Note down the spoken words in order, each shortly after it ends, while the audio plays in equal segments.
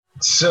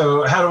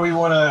So how do we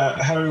want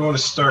to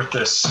start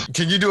this?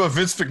 Can you do a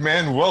Vince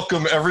McMahon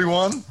welcome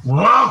everyone?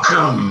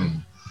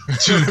 Welcome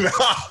to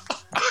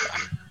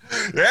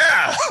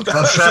Yeah.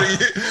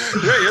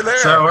 You're there.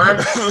 So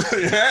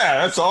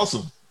Yeah, that's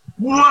awesome.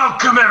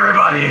 welcome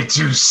everybody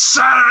to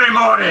Saturday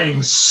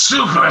Morning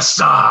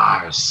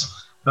Superstars.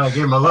 I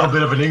gave him a little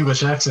bit of an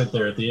English accent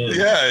there at the end.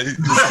 Yeah.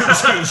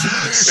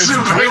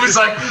 Super. He was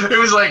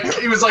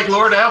like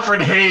Lord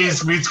Alfred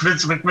Hayes meets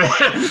Vince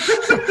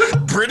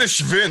McMahon.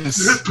 British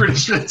Vince.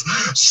 British Vince.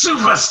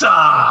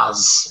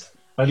 Superstars.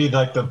 I need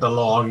like the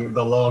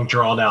long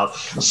drawn out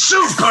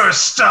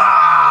superstars.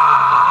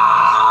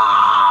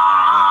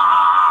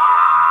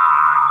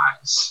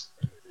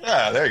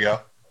 Yeah, there you go.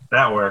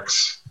 That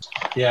works.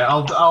 Yeah,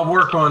 I'll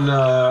work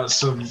on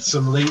some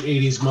late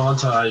 '80s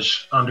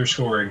montage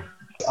underscoring.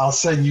 I'll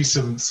send you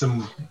some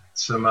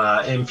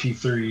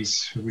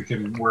MP3s. We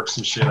can work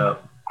some shit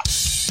up.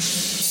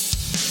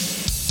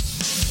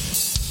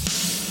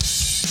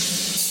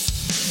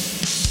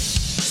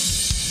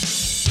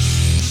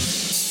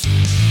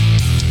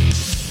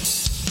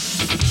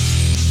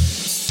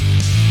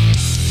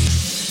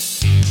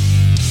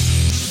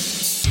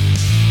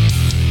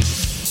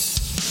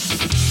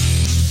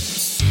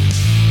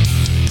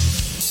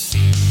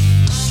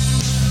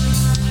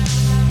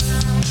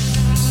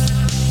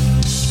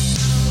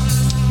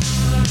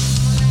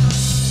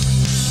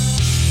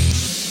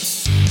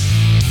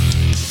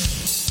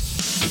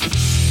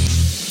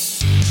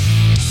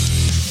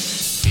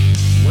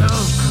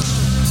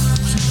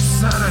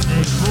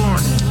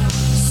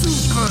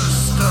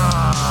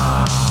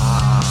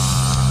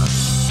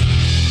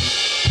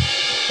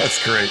 That's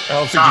great. I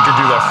don't think you can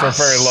do that for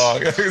very long.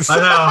 I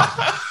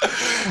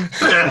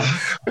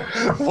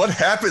know. What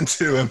happened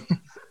to him?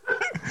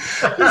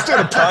 He's doing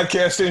a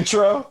podcast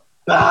intro.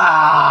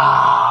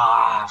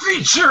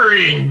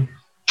 Featuring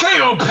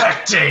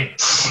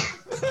Kaopectate,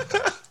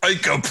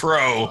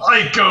 IcoPro,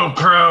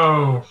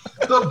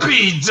 the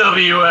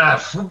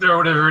BWF, or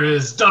whatever it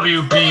is,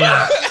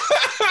 WBF.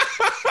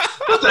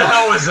 What the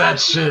hell was that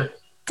shit?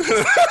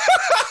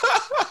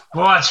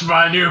 Watch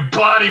my new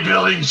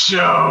bodybuilding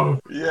show.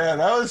 Yeah,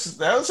 that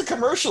was a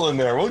commercial in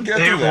there. We'll get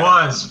to that. It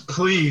was,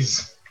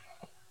 please.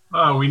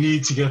 Oh, we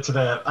need to get to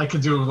that. I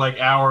could do like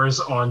hours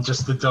on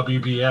just the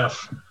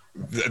WBF.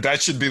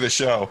 That should be the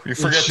show. You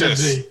forget It should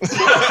this.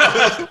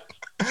 be.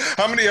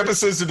 How many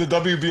episodes did the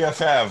WBF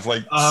have?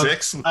 Like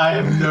 6? I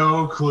have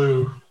no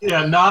clue.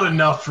 Yeah, not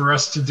enough for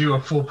us to do a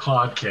full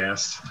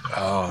podcast,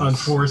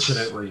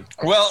 unfortunately.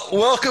 Well,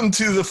 welcome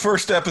to the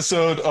first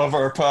episode of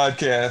our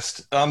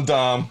podcast. I'm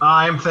Dom.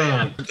 I'm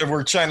Fan.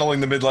 We're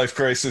channeling the midlife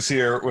crisis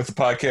here with the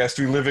podcast,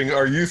 reliving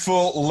our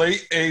youthful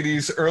late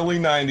 80s, early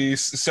 90s,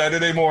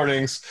 Saturday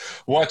mornings,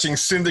 watching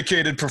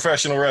syndicated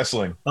professional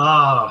wrestling.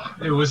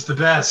 It was the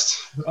best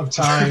of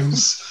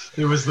times.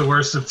 It was the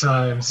worst of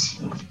times.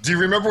 Do you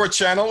remember what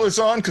channel it was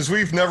on? Because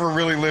we've never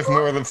really lived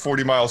more than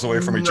 40 miles away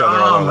from each other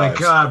all our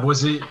lives. Oh my God,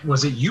 was it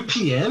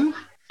UPN?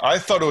 I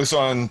thought it was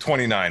on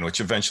 29, which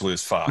eventually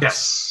is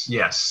Fox.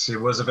 Yes, it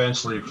was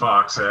eventually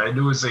Fox. I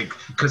knew it was like,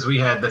 because we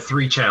had the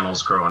 3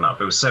 channels growing up.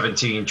 It was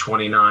 17,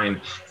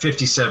 29,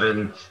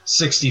 57,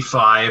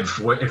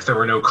 65, if there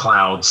were no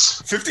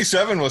clouds.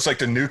 57 was like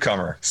the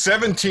newcomer.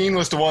 17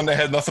 was the one that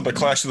had nothing but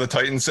Clash of the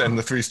Titans and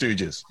the Three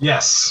Stooges.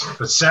 Yes,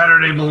 but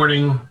Saturday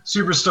morning,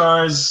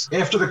 Superstars,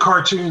 after the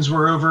cartoons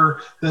were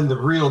over, then the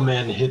real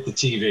men hit the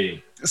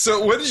TV.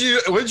 So when did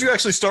you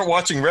actually start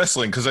watching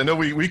wrestling? Because I know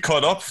we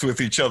caught up with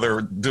each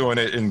other doing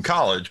it in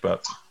college,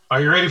 but...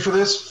 Are you ready for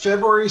this?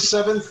 February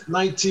 7th,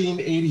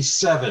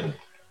 1987.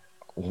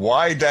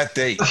 Why that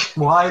date?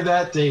 Why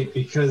that date?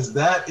 Because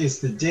that is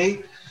the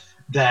date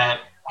that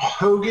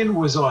Hogan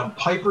was on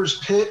Piper's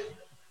Pit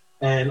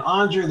and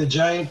Andre the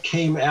Giant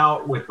came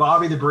out with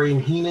Bobby the Brain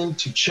Heenan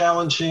to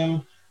challenge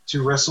him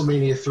to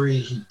WrestleMania 3.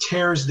 He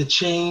tears the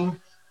chain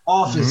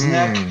off his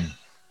neck.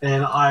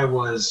 And I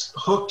was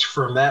hooked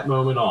from that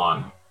moment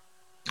on.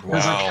 Wow. I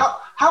was like,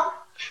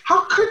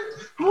 how could,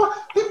 what?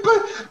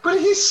 But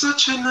he's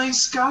such a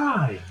nice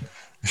guy.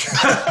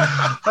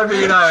 I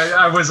mean,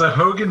 I was a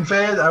Hogan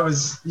fan. I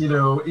was,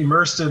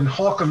 immersed in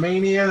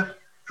Hulkamania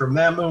from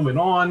that moment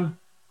on.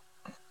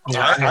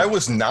 Yeah, I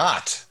was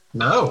not.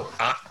 No.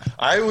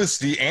 I was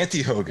the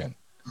anti-Hogan.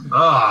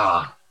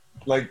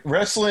 Like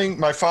wrestling,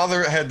 my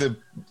father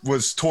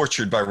was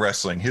tortured by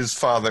wrestling. His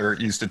father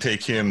used to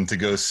take him to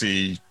go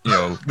see,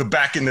 the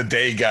back in the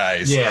day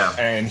guys. Yeah.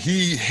 And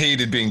he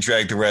hated being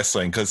dragged to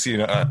wrestling because,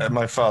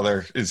 my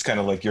father is kind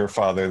of like your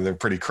father. They're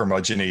pretty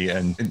curmudgeon-y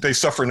and they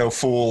suffer no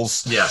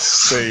fools.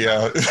 Yes.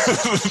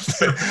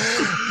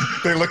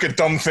 They look at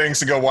dumb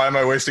things and go, why am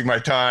I wasting my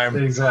time?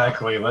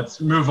 Exactly. Let's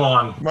move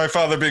on. My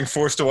father being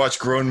forced to watch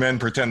grown men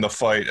pretend to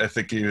fight, I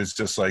think he was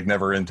just like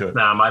never into it.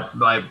 Nah,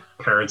 my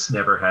parents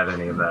never had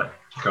any of that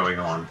going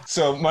on.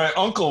 So my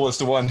uncle was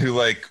the one who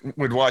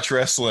would watch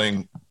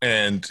wrestling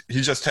and he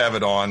just have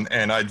it on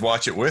and I'd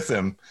watch it with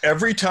him.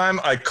 Every time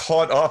I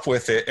caught up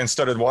with it and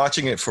started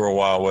watching it for a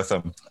while with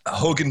him,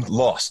 Hogan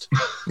lost.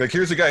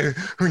 Here's a guy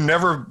who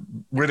never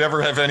would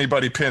ever have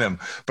anybody pin him.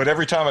 But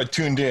every time I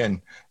tuned in,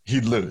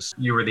 he'd lose.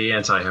 You were the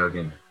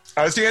anti-Hogan.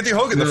 I was the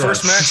anti-Hogan. The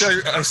first match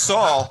I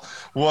saw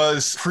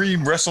was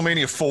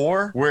pre-WrestleMania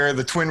 4, where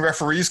the twin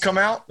referees come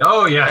out.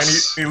 Oh,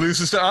 yes. And he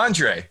loses to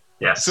Andre.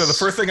 Yes. So the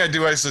first thing I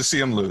do is to see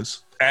him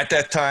lose. At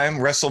that time,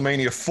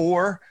 WrestleMania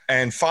 4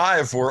 and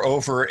 5 were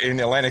over in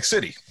Atlantic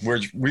City, where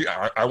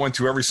I went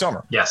to every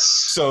summer. Yes.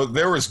 So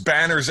there was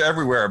banners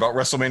everywhere about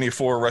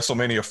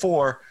WrestleMania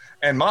 4,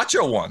 and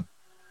Macho won.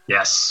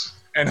 Yes.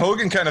 And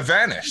Hogan kind of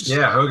vanished.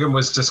 Yeah, Hogan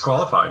was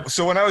disqualified.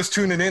 So when I was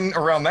tuning in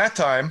around that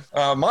time,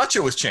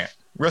 Macho was champ.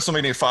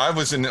 WrestleMania 5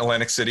 was in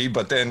Atlantic City,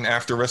 but then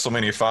after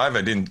WrestleMania 5,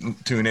 I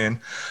didn't tune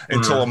in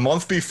until a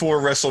month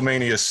before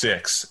WrestleMania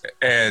 6.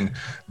 And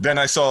then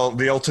I saw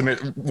The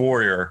Ultimate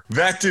Warrior.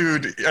 That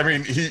dude, I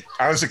mean,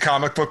 I was a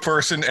comic book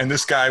person, and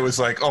this guy was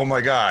like, oh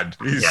my God,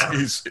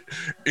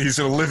 he's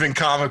a living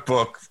comic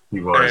book.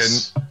 He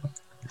was. And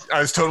I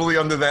was totally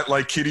under that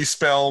like kitty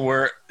spell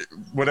where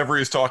whatever he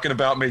was talking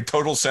about made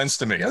total sense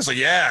to me. I was like,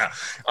 yeah,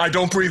 I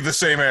don't breathe the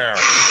same air.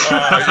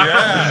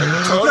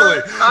 Yeah,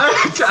 totally.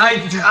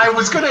 I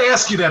was going to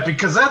ask you that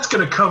because that's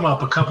going to come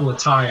up a couple of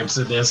times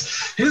in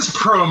this. His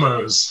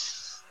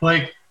promos,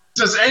 like,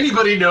 does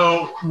anybody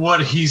know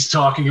what he's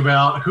talking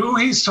about? Who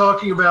he's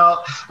talking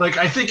about? Like,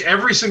 I think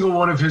every single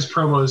one of his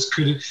promos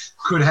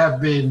could have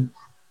been,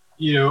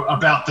 you know,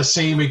 about the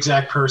same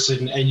exact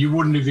person, and you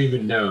wouldn't have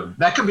even known.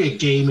 That could be a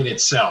game in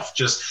itself.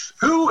 Just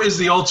who is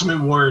the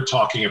Ultimate Warrior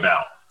talking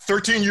about?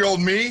 13-year-old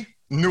me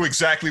knew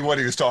exactly what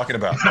he was talking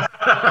about.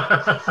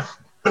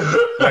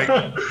 Like,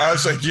 I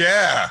was like,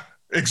 yeah,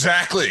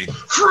 exactly.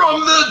 From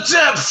the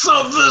depths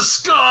of the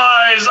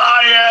skies,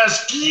 I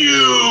ask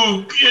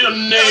you,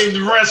 a named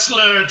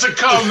wrestler, to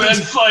come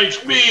and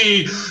fight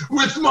me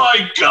with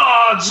my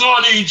gods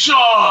on each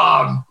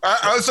arm.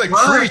 I was like,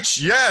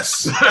 preach,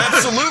 yes,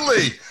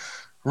 absolutely.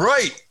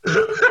 Right.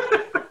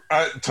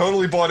 I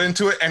totally bought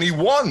into it, and he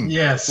won.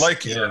 Yes.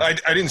 Like, I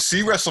didn't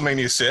see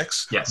WrestleMania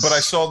 6, but I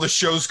saw the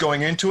shows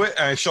going into it,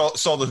 and I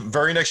saw the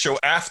very next show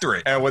after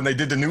it. And when they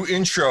did the new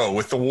intro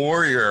with the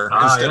Warrior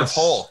instead of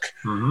Hulk,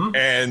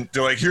 and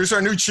they're like, here's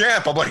our new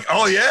champ. I'm like,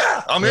 oh,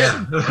 yeah, I'm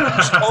in.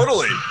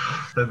 Totally.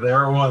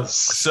 There it was.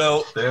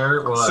 So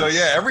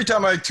yeah, every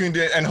time I tuned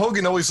in, and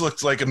Hogan always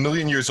looked like a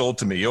million years old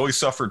to me. He always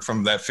suffered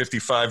from that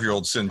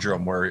 55-year-old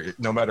syndrome where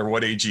no matter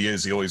what age he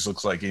is, he always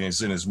looks like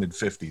he's in his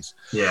mid-50s.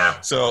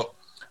 Yeah. So,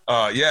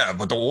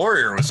 but the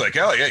Warrior was like,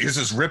 oh yeah, he's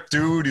this ripped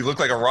dude. He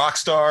looked like a rock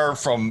star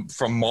from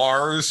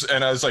Mars.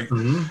 And I was like,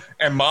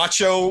 and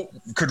Macho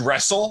could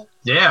wrestle.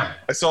 Yeah.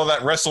 I saw that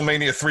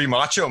WrestleMania 3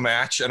 Macho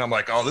match, and I'm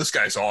like, oh, this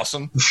guy's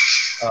awesome.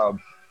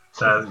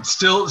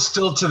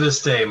 Still to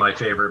this day, my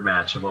favorite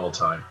match of all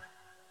time.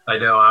 I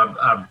know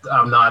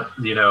I'm not,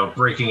 you know,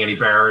 breaking any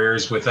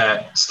barriers with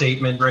that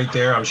statement right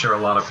there. I'm sure a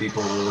lot of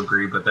people will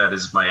agree, but that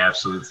is my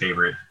absolute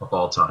favorite of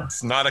all time.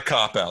 It's not a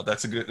cop-out.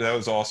 That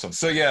was awesome.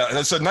 So yeah,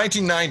 so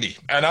 1990,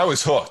 and I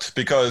was hooked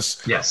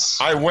because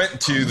I went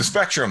to the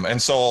Spectrum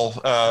and saw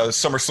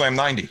SummerSlam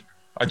 90.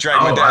 I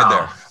dragged my dad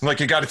there. I'm like,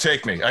 you got to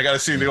take me. I got to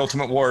see the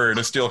Ultimate Warrior in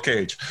a steel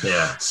cage.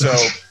 Yeah. So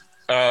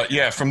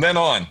from then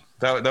on,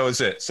 that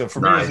was it. So for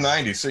me, it was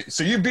 90.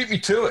 So you beat me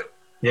to it.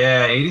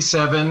 Yeah,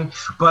 87.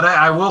 But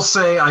I will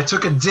say I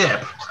took a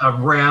dip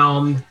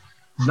around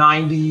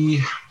 90,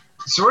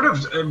 sort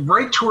of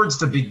right towards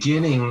the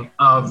beginning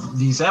of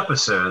these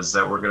episodes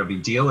that we're going to be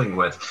dealing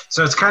with.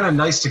 So it's kind of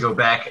nice to go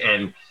back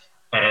and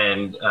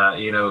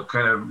you know,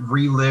 kind of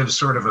relive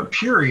sort of a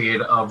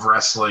period of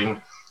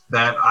wrestling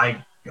that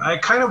I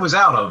kind of was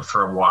out of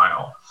for a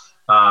while.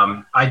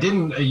 I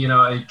didn't, you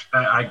know,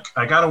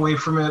 I got away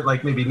from it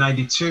like maybe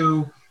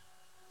 92,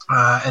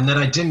 and then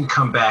I didn't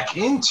come back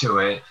into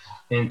it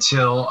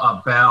until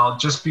about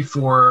just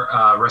before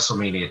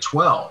WrestleMania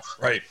 12.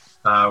 Right.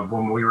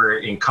 When we were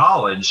in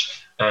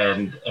college,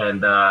 and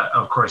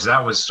of course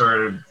that was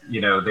started,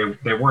 you know,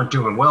 they weren't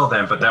doing well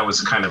then, but that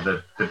was kind of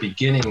the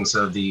beginnings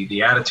of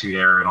the Attitude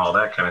Era and all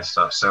that kind of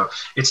stuff. So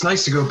it's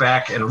nice to go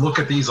back and look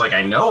at these. Like,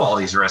 I know all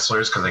these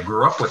wrestlers because I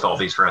grew up with all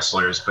these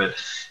wrestlers, but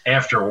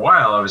after a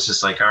while I was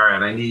just like, all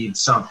right, I need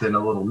something a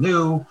little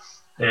new.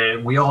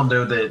 We all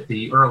know that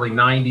the early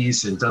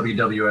 90s in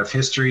WWF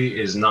history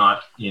is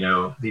not, you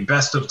know, the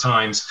best of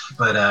times,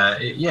 but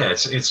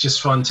it's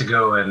just fun to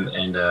go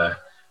and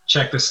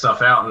check this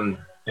stuff out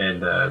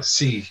and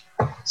see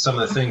some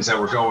of the things that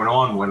were going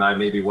on when I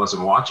maybe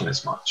wasn't watching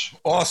as much.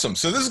 Awesome.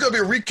 So this is going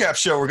to be a recap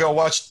show. We're going to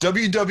watch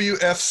WWF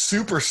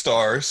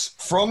Superstars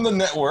from the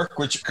network,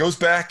 which goes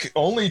back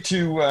only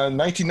to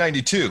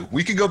 1992.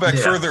 We could go back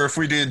further if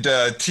we did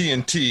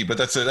TNT, but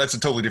that's a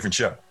totally different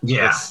show.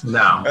 Yeah,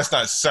 That's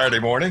not Saturday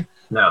morning.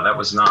 No, that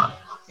was not.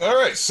 All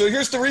right, so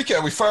here's the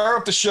recap. We fire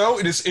up the show.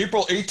 It is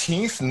April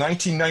 18th,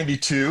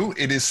 1992.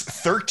 It is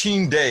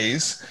 13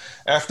 days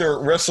after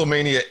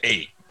WrestleMania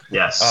 8.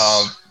 Yes.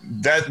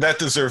 That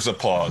deserves a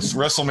pause.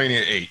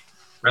 WrestleMania 8.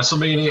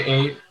 WrestleMania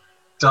 8,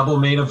 double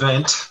main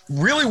event.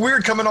 Really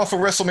weird coming off of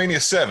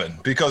WrestleMania 7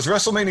 because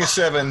WrestleMania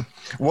 7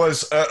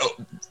 was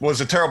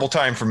a terrible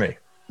time for me.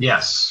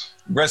 Yes.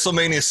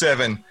 WrestleMania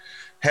 7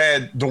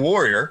 had The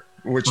Warrior,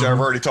 which I've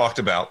already talked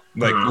about,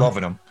 like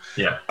loving him.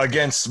 Yeah.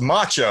 Against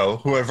Macho,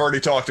 who I've already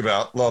talked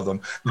about, love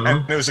them.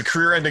 And it was a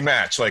career-ending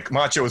match. Like,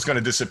 Macho was going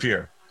to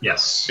disappear.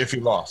 Yes. If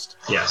he lost.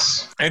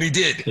 Yes. And he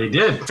did. He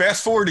did.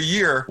 Fast forward a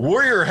year,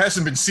 Warrior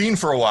hasn't been seen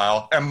for a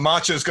while, and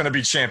Macho's going to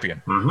be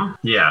champion.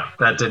 Yeah,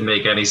 that didn't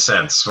make any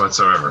sense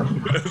whatsoever.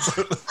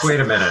 Wait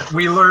a minute.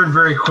 We learned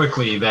very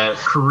quickly that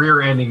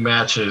career-ending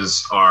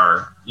matches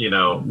are,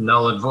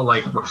 null and void.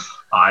 Like,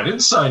 I didn't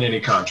sign any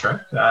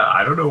contract.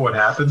 I don't know what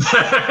happened.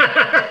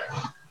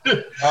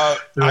 I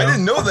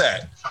didn't know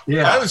that.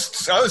 Yeah. I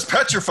was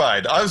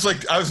petrified. I was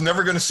like, I was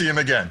never going to see him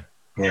again.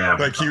 Yeah.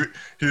 Like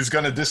he was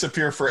going to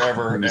disappear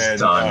forever. He's and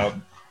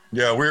done.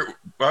 I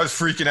was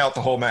freaking out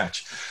the whole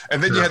match.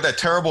 And then you had that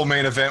terrible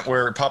main event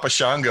where Papa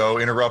Shango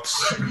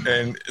interrupts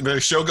and the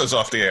show goes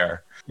off the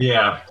air.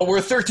 Yeah. Well,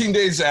 we're 13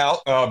 days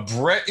out.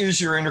 Brett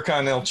is your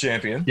Intercontinental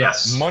Champion.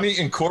 Yes. Money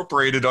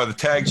Incorporated are the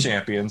tag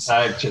champions.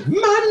 Money.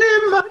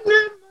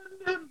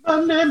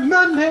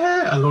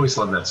 I've always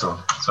loved that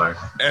song. Sorry.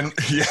 And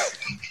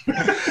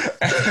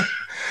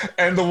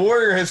and the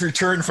Warrior has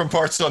returned from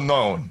parts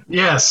unknown.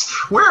 Yes.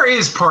 Where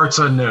is Parts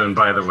Unknown,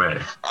 by the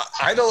way?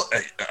 I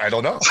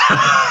don't know.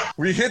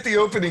 We hit the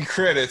opening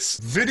credits.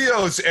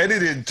 Videos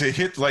edited to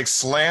hit like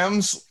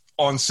slams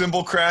on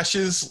cymbal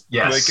crashes.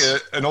 Yes.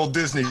 Like an old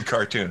Disney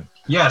cartoon.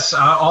 Yes.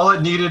 All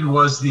it needed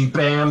was the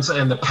Bams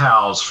and the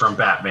Pals from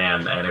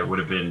Batman, and it would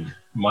have been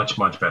much,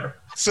 much better.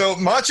 So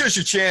Macho's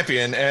your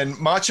champion, and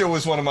Macho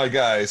was one of my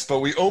guys, but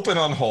we open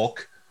on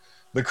Hulk.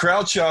 The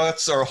crowd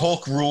shots are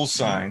Hulk rule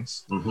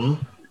signs.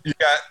 You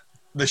got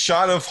the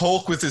shot of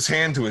Hulk with his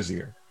hand to his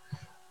ear.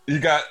 You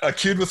got a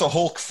kid with a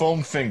Hulk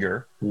foam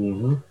finger.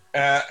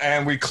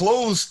 And we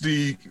close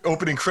the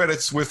opening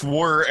credits with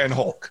Warrior and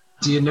Hulk.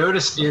 Do you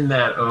notice in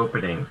that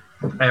opening,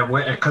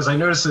 because I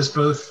noticed this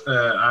both,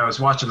 I was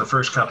watching the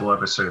first couple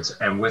episodes,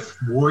 and with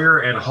Warrior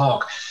and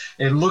Hulk,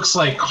 it looks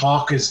like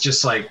Hulk is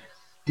just like,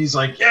 he's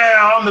like,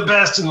 yeah, I'm the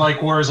best, and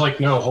like Warrior's like,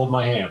 no, hold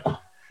my hand.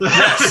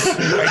 Yes,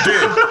 I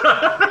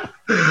did.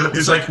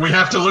 He's like, we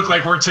have to look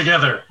like we're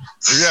together.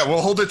 Yeah, we'll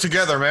hold it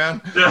together,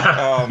 man.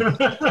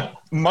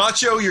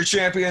 Macho, your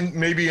champion,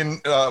 maybe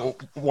in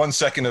 1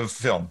 second of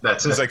film.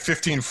 That's It's it. like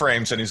 15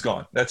 frames and he's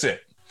gone. That's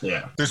it.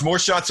 Yeah. There's more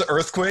shots of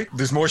Earthquake.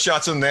 There's more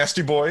shots of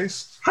Nasty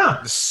Boys.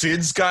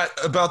 Sid's got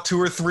about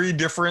 2 or 3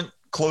 different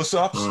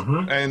close-ups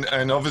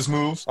and of his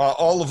moves.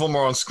 All of them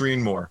are on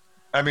screen more.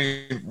 I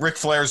mean, Ric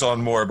Flair's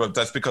on more, but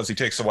that's because he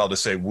takes a while to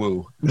say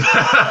woo.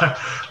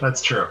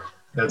 That's true.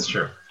 That's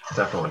true.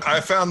 Definitely. I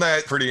found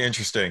that pretty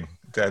interesting.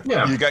 That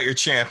you got your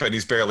champ and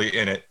he's barely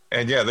in it.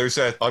 And yeah, there's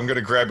that, I'm going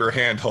to grab your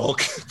hand, Hulk.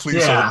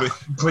 Please hold me.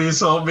 Please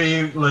hold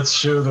me. Let's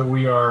show that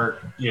we are,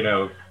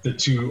 the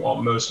 2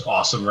 most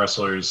awesome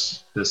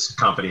wrestlers this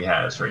company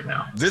has right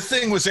now. This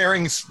thing was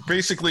airing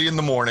basically in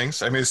the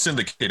mornings. I mean, it's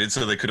syndicated,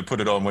 so they could have put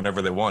it on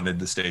whenever they wanted,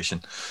 the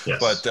station. Yes.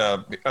 But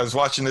I was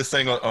watching this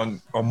thing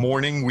on a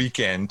morning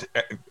weekend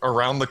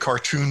around the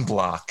cartoon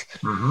block.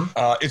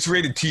 It's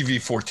rated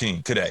TV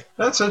 14 today.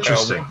 That's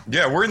interesting.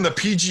 We're in the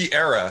PG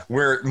era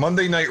where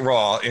Monday Night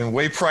Raw in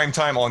way prime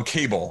time on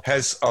cable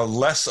has a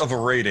less of a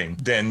rating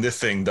than this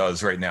thing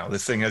does right now.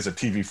 This thing has a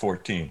TV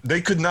 14. They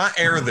could not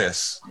air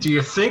this. Do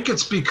you think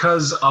it's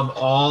because of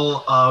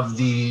all of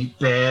the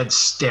bad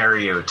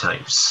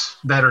stereotypes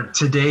that are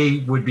today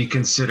would be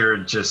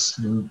considered just,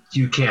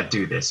 you can't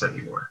do this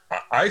anymore?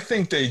 I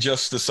think they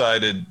just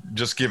decided,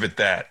 just give it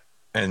that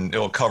and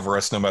it'll cover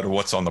us no matter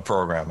what's on the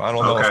program. I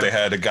don't know if they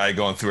had a guy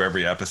going through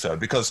every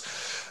episode, because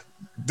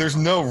there's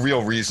no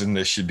real reason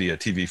this should be a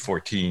TV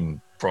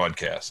 14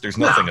 broadcast. There's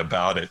nothing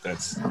about it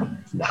that's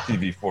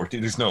TV 14.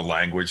 There's no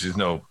language. There's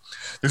no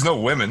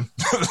women.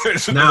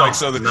 You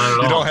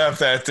don't have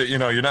that.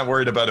 You're not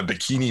worried about a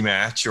bikini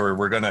match, or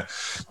we're gonna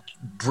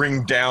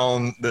bring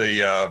down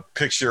the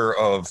picture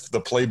of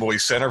the Playboy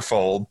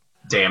centerfold.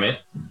 Damn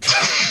it.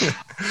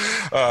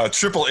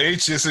 Triple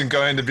H isn't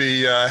going to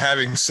be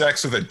having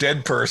sex with a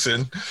dead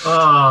person.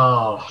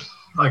 Oh,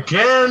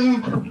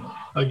 again.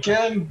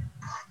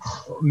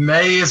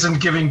 May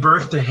isn't giving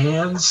birth to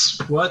hands.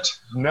 What?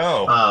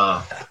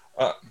 No.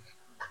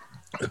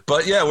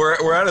 But yeah,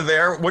 we're out of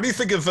there. What do you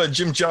think of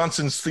Jim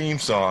Johnson's theme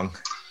song?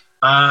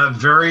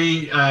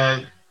 Very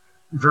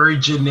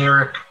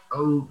generic,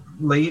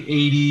 late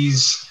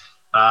 80s.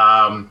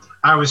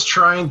 I was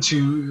trying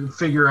to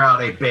figure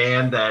out a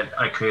band that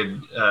I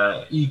could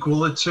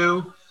equal it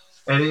to.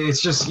 And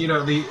it's just,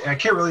 I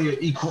can't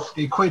really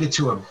equate it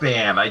to a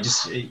band. I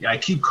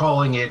keep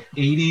calling it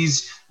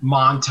 80s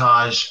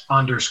montage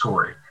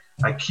underscoring.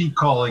 I keep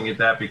calling it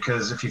that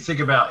because if you think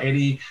about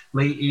any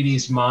late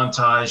 80s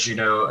montage,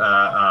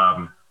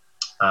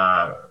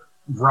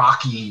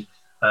 Rocky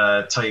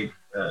type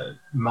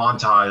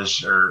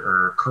montage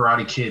or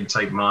Karate Kid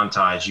type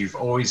montage, you've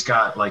always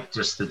got like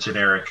just the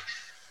generic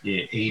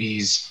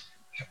 80s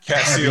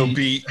Casio heavy,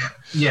 beat.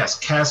 Yes,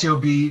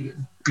 Casio beat,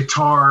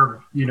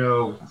 guitar,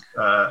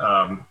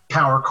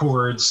 power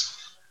chords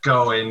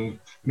going,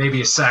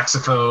 maybe a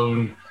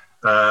saxophone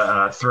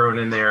thrown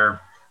in there.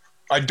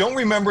 I don't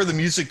remember the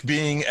music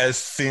being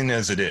as thin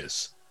as it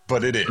is,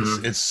 but it is.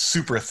 Mm-hmm. It's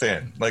super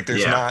thin. Like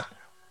there's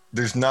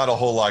not a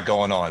whole lot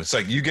going on. It's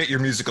like you get your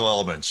musical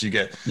elements. You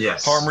get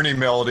harmony,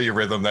 melody,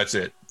 rhythm. That's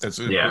it.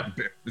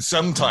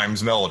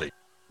 Sometimes melody.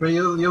 But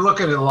you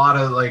look at a lot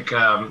of like,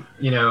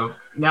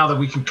 now that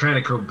we can kind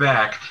of go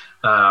back,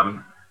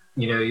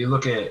 you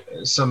look at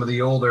some of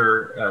the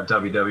older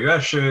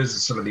WWF shows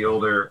and some of the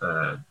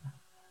older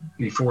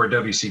before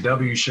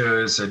WCW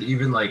shows and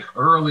even like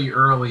early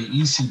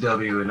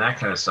ECW and that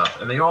kind of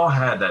stuff. And they all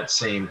had that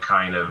same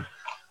kind of,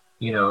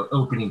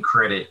 opening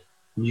credit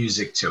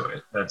music to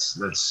it.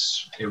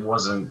 It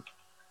wasn't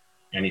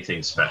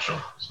anything special.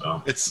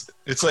 So it's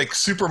like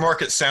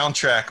supermarket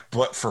soundtrack,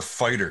 but for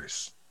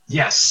fighters.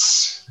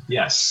 Yes.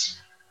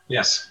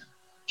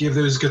 Give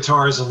those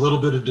guitars a little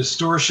bit of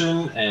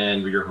distortion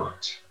and you're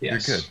hooked.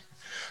 Yes. You're good.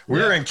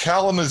 We're in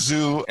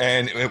Kalamazoo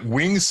and at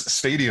Wings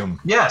Stadium.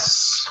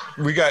 Yes.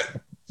 We got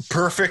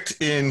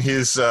Perfect in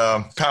his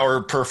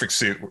Power Perfect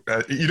suit.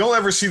 You don't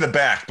ever see the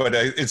back, but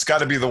it's got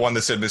to be the one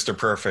that said Mr.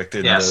 Perfect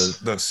in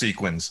the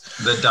sequins.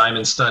 The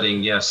diamond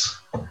studding, yes.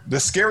 The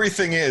scary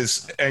thing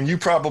is, and you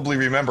probably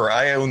remember,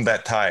 I owned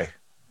that tie.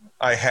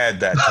 I had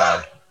that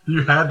tie.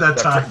 You had that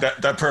tie?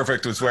 That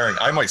Perfect was wearing.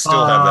 I might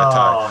still have that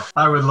tie.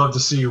 I would love to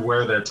see you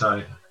wear that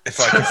tie. If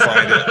I can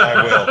find it,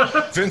 I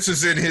will. Vince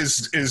is in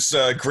his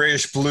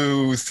grayish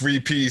blue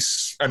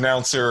 3-piece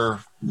announcer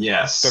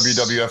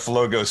WWF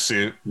logo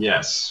suit.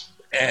 Yes.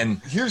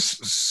 And here's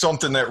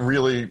something that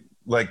really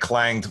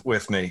clanged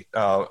with me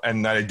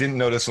and that I didn't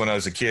notice when I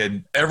was a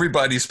kid.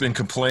 Everybody's been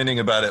complaining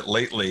about it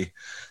lately,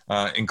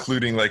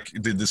 including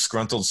the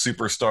disgruntled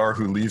superstar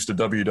who leaves the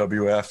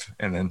WWF,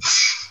 and then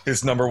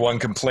his number one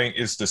complaint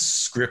is the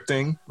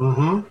scripting.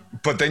 Mm-hmm.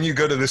 But then you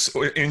go to this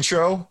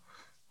intro.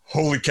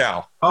 Holy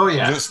cow. Oh,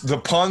 yeah. The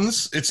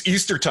puns, it's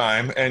Easter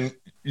time, and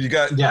you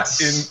got,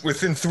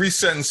 within 3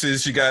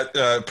 sentences, you got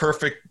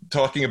Perfect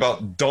talking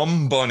about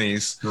dumb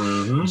bunnies,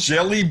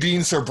 jelly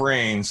beans or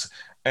brains,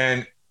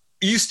 and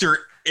Easter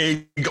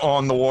egg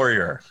on the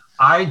Warrior.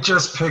 I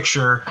just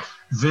picture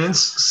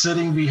Vince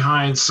sitting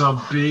behind some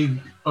big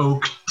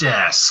oak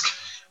desk,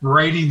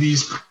 writing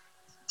these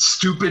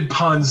stupid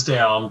puns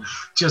down,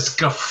 just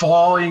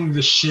guffawing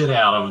the shit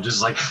out of them, just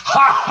like, ha,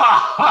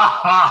 ha, ha,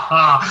 ha,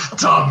 ha,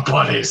 dumb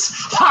bunnies,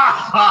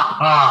 ha, ha,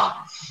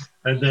 ha,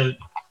 and then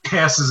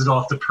passes it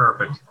off to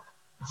Perfect.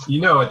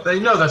 You know it. They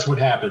know that's what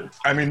happened.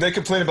 I mean, they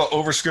complain about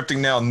over-scripting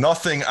now.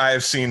 Nothing I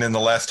have seen in the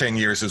last 10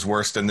 years is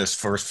worse than this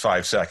first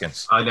 5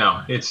 seconds. I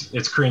know. It's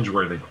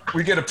cringeworthy.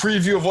 We get a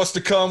preview of what's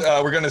to come.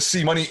 We're going to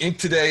see Money Inc.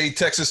 today,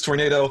 Texas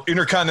Tornado,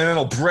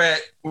 Intercontinental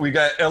Brett. We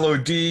got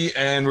LOD,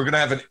 and we're going to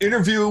have an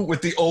interview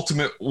with the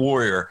Ultimate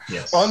Warrior.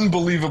 Yes.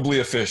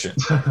 Unbelievably efficient.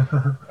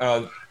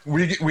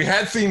 We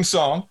had theme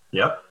song.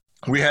 Yep.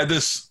 We had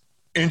this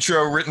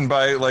intro written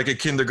by a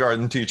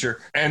kindergarten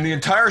teacher, and the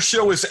entire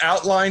show is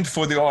outlined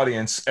for the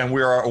audience, and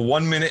we are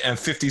 1 minute and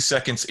 50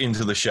 seconds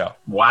into the show.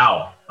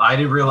 Wow. I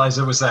didn't realize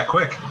it was that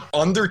quick.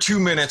 Under 2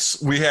 minutes,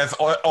 we have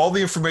all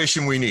the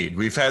information we need.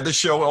 We've had the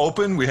show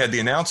open. We had the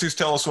announcers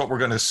tell us what we're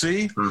going to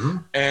see,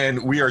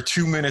 and we are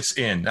 2 minutes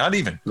in. Not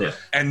even. Yeah.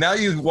 And now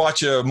you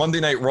watch a Monday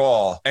Night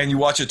Raw, and you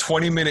watch a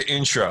 20-minute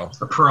intro.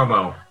 A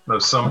promo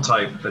of some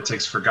type that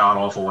takes for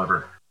god-awful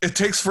ever. It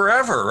takes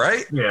forever,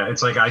 right? Yeah,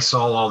 it's like I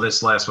saw all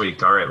this last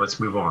week. All right, let's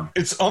move on.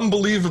 It's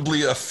unbelievably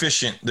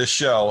efficient, this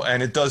show,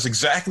 and it does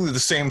exactly the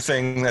same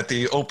thing that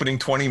the opening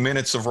 20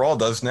 minutes of Raw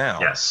does now.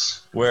 Yes.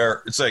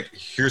 Where it's like,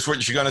 here's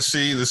what you're going to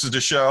see. This is the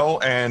show,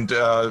 and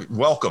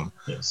welcome.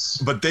 Yes.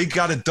 But they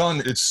got it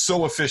done. It's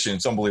so efficient.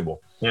 It's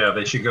unbelievable. Yeah,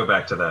 they should go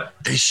back to that.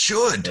 They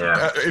should.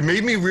 Yeah. It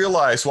made me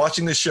realize,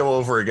 watching this show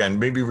over again,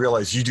 made me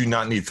realize you do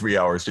not need 3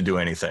 hours to do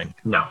anything.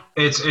 No.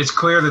 It's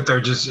clear that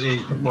they're just,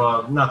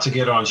 well, not to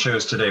get on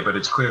shows today, but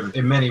it's clear that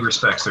in many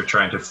respects they're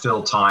trying to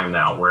fill time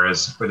now,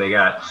 whereas where they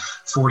got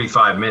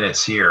 45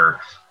 minutes here,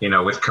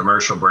 with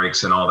commercial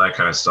breaks and all that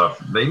kind of stuff,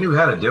 they knew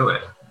how to do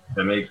it.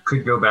 And they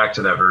could go back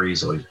to that very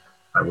easily.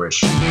 I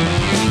wish. We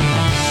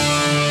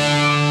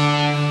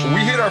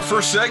hit our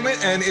first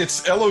segment, and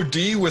it's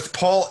LOD with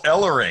Paul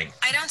Ellering.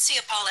 I don't see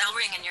a Paul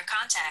Ellering in your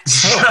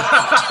contacts. Who would you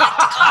like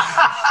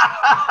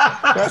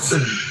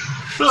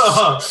to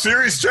call? That's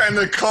Siri's trying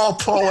to call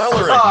Paul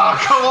Ellering. Oh,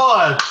 come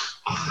on.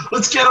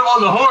 Let's get him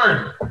on the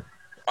horn.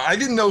 I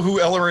didn't know who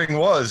Ellering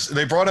was.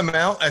 They brought him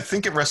out, I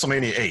think, at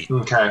WrestleMania 8.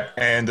 Okay.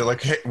 And they're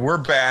like, hey, we're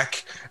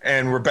back,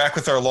 and we're back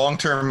with our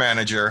long-term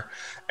manager.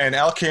 And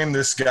out came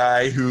this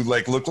guy who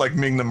looked like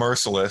Ming the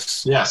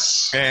Merciless.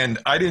 Yes. And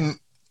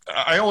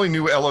I only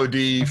knew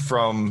LOD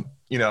from,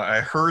 I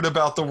heard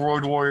about the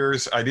Road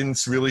Warriors. I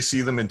didn't really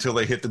see them until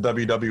they hit the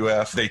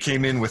WWF. They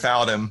came in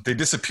without him. They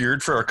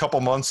disappeared for a couple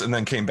months and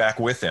then came back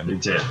with him. They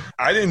did.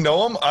 I didn't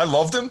know him. I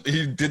loved him.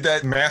 He did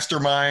that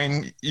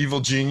mastermind, evil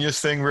genius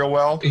thing real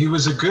well. He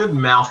was a good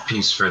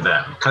mouthpiece for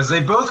them because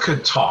they both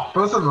could talk.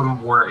 Both of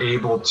them were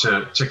able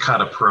to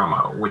cut a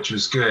promo, which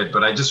was good.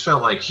 But I just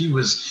felt like he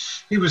was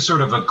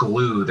sort of a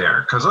glue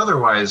there because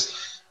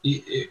otherwise,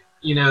 it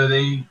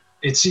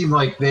seemed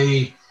like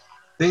they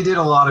did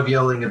a lot of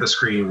yelling at the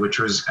screen, which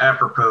was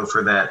apropos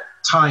for that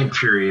time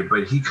period,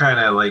 but he kind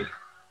of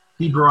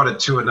he brought it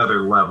to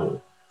another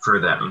level for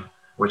them,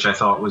 which I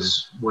thought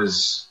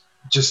was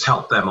just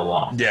helped them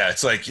along. Yeah,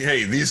 it's like,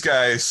 hey, these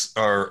guys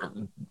are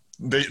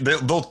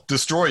they'll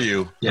destroy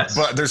you. Yes.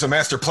 But there's a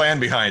master plan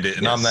behind it,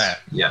 and Yes. I'm that.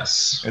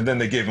 Yes. And then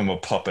they gave him a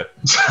puppet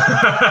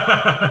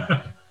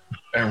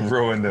and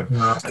ruined him.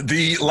 Yeah.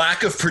 The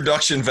lack of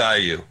production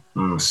value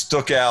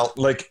stuck out.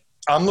 Like,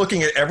 I'm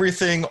looking at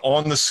everything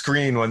on the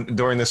screen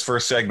during this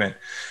first segment,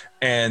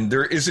 and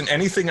there isn't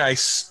anything I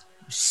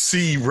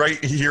see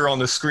right here on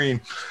the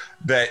screen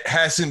that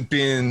hasn't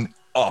been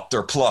upped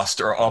or plussed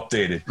or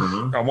updated.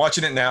 Mm-hmm. I'm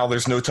watching it now.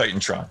 There's no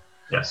Titantron.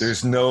 Yes.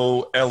 There's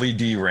no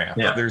LED ramp.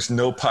 Yeah. There's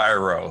no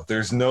pyro.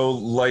 There's no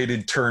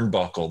lighted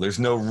turnbuckle. There's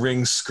no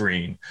ring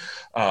screen.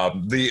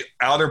 The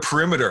outer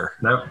perimeter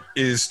Nope.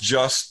 is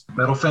just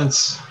Metal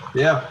fence.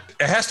 Yeah.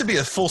 it has to be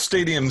a full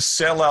stadium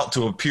sellout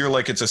to appear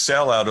like it's a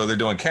sellout, or they're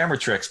doing camera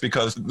tricks,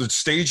 because the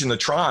stage in the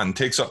Tron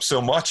takes up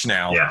so much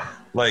now. Yeah.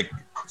 Like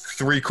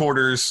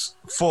 3/4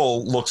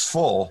 full looks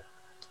full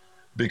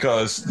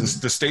because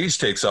the stage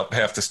takes up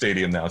half the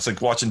stadium now. It's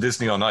like watching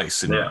Disney on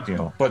Ice, and,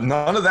 Yeah. but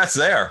none of that's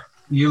there.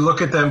 You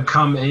look at them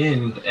come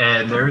in,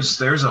 and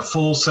there's a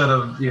full set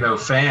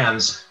of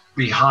fans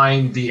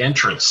behind the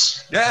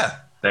entrance Yeah.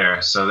 there,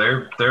 so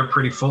they're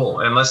pretty full.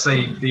 Unless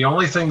the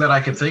only thing that I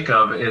can think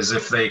of is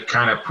if they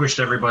kind of pushed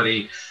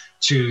everybody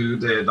to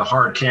the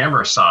hard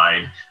camera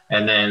side,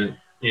 and then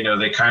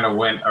they kind of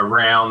went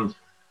around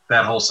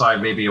that whole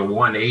side, maybe a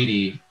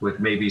 180 with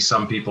maybe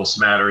some people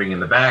smattering in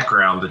the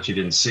background that you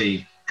didn't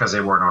see because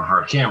they weren't on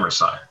hard camera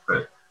side.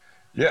 But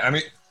Yeah, I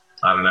mean,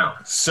 I don't know.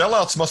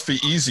 sellouts must be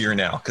easier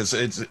now because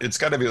it's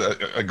got to be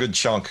a good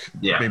chunk,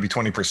 Yeah. maybe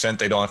 20%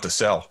 they don't have to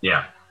sell.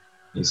 Yeah,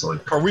 easily.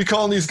 Are we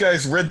calling these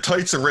guys red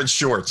tights or red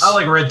shorts? I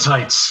like red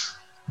tights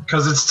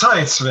because it's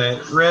tights, man.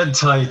 Red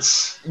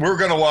tights. We're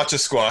going to watch a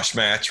squash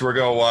match. We're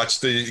going to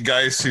watch the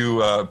guys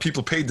who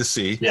people paid to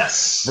see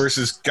Yes.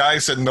 versus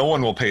guys that no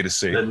one will pay to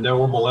see. That no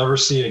one will ever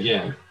see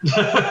again.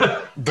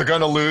 They're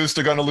going to lose.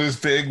 They're going to lose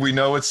big. We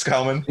know it's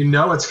coming. You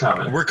know it's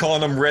coming. We're calling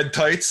them red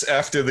tights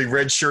after the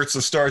red shirts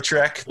of Star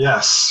Trek,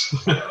 Yes.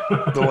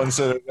 the ones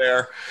that are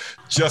there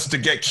just to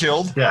get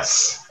killed.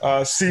 Yes.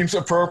 Seems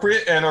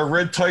appropriate. And our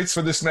red tights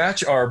for this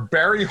match are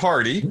Barry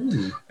Hardy,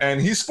 and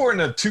he's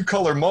sporting a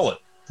 2-color mullet.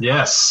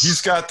 Yes.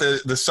 He's got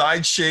the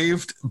side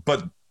shaved,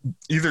 but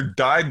either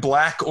dyed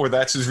black or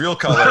that's his real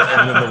color,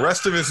 and then the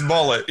rest of his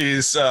mullet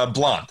is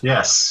blonde.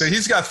 Yes. So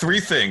he's got 3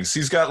 things.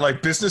 He's got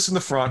like business in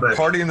the front, But-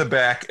 party in the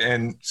back,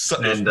 and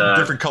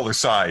different color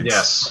sides.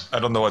 Yes. I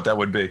don't know what that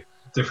would be.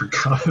 Different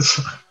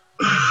colors.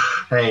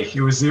 Hey,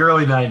 it was the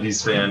early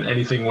 90s, man.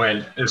 Anything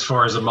went as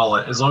far as a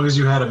mullet. As long as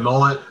you had a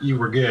mullet, you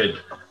were good.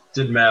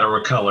 Didn't matter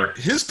what color.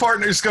 His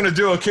partner's going to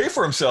do okay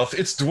for himself.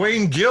 It's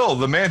Dwayne Gill,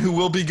 the man who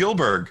will be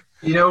Gilbert.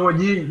 When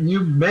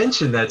you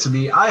mentioned that to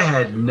me, I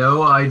had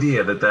no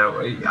idea that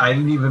I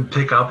didn't even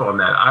pick up on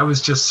that. I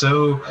was just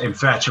so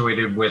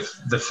infatuated with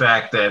the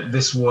fact that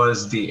this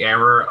was the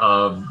era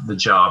of the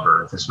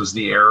jobber. This was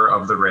the era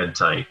of the red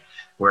tight,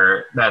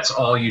 where that's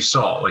all you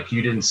saw. Like,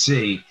 you didn't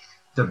see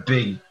the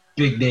big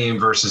name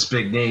versus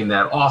big name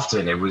that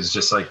often. It was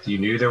just like you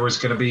knew there was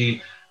going to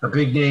be a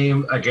big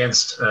name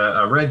against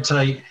a red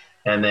tight,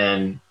 and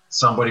then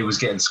somebody was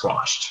getting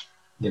squashed.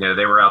 They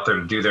were out there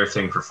to do their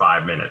thing for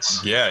 5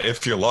 minutes. Yeah,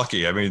 if you're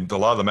lucky. I mean, a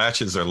lot of the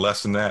matches are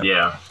less than that.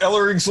 Yeah.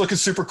 Ellering's looking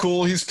super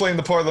cool. He's playing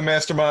the part of the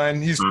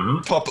mastermind. He's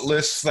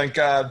puppetless, thank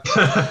God.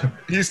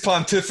 He's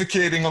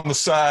pontificating on the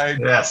side.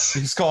 Yes.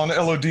 He's calling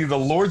LOD the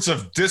Lords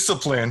of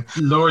Discipline,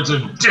 Lords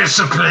of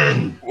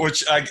Discipline.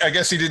 which I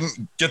guess he didn't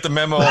get the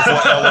memo of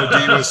what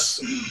LOD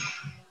was.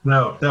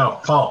 No,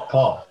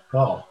 Paul.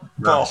 No,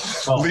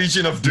 Paul,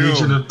 Legion of Doom.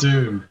 Legion of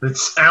Doom.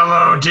 It's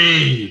LOD.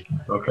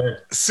 Okay.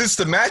 Since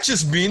the match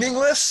is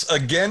meaningless,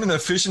 again, an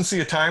efficiency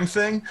of time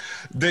thing,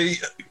 they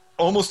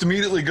almost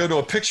immediately go to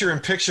a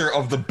picture-in-picture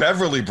of the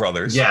Beverly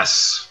Brothers.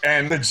 Yes.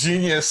 And the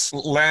genius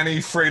Lanny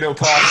Fredo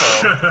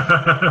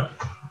Poffo.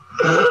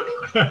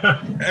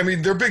 I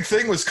mean, their big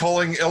thing was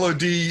calling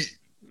LOD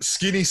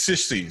skinny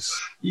sissies.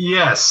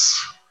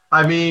 Yes.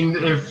 I mean,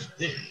 if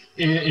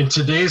in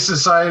today's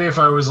society, if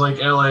I was like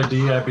LOD,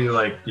 I'd be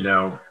like,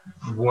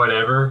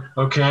 whatever.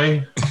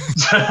 Okay.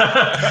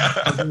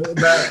 that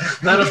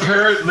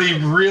apparently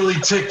really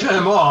ticked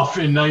them off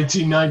in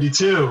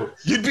 1992.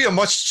 You'd be a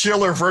much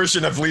chiller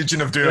version of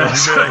Legion of Doom.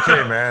 You'd be like,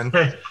 hey, man,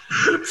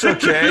 it's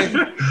okay.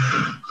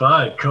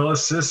 Fine, call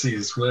us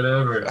sissies,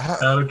 whatever. I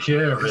don't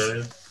care,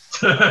 man.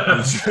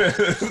 That's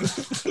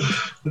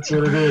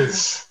what it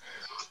is.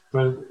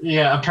 But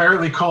yeah,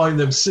 apparently calling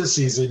them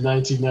sissies in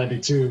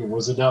 1992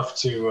 was enough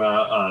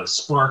to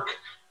spark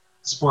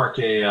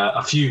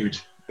a feud.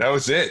 That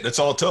was it. That's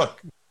all it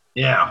took.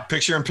 Yeah.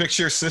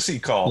 Picture-in-picture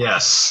sissy call.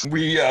 Yes.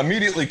 We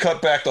immediately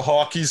cut back to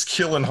Hawk. He's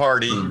killing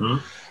Hardy.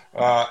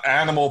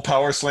 Animal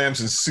power slams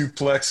and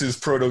suplexes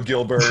Proto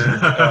Gilbert.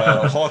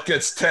 Hawk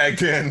gets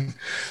tagged in.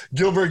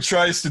 Gilbert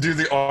tries to do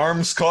the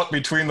arms caught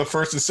between the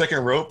first and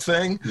second rope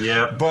thing.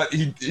 Yeah. But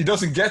he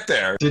doesn't get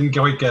there. Didn't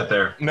quite get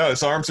there. No,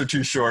 his arms are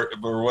too short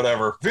or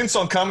whatever. Vince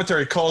on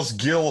commentary calls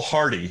Gil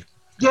Hardy.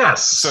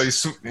 Yes. So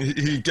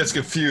he gets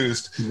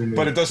confused,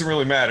 but it doesn't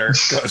really matter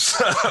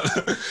because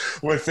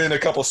within a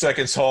couple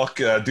seconds, Hawk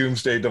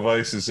Doomsday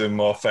devices him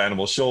off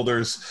Animal's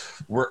shoulders.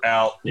 We're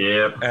out.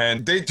 Yep.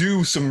 And they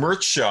do some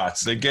merch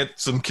shots. They get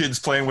some kids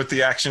playing with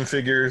the action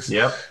figures.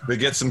 Yep. They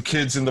get some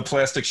kids in the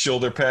plastic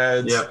shoulder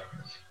pads. Yep.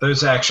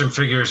 Those action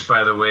figures,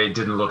 by the way,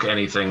 didn't look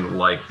anything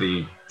like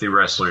the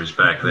wrestlers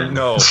back then.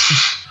 No.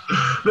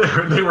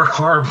 They were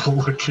horrible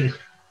looking.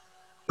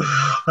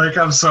 Like,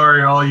 I'm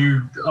sorry,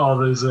 all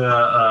those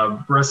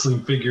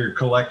wrestling figure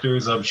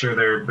collectors. I'm sure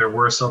they're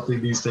worth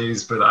something these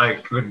days, but I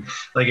couldn't.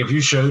 Like, if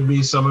you showed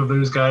me some of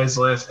those guys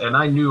last, and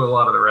I knew a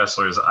lot of the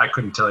wrestlers, I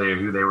couldn't tell you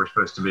who they were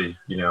supposed to be.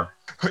 You know.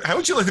 How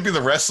would you like to be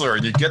the wrestler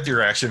and you get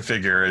your action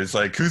figure and it's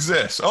like, who's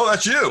this? Oh,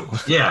 that's you.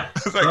 Yeah.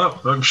 Like, oh,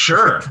 I'm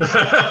sure.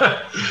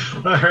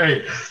 All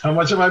right. How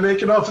much am I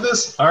making off of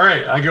this? All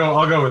right.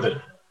 I'll go with it.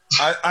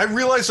 I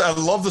realize I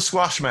love the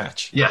squash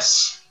match.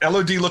 Yes.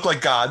 LOD look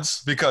like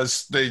gods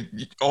because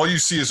all you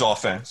see is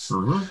offense.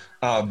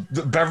 Mm-hmm.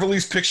 The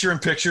Beverly's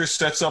picture-in-picture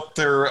sets up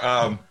their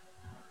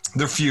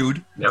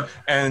feud. Yep.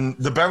 And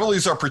the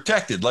Beverlys are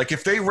protected. Like,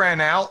 if they ran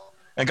out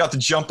and got the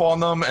jump on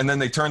them and then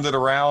they turned it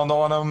around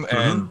on them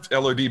and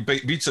LOD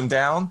beats them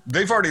down,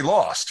 they've already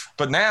lost.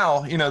 But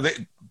now,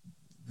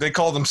 they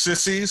call them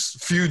sissies.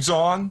 Feud's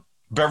on.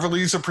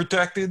 Beverlys are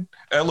protected.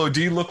 LOD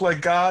look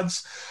like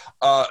gods.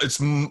 I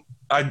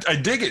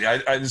dig it.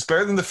 It's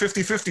better than the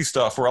 50-50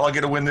 stuff where I'll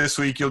get a win this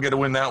week, you'll get a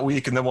win that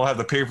week, and then we'll have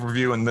the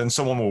pay-per-view, and then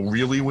someone will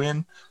really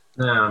win.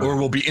 Yeah. Or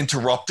we'll be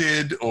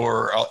interrupted,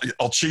 or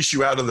I'll chase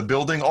you out of the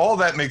building. All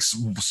that makes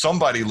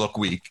somebody look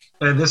weak.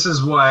 And this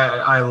is why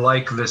I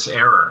like this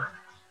era,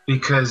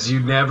 because you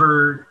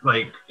never,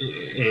 like,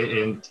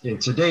 in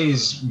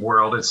today's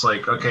world, it's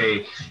like,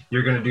 okay,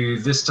 you're going to do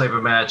this type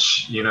of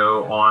match,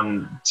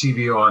 on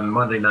TV on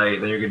Monday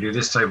night, then you're going to do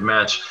this type of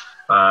match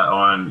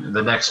on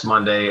the next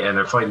Monday, and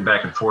they're fighting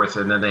back and forth,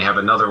 and then they have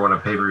another one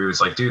on pay-per-view.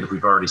 It's like, dude,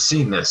 we've already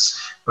seen this.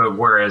 But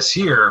whereas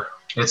here,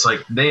 it's like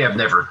they have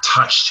never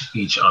touched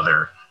each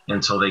other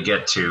until they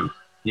get to,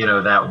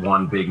 that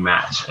one big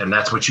match. And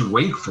that's what you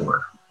wait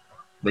for.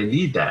 They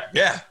need that.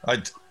 Yeah,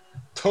 I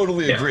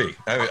totally agree.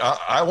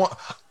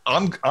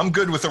 I'm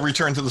good with a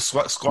return to the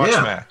squash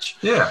match.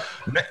 Yeah.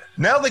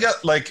 Now they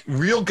got, like,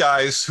 real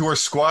guys who are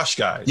squash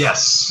guys.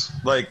 Yes.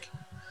 Like,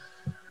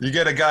 you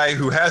get a guy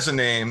who has a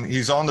name.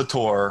 He's on the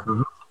tour.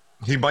 Mm-hmm.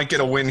 He might get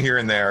a win here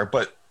and there,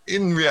 but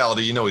in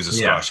reality, he's a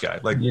squash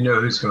guy. Like,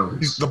 who's going to lose.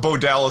 He's the Bo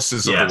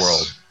Dallases of the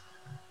world.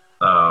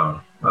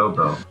 Bo.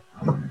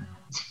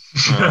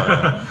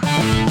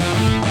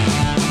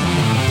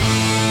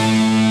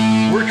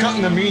 We're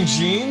cutting the Mean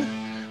Gene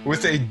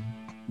with a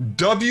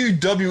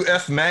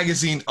WWF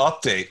Magazine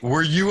update.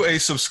 Were you a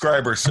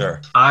subscriber, sir?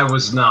 I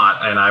was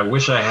not, and I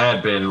wish I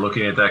had been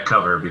looking at that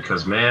cover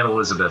because, man,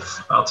 Elizabeth,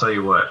 I'll tell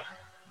you what.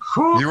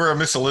 You were a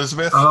Miss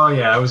Elizabeth? Oh,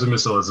 yeah, I was a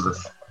Miss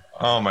Elizabeth.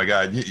 Oh, my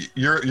God.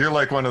 You're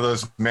like one of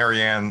those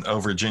Marianne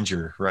over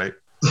Ginger, right?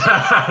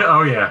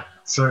 Oh, yeah,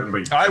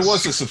 certainly. I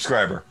was a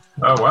subscriber.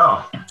 Oh,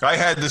 wow. I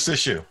had this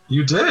issue.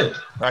 You did?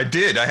 I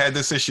did. I had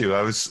this issue.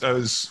 I was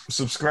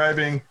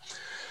subscribing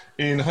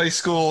in high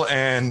school,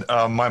 and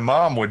my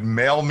mom would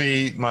mail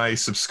me my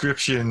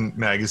subscription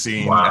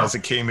magazine as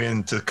it came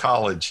into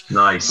college.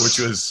 Nice. Which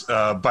was,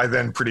 by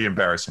then, pretty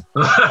embarrassing.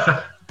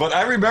 But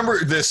I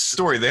remember this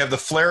story. They have the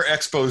Flair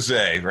expose,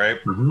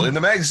 right? Mm-hmm. In the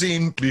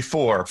magazine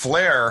before,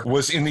 Flair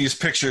was in these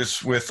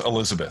pictures with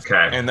Elizabeth.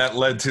 Okay. And that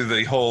led to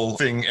the whole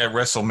thing at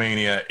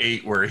WrestleMania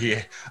 8 where he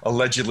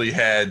allegedly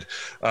had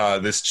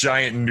this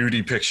giant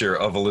nudie picture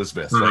of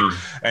Elizabeth. Mm-hmm. Like,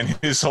 and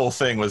his whole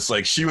thing was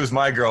like, she was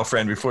my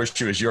girlfriend before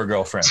she was your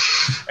girlfriend.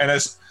 And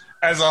as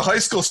a high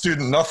school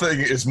student,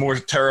 nothing is more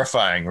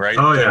terrifying, right,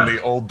 than the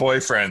old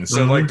boyfriend.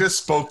 So, like, this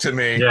spoke to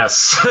me.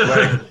 Yes.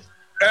 Like,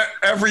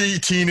 every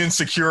teen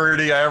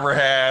insecurity I ever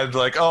had,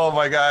 like, oh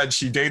my God,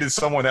 she dated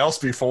someone else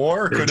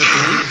before? Could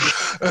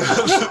it be?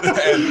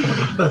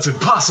 That's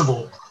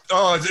impossible.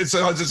 Oh, it's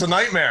a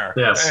nightmare.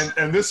 Yes.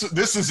 And this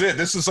is it.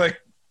 This is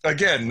like,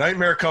 again,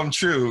 nightmare come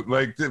true.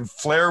 Like,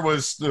 Flair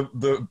was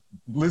the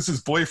Liz's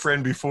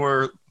boyfriend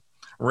before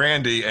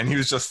Randy, and he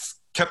was just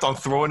kept on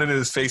throwing it in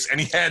his face, and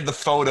he had the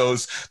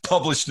photos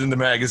published in the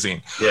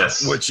magazine.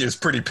 Yes, which is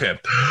pretty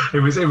pimp.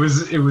 It was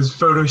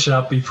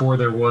Photoshop before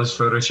there was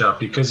Photoshop,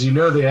 because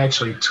they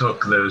actually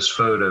took those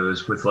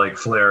photos with like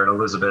Flair and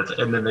Elizabeth,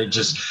 and then they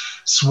just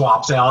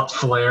swapped out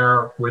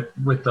Flair with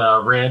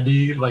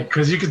Randy, like,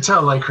 because you could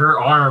tell like her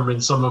arm in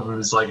some of them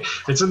is like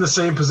it's in the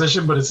same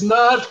position, but it's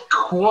not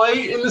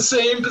quite in the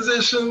same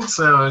position.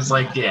 So it's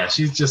like, yeah,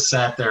 she's just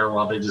sat there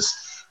while they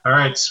just. All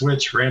right,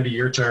 switch. Randy,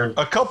 your turn.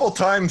 A couple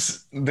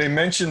times they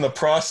mentioned the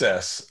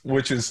process,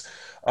 which is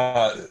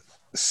SCITEX.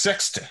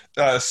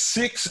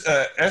 Sex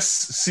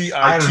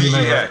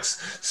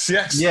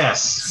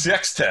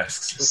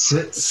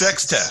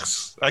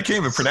tests. I can't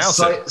even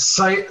pronounce it.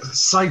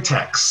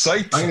 SCITEX.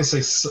 I'm going to say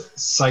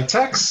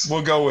SCITEX.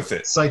 We'll go with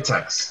it.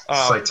 SCITEX.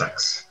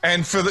 SCITEX.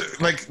 And for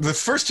the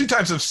first two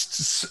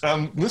times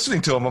I'm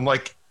listening to him, I'm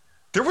like,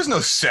 there was no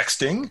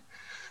sexting.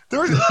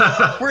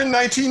 We're in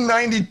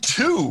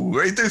 1992,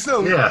 right? There's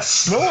no one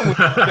with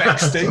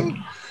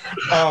texting.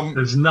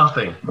 There's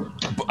nothing.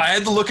 I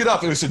had to look it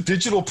up. It was a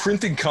digital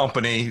printing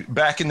company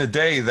back in the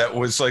day that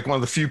was like one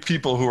of the few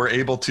people who were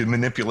able to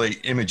manipulate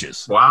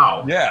images.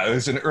 Wow. Yeah, it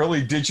was an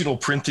early digital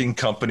printing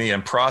company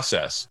and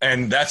process.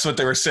 And that's what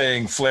they were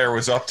saying Flair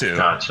was up to.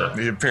 Gotcha.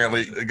 He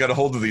apparently got a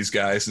hold of these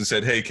guys and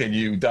said, hey, can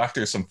you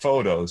doctor some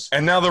photos?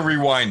 And now they're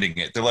rewinding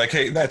it. They're like,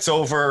 hey, that's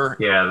over.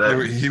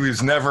 Yeah. He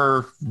was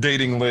never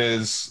dating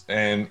Liz,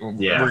 and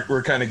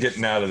we're kind of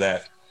getting out of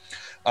that.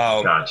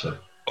 Gotcha.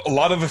 A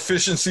lot of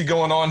efficiency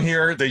going on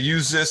here. They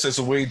use this as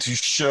a way to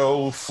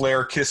show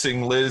Flair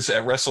kissing Liz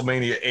at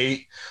WrestleMania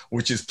 8,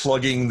 which is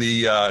plugging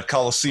the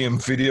Coliseum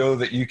video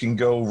that you can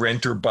go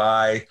rent or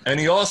buy. And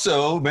he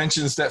also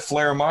mentions that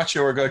Flair and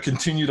Macho are going to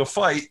continue to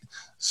fight.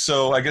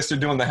 So I guess they're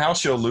doing the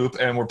house show loop,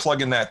 and we're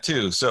plugging that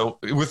too. So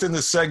within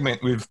this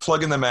segment, we've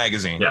plugged in the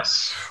magazine.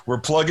 Yes. We're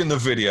plugging the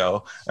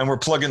video, and we're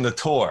plugging the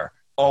tour,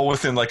 all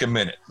within like a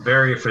minute.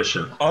 Very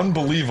efficient.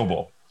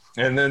 Unbelievable.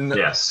 And then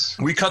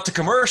we cut to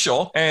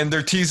commercial, and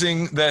they're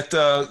teasing that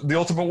the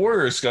Ultimate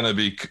Warrior is going to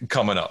be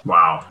coming up.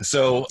 Wow.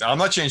 So I'm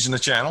not changing the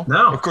channel.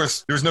 No. Of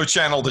course, there's no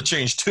channel to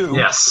change to.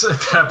 Yes, at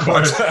that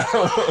point.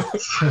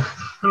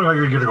 I'm not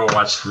going to go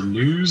watch the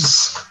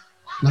news.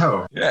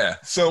 No. Yeah.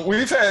 So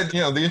we've had,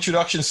 the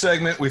introduction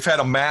segment. We've had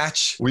a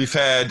match. We've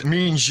had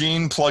Mean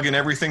Gene plugging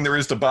everything there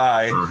is to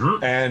buy.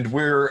 Mm-hmm. And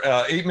we're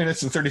 8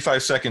 minutes and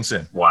 35 seconds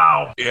in.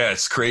 Wow. Yeah,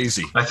 it's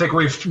crazy. I think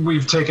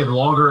we've taken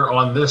longer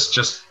on this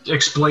just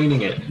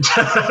explaining it.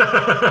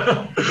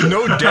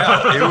 No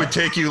doubt. It would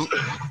take you...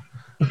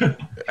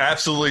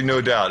 Absolutely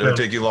no doubt. It would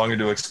take you longer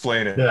to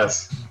explain it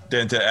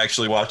than to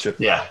actually watch it.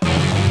 Yeah.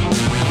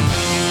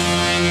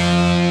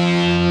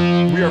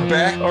 We are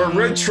back. Our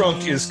red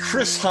trunk is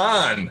Chris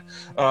Hahn,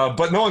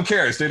 but no one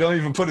cares. They don't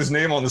even put his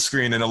name on the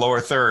screen in the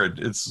lower third.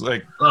 It's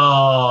like,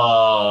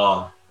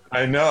 oh,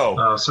 I know.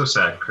 Oh, so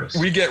sad, Chris.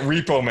 We get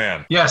Repo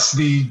Man. Yes,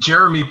 the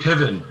Jeremy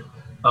Piven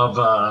of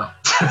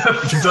WWF.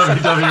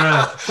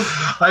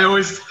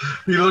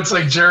 He looks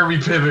like Jeremy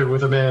Piven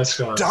with a mask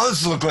on.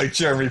 Does look like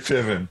Jeremy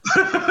Piven.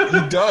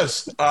 He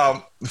does.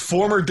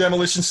 Former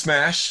Demolition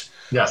Smash.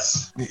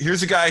 Yes.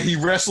 Here's a guy. He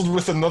wrestled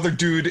with another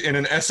dude in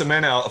an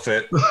SMN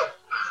outfit.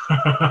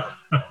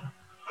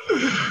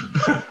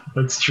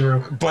 That's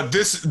true. But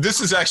this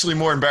is actually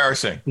more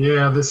embarrassing.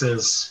 Yeah, this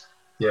is.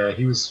 Yeah,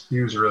 he was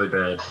really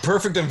bad.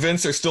 Perfect and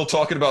Vince are still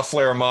talking about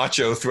Flair and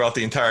Macho throughout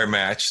the entire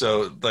match.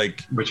 So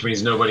which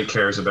means nobody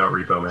cares about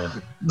Repo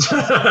Man.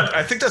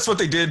 I think that's what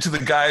they did to the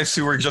guys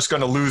who were just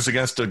going to lose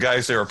against the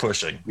guys they were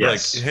pushing.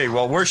 Yes. Like, hey,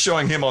 well, we're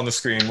showing him on the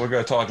screen. We're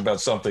going to talk about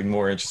something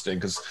more interesting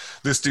because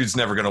this dude's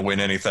never going to win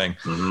anything.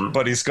 Mm-hmm.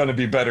 But he's going to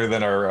be better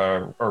than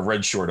our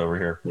red short over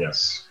here.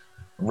 Yes.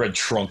 Red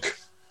trunk.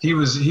 He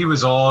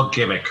was all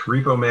gimmick.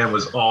 Repo Man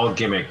was all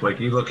gimmick. Like,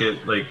 you look at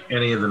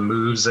any of the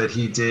moves that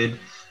he did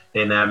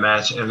in that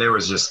match, and there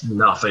was just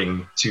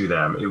nothing to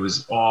them. It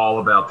was all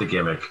about the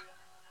gimmick.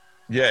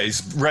 Yeah,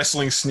 he's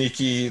wrestling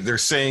sneaky. They're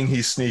saying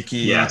he's sneaky.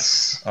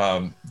 Yes.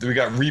 We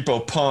got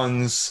Repo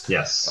puns.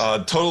 Yes.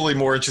 Totally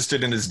more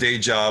interested in his day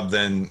job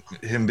than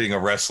him being a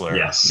wrestler.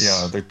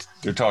 Yes.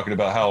 They're talking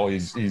about how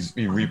he's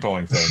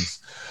repoing things.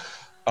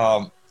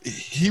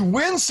 He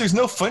wins. There's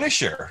no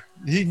finisher.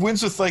 He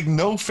wins with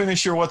no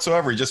finisher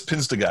whatsoever. He just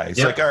pins the guy.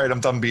 He's like, all right,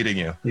 I'm done beating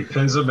you. He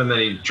pins him and then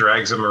he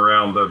drags him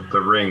around the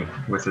ring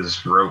with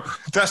his rope.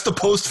 That's the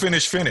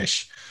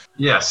post-finish.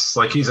 Yes,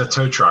 like he's a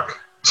tow truck.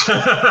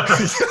 Yeah,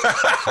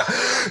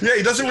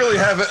 he doesn't really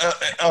have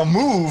a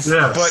move,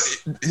 but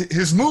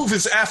his move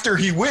is after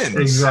he wins.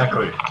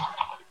 Exactly.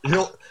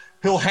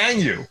 He'll hang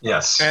you.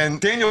 Yes.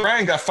 And Daniel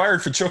Ryan got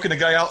fired for choking a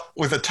guy out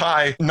with a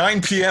tie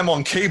 9 p.m.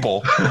 on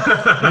cable.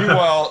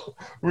 Meanwhile,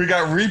 we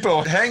got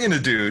Repo hanging a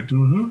dude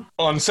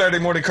on Saturday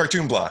morning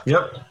Cartoon Block.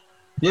 Yep.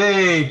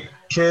 Yay,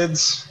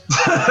 kids.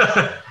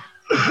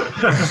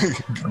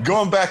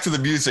 Going back to the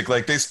music,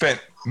 they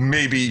spent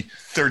maybe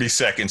 30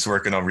 seconds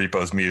working on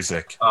Repo's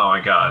music. Oh, my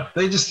God.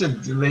 They just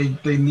did.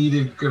 They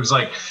needed, it was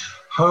like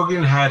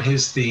Hogan had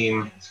his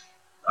theme.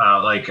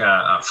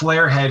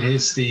 Flair had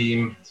his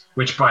theme.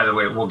 Which, by the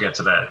way, we'll get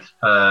to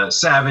that.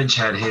 Savage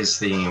had his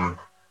theme,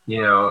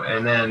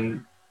 and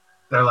then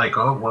they're like,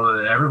 oh,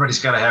 well, everybody's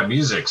got to have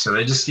music. So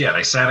they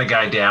they sat a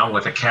guy down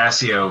with a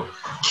Casio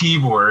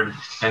keyboard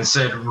and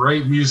said,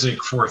 write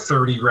music for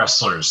 30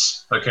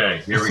 wrestlers.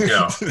 Okay, here we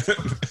go.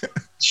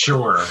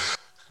 Sure.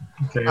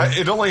 Okay.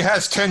 It only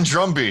has 10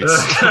 drum beats.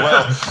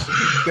 Well,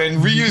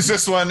 then reuse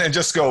this one and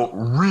just go,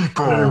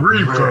 Repo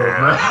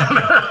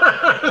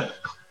Man.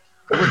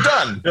 We're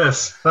done.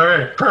 Yes. All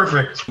right.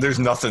 Perfect. There's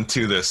nothing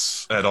to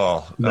this at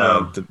all.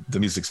 No. The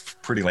music's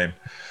pretty lame.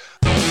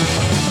 We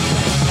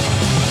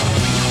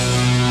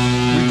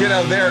get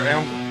out there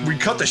and we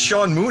cut to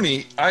Sean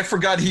Mooney. I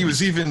forgot he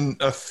was even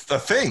a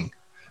thing.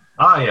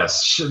 Ah,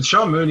 yes.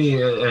 Sean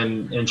Mooney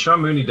and Sean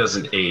Mooney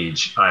doesn't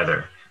age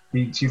either.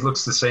 He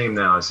looks the same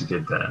now as he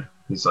did then.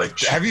 He's like.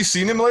 Have you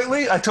seen him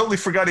lately? I totally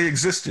forgot he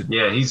existed.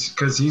 Yeah,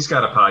 because he's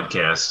got a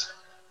podcast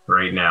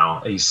right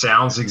now. He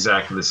sounds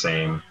exactly the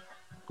same.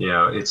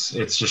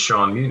 it's just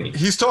Sean Mooney.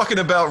 He's talking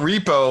about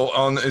Repo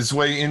on his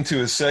way into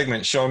his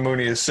segment. Sean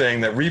Mooney is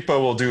saying that Repo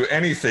will do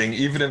anything,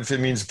 even if it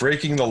means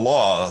breaking the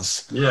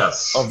laws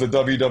of the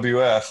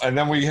WWF. And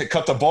then we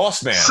cut the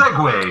Boss Man.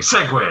 Segue.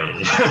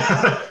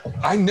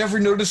 I never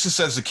noticed this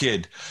as a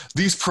kid.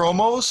 These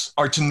promos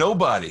are to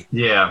nobody.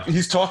 Yeah.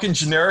 He's talking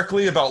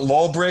generically about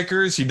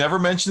lawbreakers. He never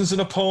mentions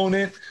an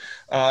opponent.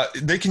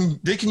 They can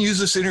use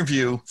this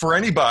interview for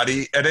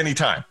anybody at any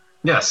time.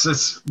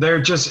 Yes, they're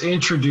just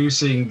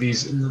introducing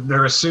these.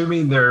 They're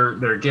assuming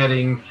they're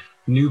getting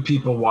new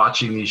people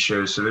watching these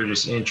shows, so they're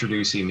just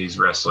introducing these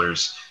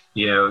wrestlers.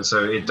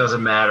 So it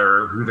doesn't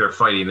matter who they're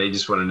fighting; they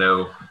just want to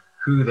know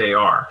who they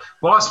are.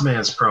 Boss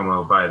Man's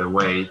promo, by the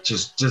way,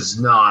 just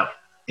does not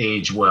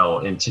age well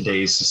in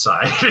today's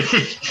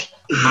society.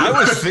 I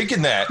was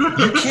thinking that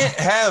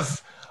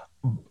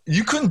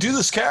you couldn't do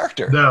this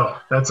character. No,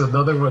 that's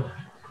another one.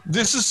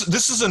 This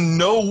is a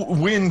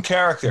no-win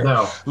character.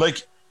 No,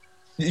 like.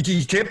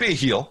 He can't be a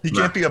heel. He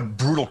can't be a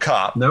brutal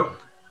cop. Nope.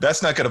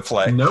 That's not going to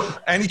play. Nope.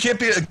 And he can't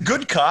be a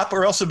good cop,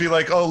 or else it'd be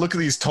like, oh, look at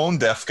these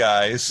tone-deaf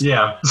guys.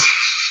 Yeah.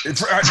 It'd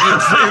be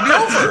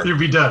over. You'd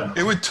be done.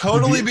 It would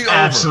totally be over.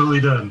 Absolutely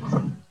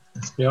done.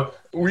 Yep.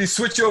 We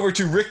switch over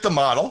to Rick the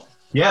Model.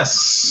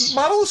 Yes.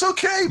 Model is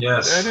okay.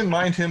 Yes. I didn't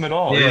mind him at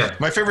all. Yeah.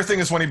 My favorite thing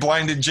is when he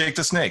blinded Jake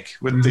the Snake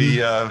with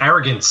the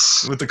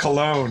arrogance. With the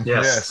cologne.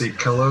 Yes. The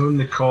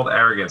cologne called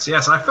arrogance.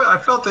 Yes, I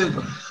felt that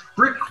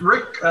Rick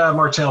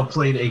Martel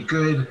played a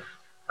good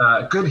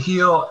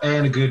heel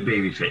and a good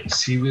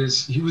babyface. He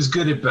was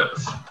good at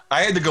both.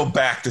 I had to go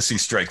back to see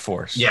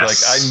Strikeforce.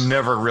 Yes. Like I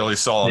never really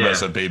saw him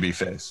as a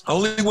babyface.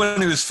 Only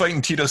when he was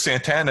fighting Tito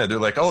Santana, they're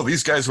like, oh,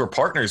 these guys were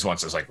partners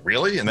once. I was like,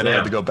 really? And then I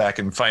had to go back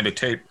and find a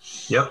tape.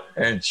 Yep.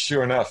 And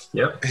sure enough,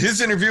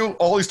 his interview,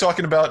 all he's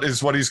talking about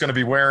is what he's going to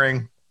be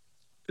wearing.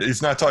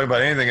 He's not talking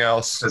about anything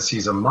else. Because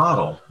he's a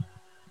model.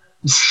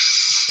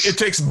 It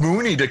takes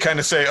Mooney to kind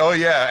of say, oh,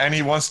 yeah, and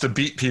he wants to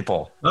beat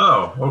people.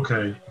 Oh,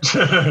 okay.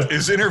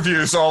 His interview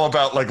is all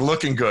about, like,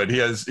 looking good.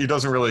 He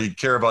doesn't really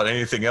care about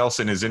anything else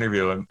in his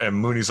interview. And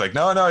Mooney's like,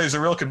 no, he's a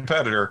real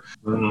competitor.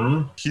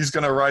 Mm-hmm. He's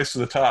going to rise to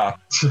the top.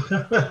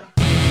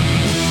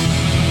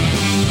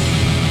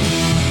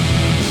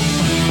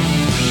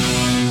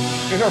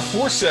 In our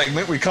fourth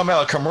segment, we come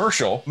out of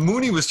commercial.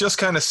 Mooney was just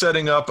kind of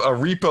setting up a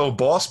Repo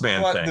Boss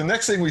Man thing. The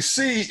next thing we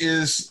see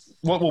is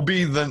what will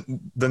be the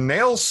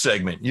nails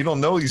segment. You don't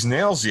know he's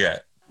nails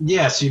yet.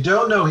 Yes, you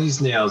don't know he's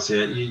nails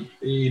yet.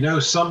 You know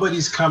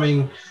somebody's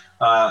coming,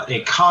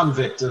 a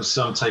convict of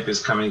some type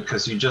is coming,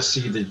 because you just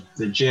see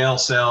the jail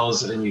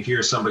cells and you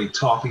hear somebody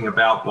talking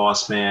about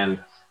Boss Man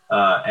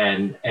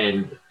and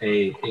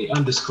a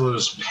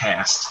undisclosed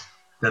past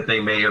that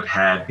they may have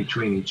had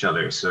between each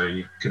other. So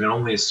you can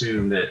only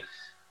assume that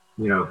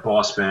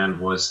Boss Man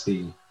was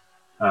the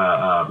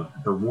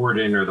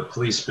warden or the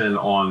policeman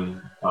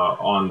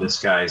on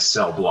this guy's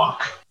cell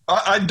block.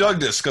 I dug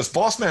this because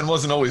Boss Man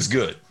wasn't always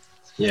good.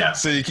 Yeah.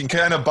 So you can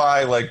kind of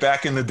buy, like,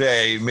 back in the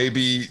day,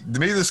 maybe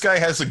this guy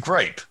has a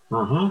gripe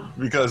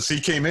because he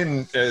came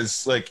in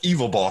as, like,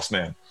 evil Boss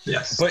Man.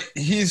 Yes. But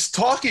he's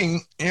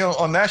talking,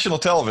 on national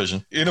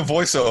television in a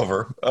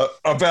voiceover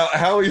about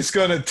how he's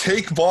going to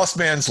take Boss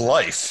Man's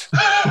life.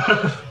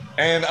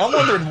 And I'm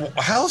wondering,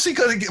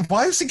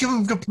 why is he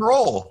giving him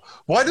parole?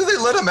 Why do they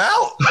let him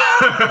out?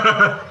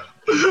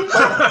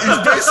 Like, he's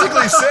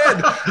basically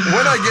said,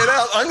 when I get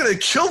out, I'm going to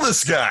kill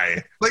this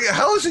guy. Like,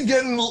 how is he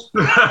getting...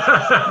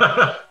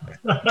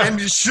 And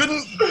you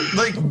shouldn't,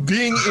 like,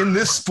 being in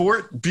this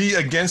sport be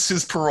against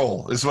his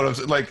parole, is what I'm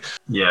saying. Like,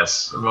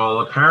 yes. Well,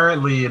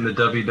 apparently in the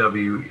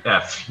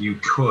WWF, you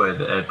could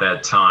at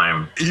that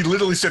time. He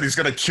literally said he's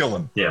going to kill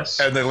him. Yes.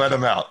 And they let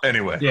him out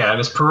anyway. Yeah, and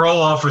his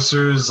parole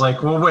officer is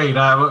like, well, wait,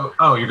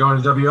 you're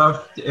going to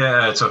WWF?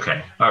 Yeah, it's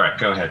okay. All right,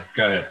 go ahead.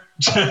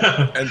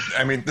 And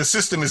I mean, the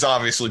system is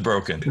obviously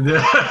broken.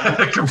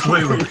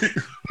 Completely.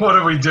 What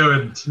are we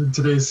doing in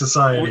today's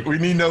society? We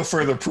need no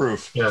further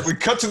proof. Yes. We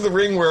cut to the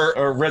ring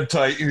where Red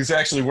Tight, who's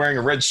actually wearing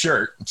a red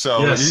shirt.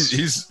 So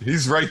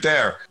he's right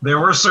there. There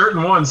were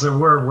certain ones that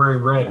were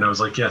wearing red, and I was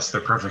like, yes, they're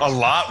perfect. A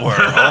lot were.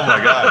 Oh,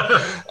 my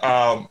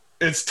God.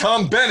 It's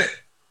Tom Bennett.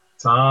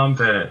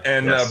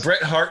 And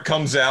Bret Hart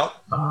comes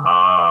out.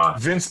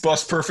 Vince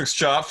busts Perfect's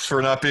chops for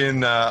not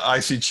being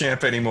IC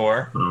champ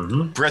anymore.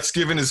 Mm-hmm. Bret's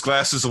giving his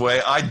glasses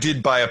away. I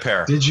did buy a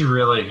pair. Did you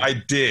really? I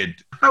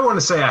did. I want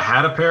to say I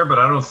had a pair, but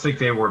I don't think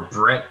they were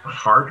Bret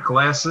Hart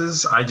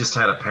glasses. I just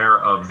had a pair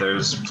of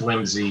those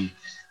flimsy,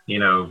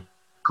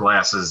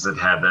 glasses that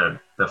had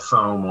the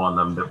foam on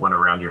them that went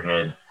around your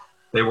head.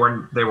 They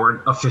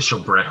weren't official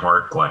Bret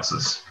Hart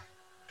glasses.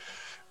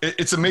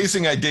 It's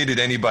amazing I dated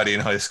anybody in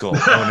high school.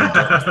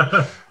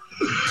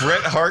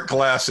 Bret Hart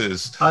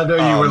glasses. I know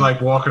you were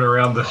like walking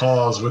around the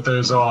halls with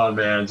those on,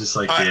 man. Just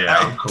like,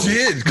 I cool.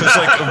 did, because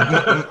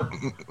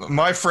like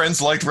my friends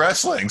liked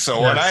wrestling.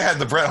 So when I had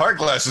the Bret Hart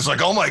glasses,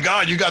 like, oh my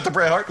God, you got the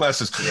Bret Hart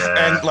glasses. Yeah.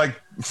 And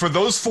like for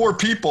those 4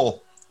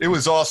 people, it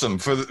was awesome.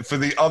 For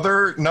the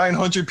other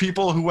 900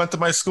 people who went to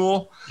my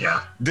school,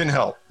 didn't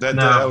help. That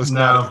was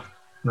not.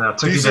 No,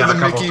 these are the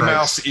Mickey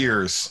Mouse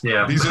ears.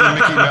 Yeah. These are the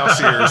Mickey Mouse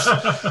ears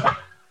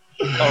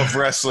of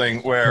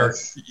wrestling, where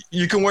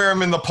you can wear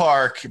them in the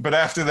park, but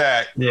after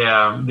that,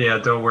 yeah,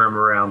 don't wear them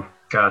around.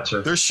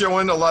 Gotcha. They're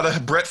showing a lot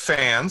of Brett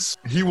fans.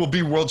 He will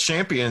be world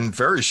champion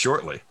very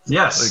shortly.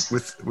 Yes.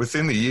 Like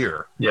within the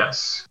year.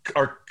 Yes.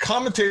 Our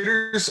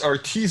commentators are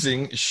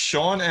teasing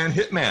Shawn and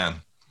Hitman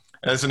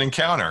as an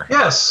encounter.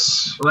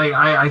 Yes. Like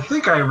I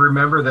think I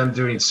remember them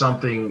doing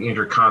something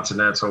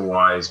intercontinental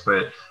wise,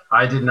 but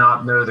I did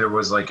not know there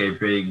was like a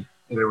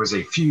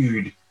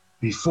feud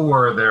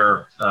before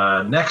their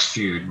next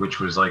feud,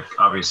 which was like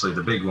obviously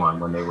the big one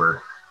when they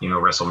were,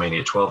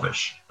 WrestleMania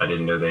 12-ish. I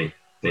didn't know they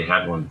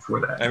had one before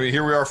that. I mean,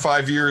 here we are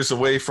 5 years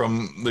away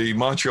from the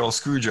Montreal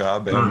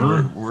Screwjob,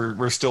 and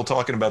we're still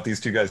talking about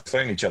these two guys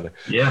fighting each other.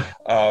 Yeah.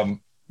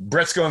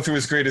 Brett's going through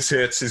his greatest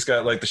hits. He's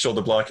got like the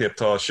shoulder block, hip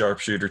toss,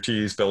 sharpshooter,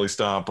 tease, belly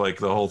stomp, like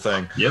the whole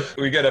thing. Yep.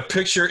 We got a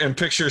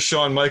picture-in-picture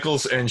Shawn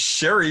Michaels and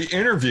Sherry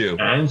interview.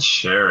 And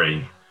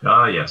Sherry.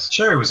 Oh, yes.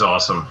 Sherry was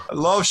awesome. I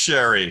love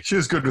Sherry. She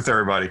was good with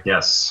everybody.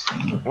 Yes.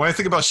 When I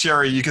think about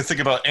Sherry, you can think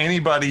about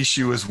anybody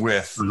she was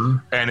with,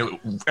 and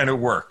it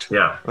worked.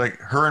 Yeah. Like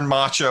her and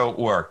Macho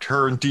worked.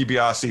 Her and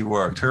DiBiase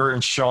worked. Her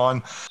and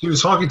Shawn. She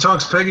was Honky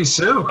Tonk's Peggy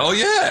Sue. Oh,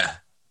 yeah.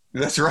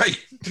 That's right.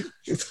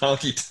 It's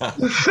Honky Tonk.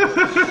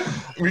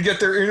 We get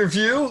their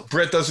interview.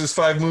 Brett does his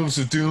 5 moves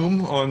of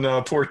doom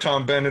on poor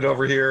Tom Bennett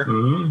over here.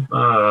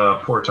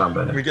 Poor Tom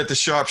Bennett. We get the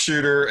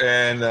sharpshooter,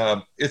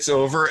 and it's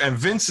over. And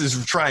Vince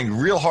is trying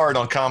real hard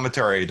on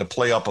commentary to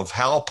play up of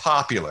how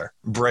popular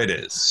Brett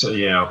is.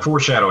 So,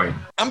 foreshadowing.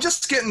 I'm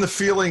just getting the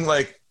feeling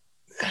like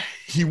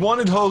he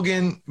wanted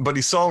Hogan, but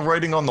he saw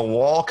writing on the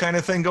wall kind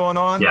of thing going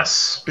on.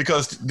 Yes.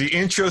 Because the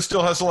intro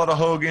still has a lot of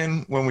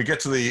Hogan. When we get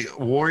to the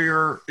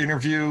Warrior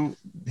interview,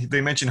 they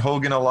mention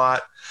Hogan a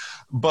lot.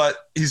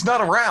 But he's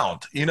not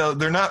around.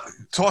 They're not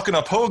talking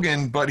up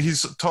Hogan, but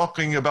he's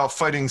talking about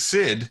fighting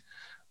Sid.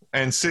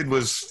 And Sid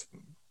was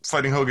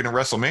fighting Hogan at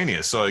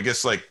WrestleMania. So I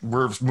guess like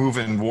we're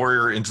moving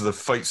Warrior into the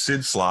fight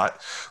Sid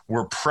slot.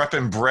 We're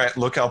prepping Brett.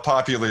 Look how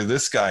popular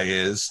this guy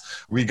is.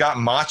 We got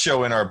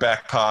Macho in our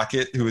back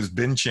pocket, who has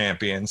been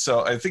champion.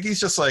 So I think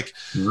he's just like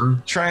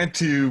trying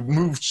to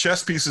move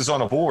chess pieces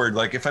on a board.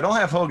 Like if I don't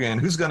have Hogan,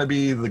 who's going to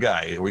be the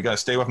guy? Are we going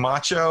to stay with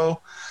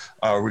Macho?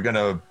 Are we going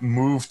to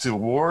move to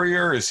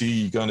Warrior? Is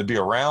he going to be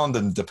around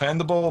and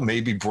dependable?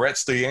 Maybe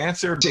Brett's the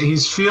answer.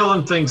 He's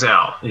feeling things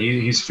out.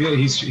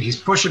 He's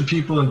pushing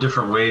people in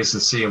different ways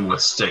and seeing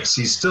what sticks.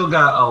 He's still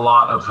got a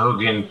lot of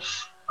Hogan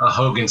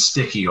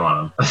sticky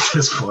on him at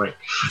this point.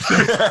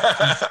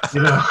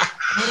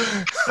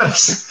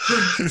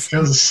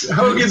 Because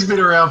Hogan's been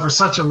around for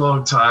such a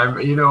long time.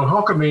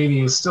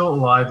 Hulkamania is still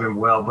alive and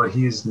well, but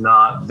he's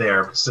not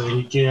there. So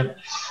he can't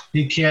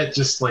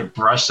just like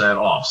brush that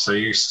off. So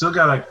you still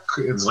gotta.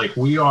 It's like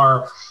we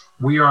are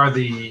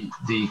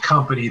the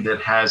company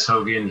that has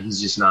Hogan.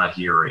 He's just not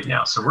here right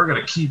now. So we're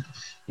gonna keep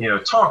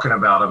talking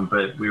about him,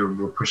 but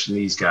we're pushing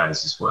these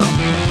guys as well.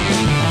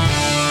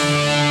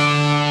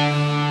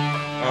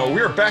 We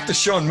are back to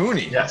Sean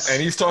Mooney. Yes.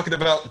 And he's talking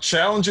about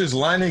challenges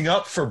lining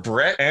up for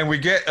Brett. And we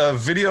get a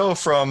video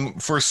from,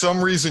 for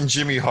some reason,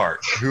 Jimmy Hart,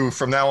 who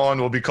from now on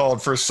will be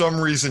called For Some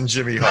Reason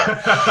Jimmy Hart.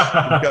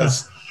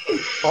 Because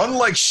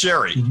unlike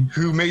Sherry,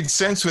 who made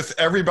sense with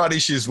everybody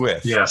she's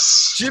with,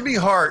 yes, Jimmy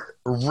Hart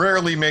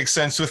rarely makes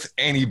sense with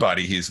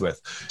anybody he's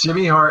with.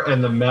 Jimmy Hart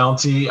and the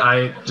Mountie,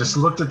 I just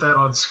looked at that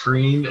on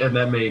screen, and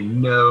that made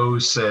no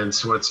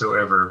sense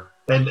whatsoever.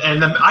 And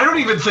I don't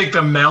even think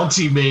the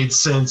Mountie made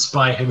sense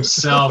by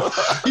himself.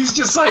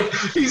 He's like,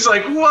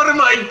 what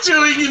am I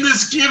doing in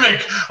this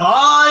gimmick?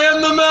 I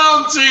am the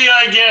Mountie,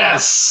 I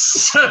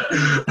guess.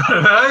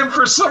 I am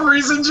for some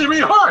reason Jimmy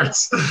Hart.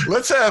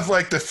 Let's have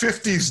like the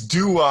 50s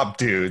doo-wop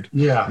dude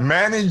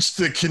manage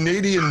the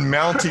Canadian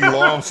Mountie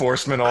law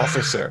enforcement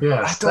officer.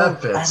 Yes, I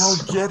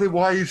don't get it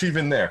why he's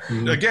even there.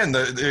 Again,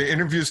 the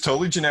interview is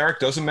totally generic,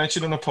 doesn't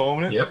mention an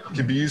opponent.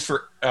 Can be used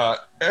for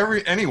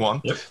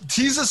anyone.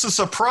 Tease us a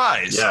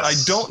surprise. Yes. I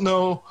don't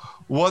know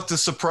what the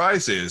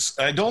surprise is.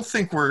 I don't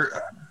think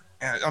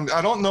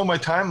I don't know my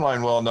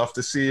timeline well enough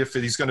to see if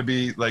he's going to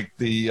be like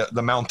the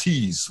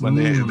Mounties when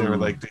they were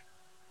like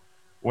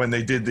when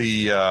they did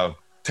the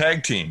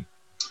tag team.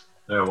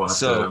 Yeah,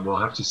 we'll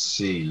have to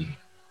see,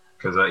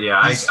 because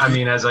I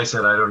mean, as I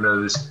said, I don't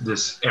know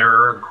this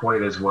era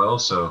quite as well,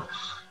 so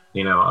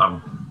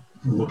I'm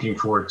looking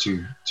forward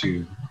to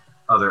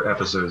other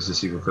episodes to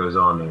see what goes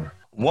on there.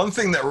 One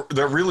thing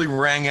that really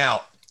rang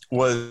out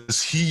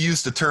was he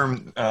used the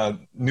term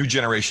new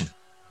generation.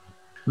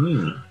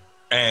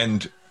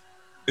 And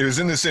it was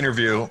in this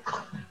interview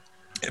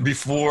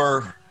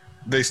before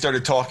they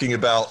started talking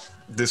about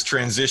this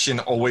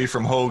transition away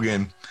from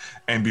Hogan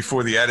and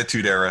before the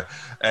Attitude Era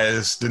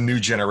as the new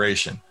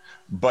generation.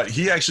 But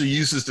he actually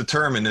uses the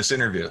term in this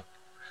interview,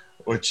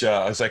 which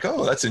I was like,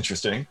 oh, that's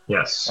interesting.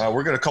 Yes.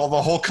 We're going to call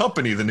the whole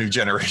company the new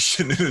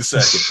generation in a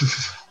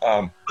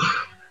second.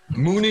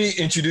 Mooney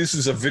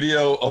introduces a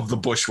video of the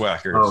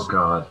Bushwhackers. Oh,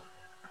 God.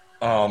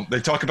 They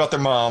talk about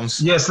their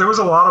moms. Yes, there was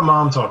a lot of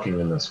mom talking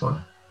in this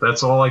one.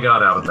 That's all I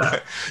got out of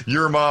that.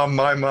 Your mom,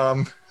 my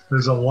mom.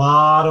 There's a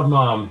lot of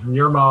mom.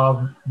 Your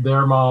mom,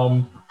 their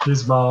mom,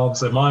 his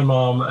moms, and my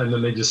mom, and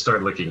then they just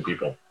start licking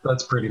people.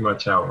 That's pretty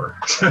much how it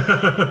works.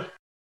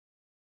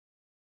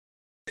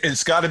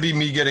 It's got to be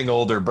me getting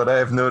older, but I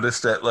have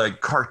noticed that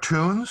like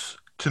cartoons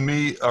to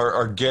me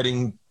are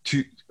getting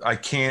too. I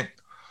can't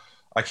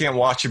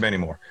watch them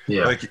anymore.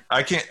 Yeah. Like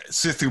I can't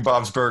sit through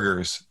Bob's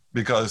Burgers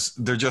because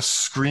they're just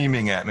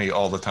screaming at me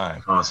all the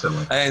time.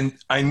 Constantly. And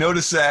I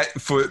noticed that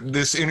for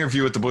this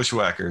interview with the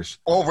Bushwhackers.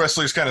 All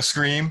wrestlers kind of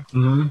scream.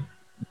 Mm-hmm.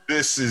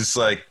 This is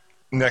like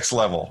next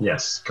level.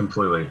 Yes,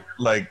 completely.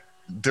 Like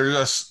they're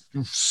just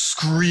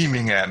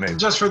screaming at me.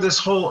 Just for this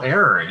whole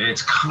era,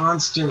 it's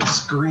constant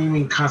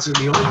screaming, constant.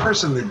 The only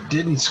person that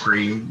didn't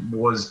scream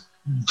was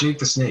Jake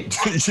the Snake.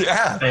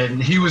 Yeah.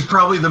 And he was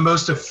probably the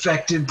most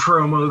affected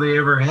promo they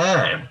ever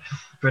had.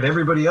 But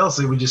everybody else,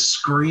 they would just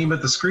scream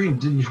at the screen.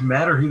 Didn't even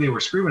matter who they were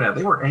screaming at.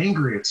 They were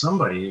angry at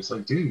somebody. It's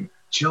like, dude,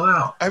 chill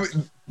out. I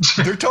mean,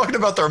 they're talking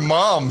about their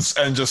moms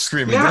and just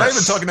screaming. Yes. They're not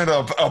even talking to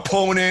an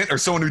opponent or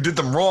someone who did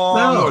them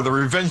wrong or the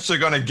revenge they're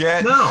going to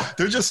get. No.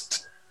 They're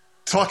just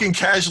talking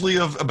casually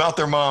about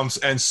their moms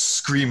and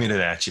screaming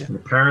it at you. And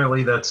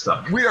apparently that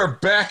stuck. We are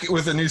back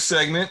with a new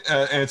segment,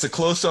 and it's a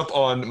close-up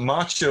on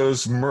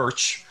Macho's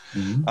merch.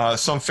 Mm-hmm.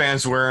 Some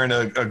fans wearing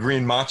a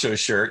green Macho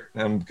shirt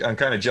I'm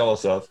kind of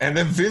jealous of. And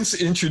then Vince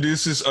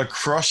introduces a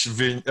Crush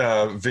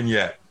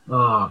vignette.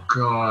 Oh,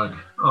 God.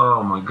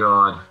 Oh, my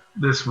God.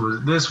 It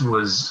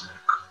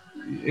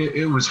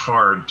was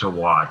hard to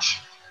watch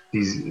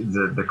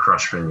the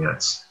Crush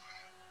vignettes.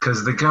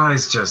 Because the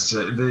guys just,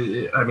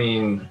 I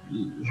mean,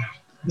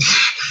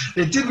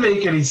 it didn't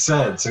make any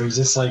sense. It was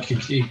just like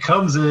he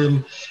comes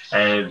in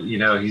and, you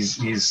know,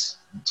 he's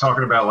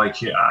talking about like,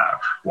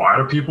 why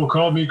do people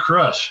call me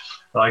Crush?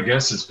 Well, I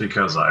guess it's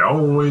because I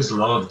always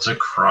love to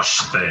crush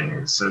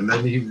things. And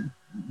then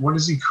what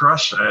does he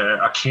crush?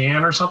 A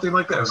can or something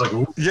like that? I was like,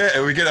 ooh. Yeah,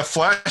 and we get a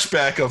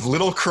flashback of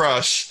Little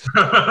Crush.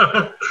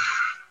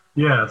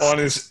 Yes. On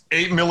his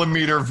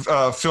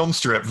 8mm film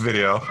strip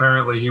video.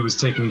 Apparently he was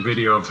taking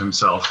video of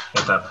himself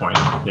at that point.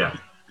 Yeah.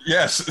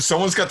 Yes,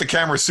 someone's got the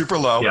camera super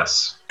low.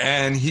 Yes.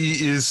 And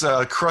he is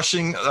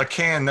crushing a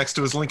can next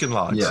to his Lincoln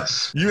Logs.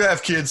 Yes. You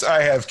have kids,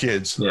 I have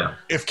kids. Yeah.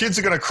 If kids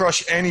are going to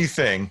crush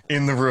anything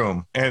in the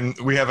room, and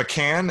we have a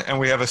can and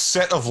we have a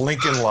set of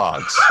Lincoln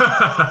Logs,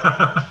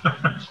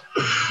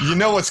 you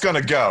know what's going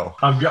to go.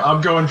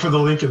 I'm going for the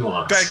Lincoln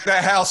Logs.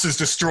 That house is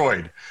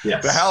destroyed.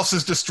 Yes. The house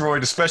is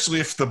destroyed, especially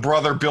if the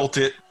brother built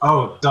it.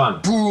 Oh, done.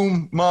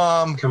 Boom,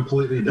 mom.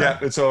 Completely done. Yeah,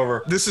 it's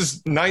over. This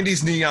is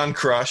 90s Neon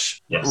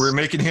Crush. Yes. We're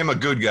making him a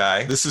good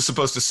guy. This is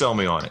supposed to sell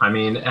me on it. I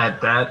mean, at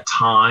that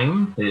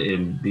time,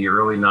 in the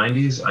early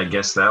 90s, I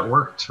guess that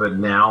worked. But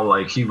now,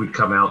 like, he would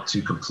come out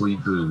to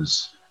complete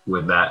booze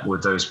with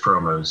those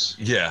promos.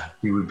 Yeah.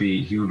 He would be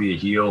a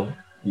heel,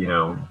 you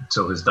know,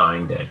 till his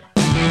dying day.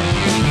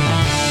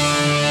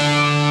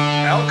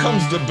 Out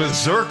comes the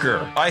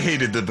Berserker. I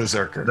hated the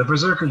Berserker. The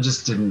Berserker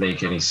just didn't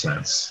make any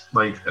sense.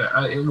 Like,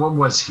 what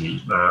was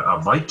he? A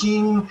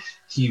Viking?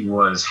 He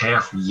was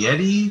half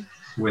Yeti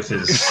with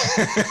his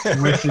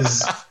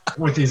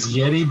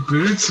Yeti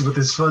boots, with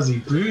his fuzzy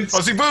boots.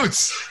 Fuzzy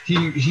boots.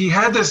 He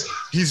had this.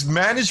 He's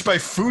managed by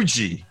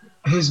Fuji.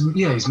 He's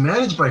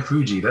managed by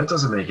Fuji. That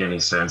doesn't make any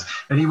sense.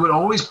 And he would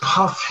always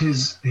puff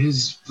his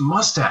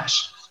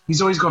mustache.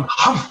 He's always going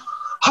huff,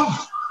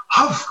 huff,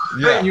 huff.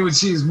 Yeah. And you would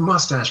see his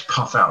mustache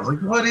puff out. I was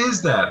like, what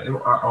is that?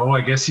 Oh, I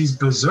guess he's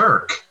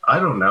berserk. I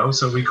don't know.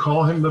 So we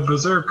call him the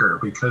Berserker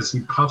because he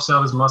puffs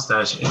out his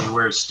mustache and he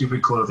wears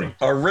stupid clothing.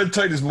 Our red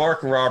tight is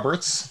Mark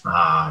Roberts.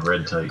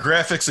 Red tight.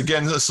 Graphics,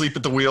 again, asleep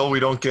at the wheel. We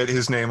don't get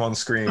his name on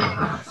screen.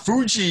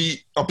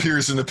 Fuji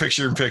appears in the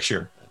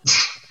picture-in-picture.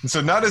 So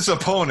not his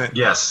opponent.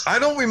 Yes. I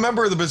don't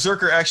remember the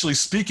Berserker actually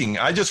speaking.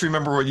 I just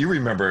remember what you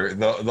remember,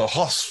 the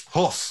huff.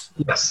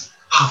 Yes.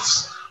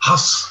 Huffs,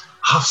 huffs,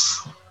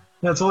 huffs.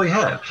 That's all he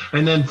had.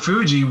 And then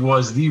Fuji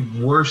was the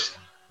worst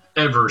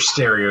ever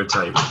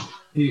stereotype.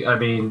 I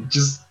mean,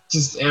 just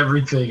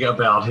everything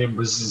about him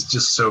was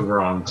just so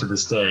wrong to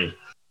this day.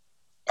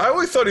 I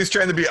always thought he was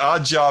trying to be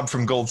Odd Job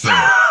from Goldfinger.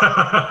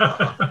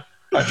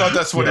 I thought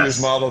that's what he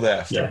was modeled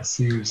after. Yes,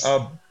 he was.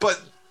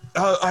 But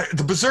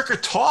the Berserker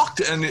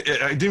talked, and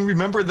I didn't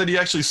remember that he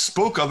actually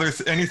spoke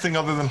anything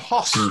other than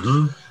huff.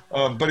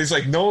 Mm-hmm. But he's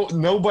like,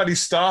 nobody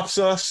stops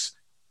us.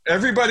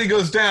 Everybody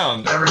goes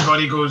down.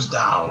 Everybody goes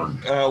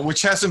down.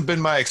 Which hasn't been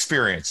my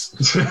experience.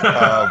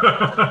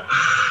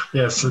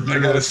 Yes, I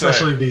gotta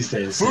especially say, these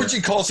days.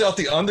 Fuji calls out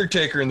the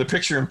Undertaker in the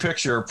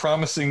picture-in-picture,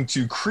 promising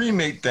to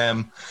cremate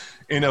them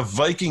in a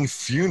Viking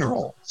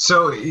funeral.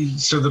 So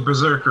the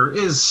Berserker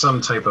is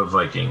some type of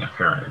Viking,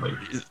 apparently.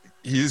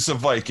 He's a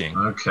Viking.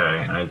 Okay,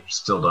 I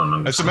still don't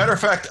understand. As a matter of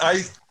fact,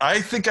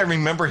 I think I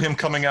remember him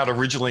coming out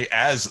originally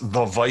as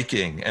the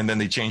Viking, and then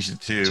they changed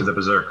it to the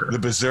Berserker. The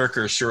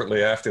Berserker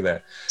shortly after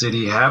that. Did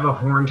he have a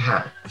horned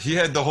hat? He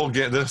had the whole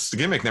the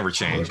gimmick never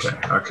changed.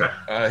 Okay.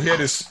 He had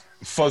his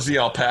fuzzy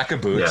alpaca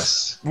boots.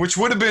 Yes. Which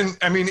would have been,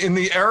 I mean, in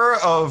the era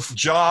of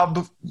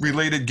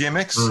job-related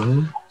gimmicks,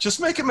 just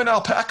make him an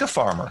alpaca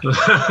farmer.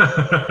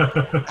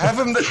 Have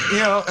him,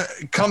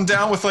 come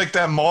down with like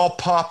that mall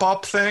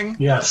pop-up thing.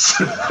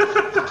 Yes.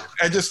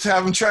 And just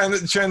have him trying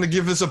to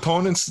give his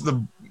opponents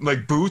the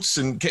like boots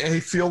and hey,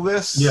 feel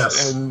this.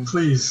 Yes. And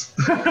please.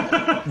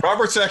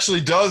 Roberts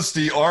actually does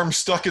the arm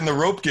stuck in the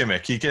rope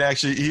gimmick. He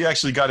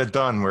actually got it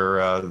done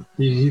where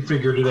he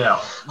figured it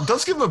out.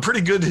 Does give him a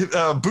pretty good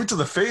boot to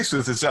the face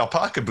with his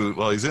alpaca boot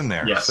while he's in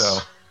there. Yes. So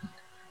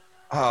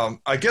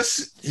I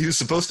guess he was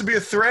supposed to be a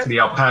threat. The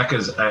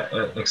alpacas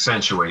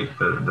accentuate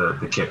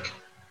the kick.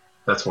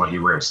 That's why he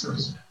wears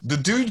those. The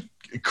dude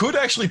could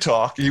actually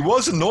talk. He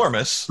was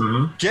enormous.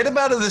 Get him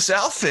out of this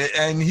outfit,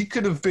 and he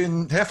could have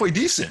been halfway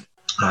decent.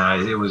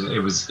 It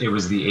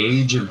was the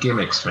age of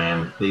gimmicks,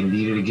 man. They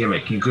needed a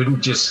gimmick. You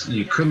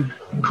couldn't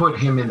put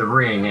him in the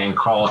ring and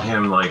call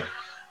him like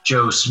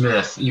Joe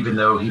Smith, even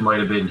though he might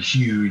have been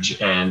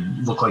huge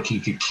and looked like he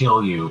could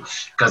kill you,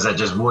 because that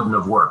just wouldn't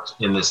have worked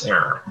in this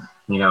era.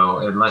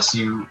 Unless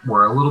you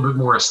were a little bit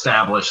more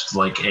established,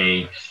 like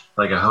a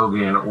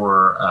Hogan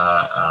or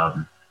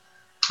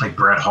like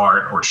Bret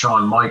Hart or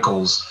Shawn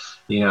Michaels.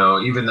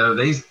 Even though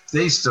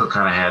they still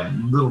kind of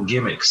had little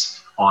gimmicks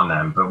on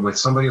them, but with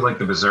somebody like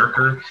the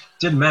Berserker,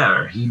 didn't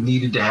matter. He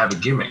needed to have a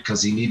gimmick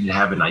because he needed to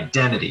have an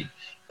identity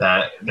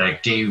that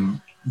gave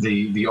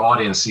the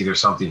audience either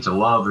something to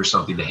love or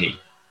something to hate.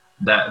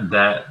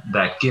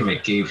 That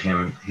gimmick gave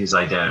him his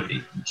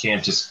identity. You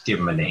can't just give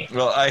him a name.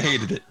 Well, I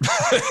hated it.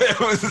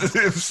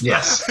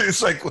 Yes.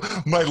 It's like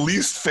my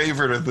least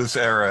favorite of this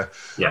era.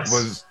 Yes.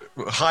 Was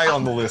high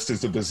on the list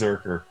is the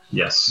Berserker.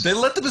 Yes. They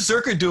let the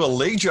Berserker do a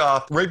leg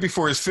drop right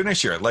before his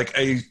finisher, like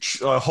a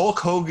Hulk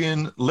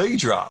Hogan leg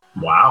drop.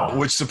 Wow.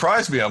 Which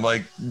surprised me. I'm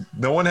like,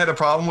 no one had a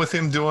problem with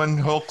him doing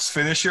Hulk's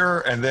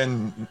finisher, and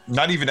then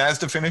not even as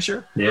the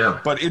finisher.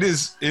 Yeah. But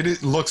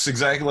it looks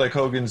exactly like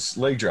Hogan's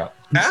leg drop.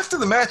 After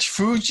the match,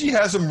 Fuji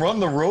has him run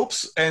the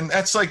ropes, and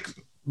that's like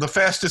the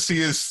fastest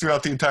he is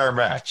throughout the entire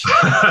match.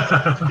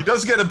 He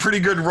does get a pretty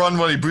good run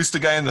when he boosts the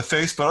guy in the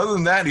face, but other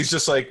than that, he's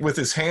just like with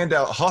his hand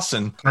out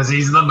hussing. Because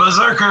he's the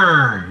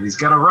Berserker. He's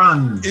got to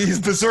run. He's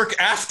Berserk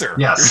after.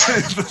 Yes.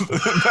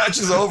 The match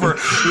is over.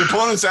 The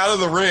opponent's out of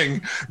the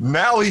ring.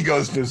 Now he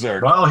goes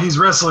Berserk. While he's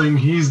wrestling,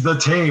 he's the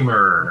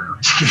tamer.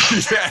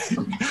 Yeah,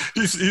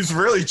 he's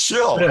really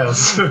chill.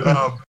 Yes.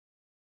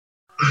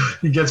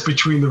 He gets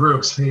between the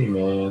ropes. Hey,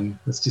 man,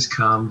 let's just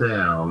calm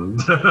down.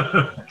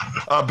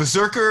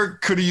 Berserker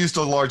could have used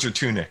a larger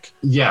tunic.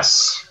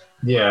 Yes.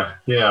 Yeah.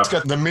 It's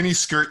got the mini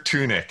skirt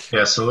tunic.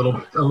 Yes, a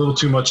little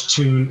too much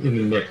tune in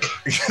the nick.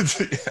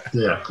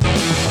 Yeah.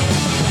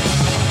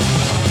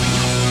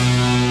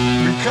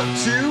 We cut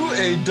to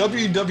a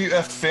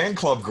WWF fan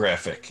club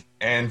graphic,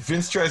 and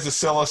Vince tries to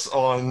sell us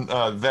on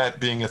that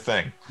being a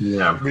thing.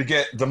 Yeah. We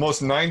get the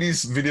most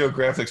 90s video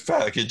graphics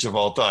package of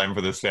all time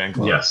for this fan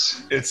club.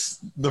 Yes. It's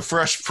the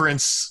Fresh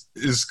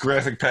Prince's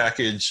graphic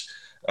package,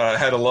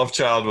 had a love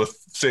child with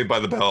Saved by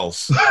the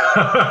Bells.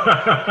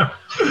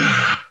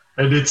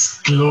 And it's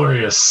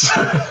glorious.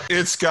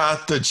 It's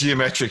got the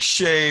geometric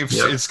shapes.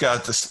 Yep. It's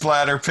got the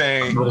splatter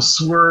paint. Little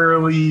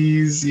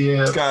swirlies,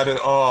 yeah. It's got it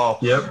all.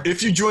 Yep.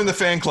 If you join the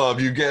fan club,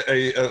 you get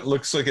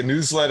looks like a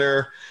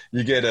newsletter.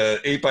 You get a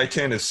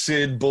 8x10 of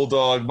Sid,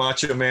 Bulldog,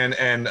 Macho Man,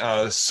 and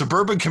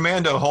Suburban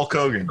Commando Hulk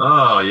Hogan.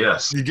 Oh,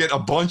 yes. You get a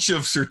bunch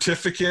of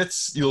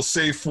certificates. You'll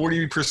save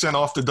 40%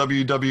 off the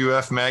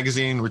WWF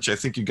magazine, which I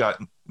think you got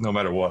no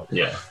matter what.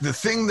 Yeah. The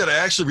thing that I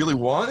actually really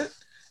wanted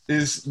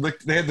is like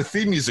they had the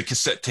theme music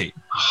cassette tape.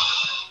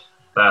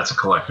 That's a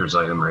collector's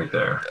item right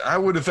there. I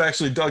would have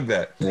actually dug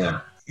that.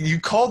 Yeah. You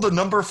called the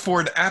number for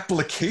an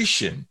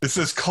application. It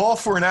says call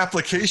for an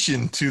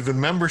application to the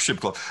membership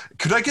club.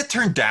 Could I get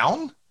turned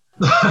down?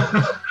 Like,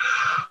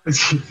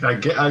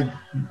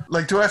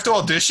 do I have to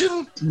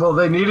audition? Well,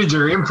 they needed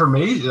your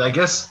information, I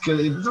guess,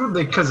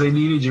 because they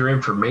needed your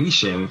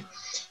information.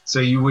 So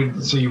you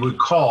would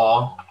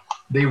call.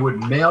 They would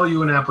mail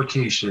you an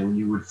application.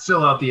 You would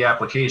fill out the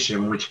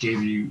application, which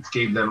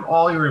gave them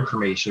all your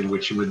information,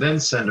 which you would then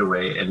send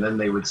away, and then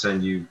they would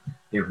send you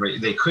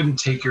information. They couldn't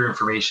take your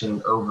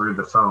information over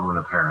the phone,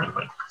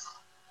 apparently.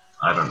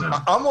 I don't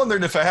know. I'm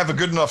wondering if I have a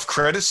good enough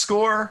credit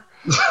score.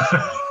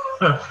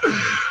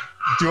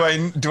 Do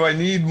I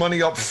need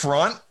money up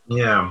front?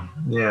 Yeah.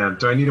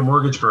 Do I need a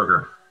mortgage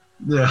broker?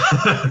 Yeah.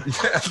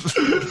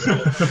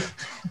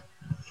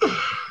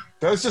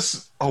 That was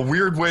just a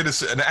weird way to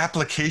say an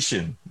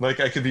application. Like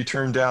I could be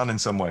turned down in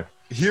some way.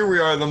 Here we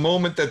are, the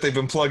moment that they've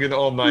been plugging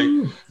all night.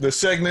 The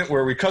segment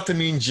where we cut to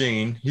Mean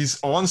Gene. He's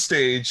on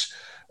stage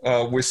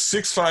with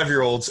 6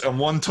 5-year-olds and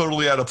one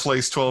totally out of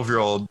place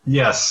 12-year-old.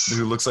 Yes.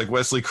 Who looks like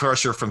Wesley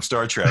Crusher from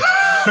Star Trek.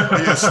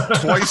 He is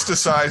twice the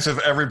size of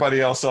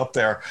everybody else up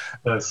there.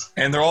 Yes.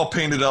 And they're all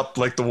painted up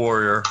like the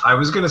Warrior. I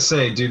was going to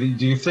say, do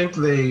you think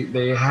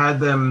they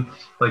had them,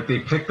 like they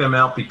picked them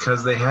out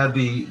because they had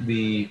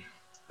the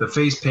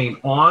face paint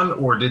on,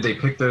 or did they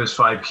pick those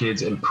 5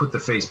 kids and put the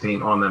face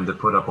paint on them to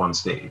put up on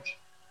stage?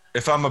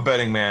 If I'm a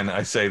betting man,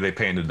 I say they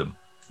painted them.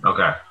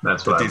 Okay,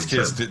 that's But what these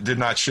kids did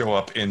not show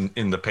up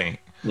in the paint.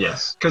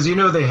 Yes, because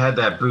they had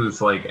that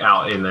booth like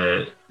out in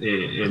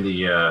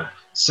the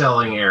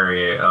selling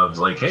area of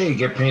like, hey,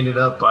 get painted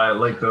up by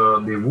like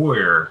the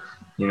warrior.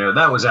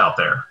 That was out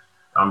there.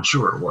 I'm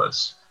sure it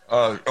was.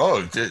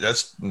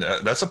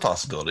 That's a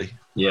possibility.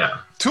 Yeah.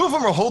 2 of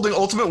them are holding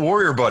Ultimate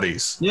Warrior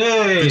buddies.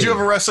 Yay! Did you have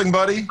a wrestling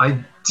buddy?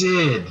 I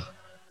did.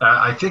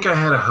 I think I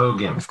had a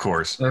Hogan. Of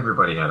course.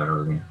 Everybody had a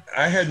Hogan.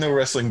 I had no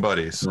wrestling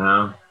buddies.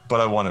 No. But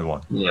I wanted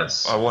one.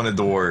 Yes. I wanted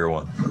the Warrior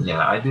one.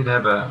 Yeah, I did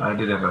have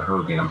a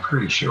Hogan. I'm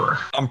pretty sure.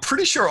 I'm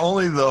pretty sure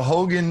only the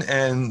Hogan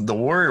and the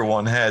Warrior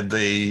one had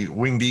the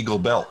Winged Eagle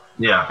belt.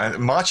 Yeah. And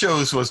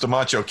Macho's was the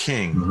Macho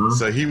King,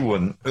 so he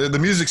wouldn't. The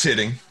music's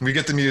hitting. We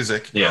get the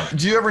music. Yeah.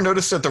 Do you ever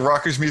notice that the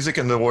Rockers' music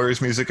and the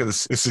Warriors' music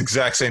is the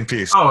exact same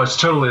piece? Oh, it's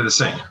totally the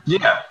same.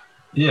 Yeah.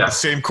 Yeah. The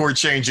same chord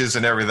changes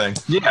and everything.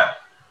 Yeah.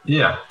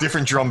 Yeah.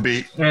 Different drum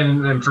beat.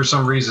 And for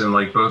some reason,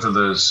 like both of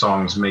those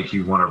songs make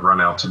you want to run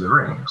out to the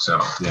ring. So,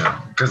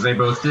 yeah, because they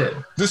both did.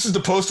 This is the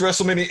post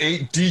WrestleMania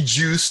 8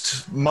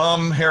 de-juiced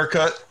mom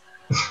haircut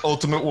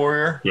Ultimate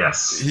Warrior.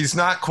 Yes. He's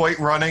not quite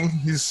running.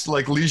 He's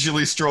like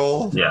leisurely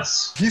stroll.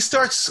 Yes. He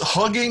starts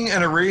hugging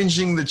and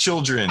arranging the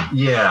children.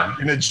 Yeah.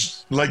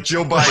 Like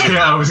Joe Biden.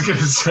 Yeah, I was going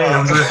to say,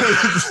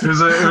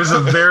 it was a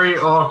very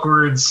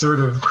awkward,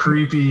 sort of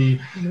creepy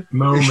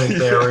moment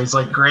there where he's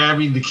like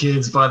grabbing the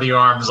kids by the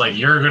arms, like,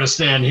 you're going to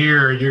stand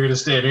here, and you're going to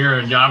stand here,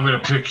 and I'm going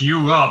to pick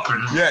you up.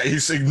 Yeah,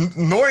 he's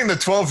ignoring the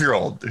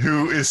 12-year-old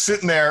who is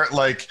sitting there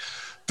like,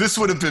 this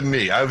would have been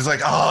me. I was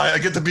like, I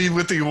get to be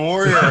with the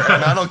Warrior,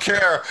 and I don't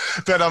care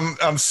that I'm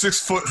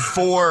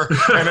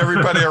 6'4" and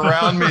everybody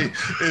around me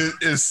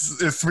is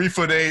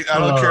 3'8". I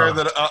don't care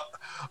that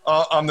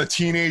I'm the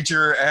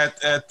teenager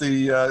at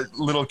the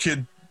little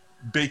kid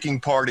baking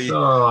party.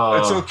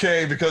 It's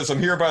okay because I'm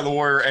here by the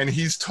Warrior, and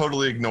he's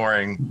totally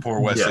ignoring poor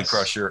Wesley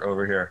Crusher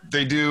over here.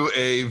 They do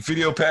a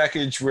video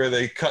package where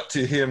they cut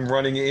to him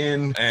running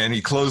in, and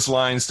he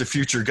clotheslines the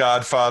future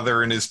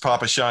Godfather in his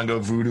Papa Shango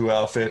voodoo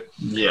outfit.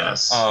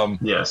 Yes.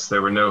 Yes,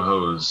 there were no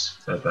hose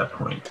at that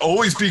point.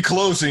 Always be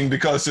closing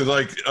because they're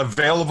like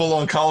available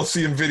on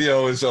Coliseum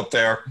Video is up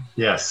there.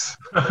 Yes.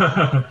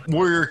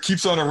 Warrior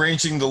keeps on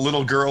arranging the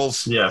little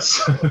girls. Yes.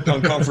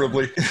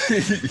 Uncomfortably.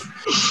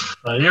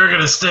 You're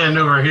going to stand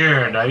over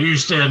here. Now you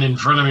stand in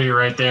front of me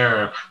right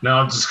there. Now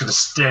I'm just going to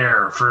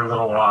stare for a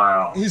little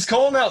while. He's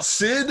calling out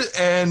Sid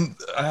and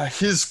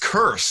his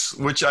curse,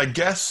 which I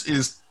guess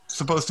is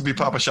supposed to be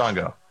Papa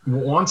Shango.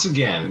 Once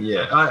again,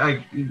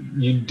 yeah,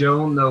 you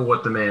don't know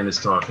what the man is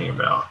talking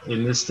about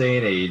in this day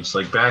and age.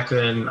 Like back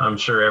then, I'm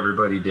sure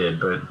everybody did,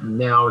 but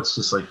now it's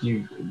just like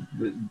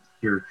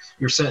your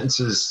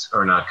sentences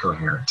are not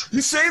coherent.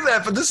 You say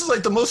that, but this is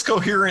like the most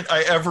coherent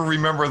I ever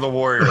remember the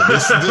Warrior.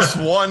 This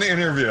one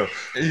interview,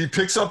 he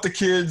picks up the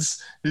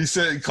kids. He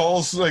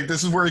calls like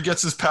this is where he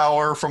gets his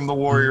power from the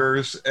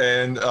Warriors,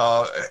 and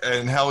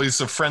how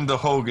he's a friend of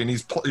Hogan.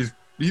 He's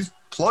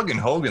plugging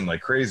Hogan like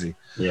crazy.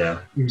 Yeah,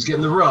 he was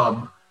getting the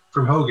rub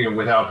from Hogan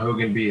without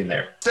Hogan being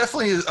there.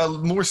 Definitely a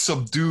more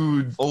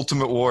subdued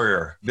Ultimate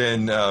Warrior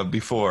than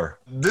before.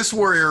 This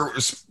Warrior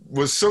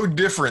was so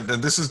different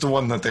that this is the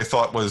one that they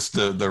thought was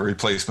the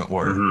replacement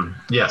Warrior.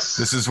 Mm-hmm. Yes.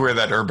 This is where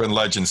that urban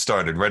legend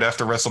started, right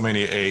after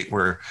WrestleMania 8,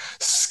 where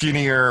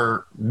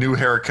skinnier, new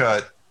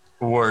haircut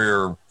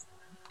Warrior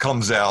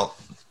comes out.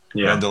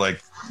 Yeah. And they're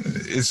like,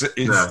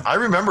 I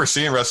remember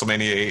seeing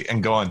WrestleMania 8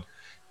 and going,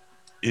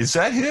 is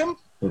that him?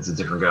 It's a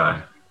different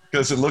guy.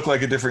 Because it looked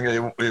like a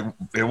different,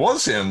 it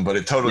was him, but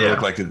it totally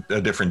looked like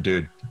a different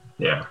dude.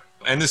 Yeah.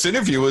 And this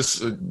interview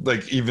was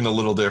like even a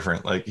little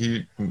different. Like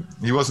he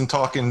wasn't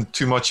talking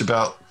too much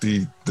about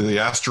the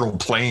astral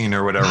plane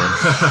or whatever.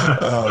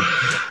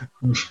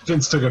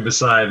 Vince took him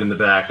aside in the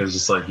back and was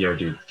just like, "Yo,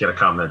 dude, gotta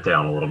calm that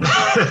down a little bit."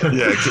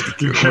 Yeah,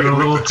 you're getting a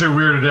little too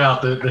weirded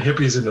out. The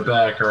hippies in the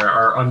back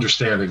are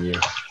understanding you.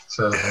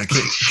 So.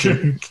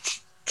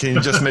 Can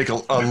you just make a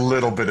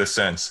little bit of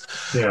sense?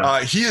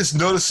 Yeah. He is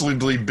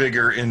noticeably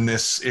bigger in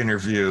this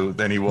interview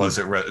than he was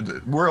at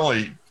we're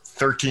only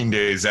 13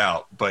 days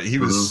out, but he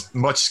was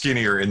much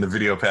skinnier in the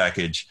video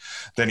package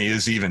than he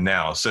is even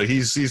now. So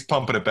he's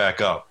pumping it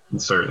back up.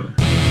 Certainly.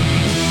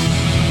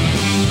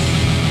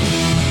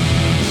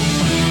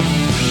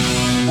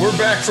 We're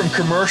back from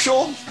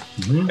commercial.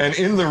 Mm-hmm. And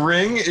in the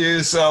ring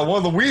is one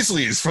of the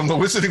Weasleys from the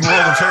Wizarding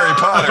World of Harry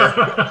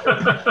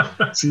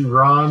Potter. Is he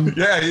Ron?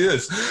 Yeah, he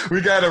is.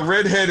 We got a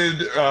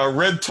redheaded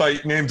red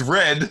tight named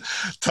Red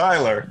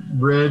Tyler.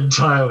 Red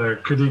Tyler.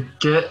 Could he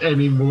get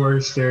any more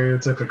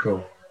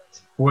stereotypical?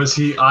 Was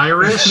he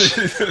Irish?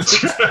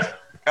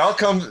 Out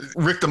comes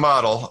Rick the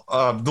Model.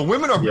 The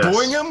women are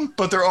booing him,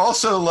 but they're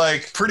also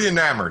like pretty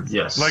enamored.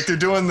 Yes. Like they're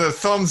doing the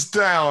thumbs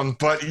down,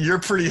 but you're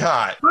pretty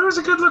hot. Well, he's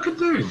a good looking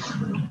dude.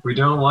 We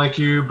don't like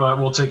you, but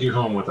we'll take you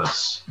home with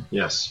us.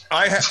 Yes.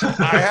 I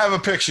have a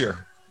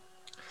picture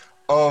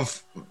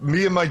of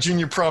me in my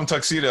junior prom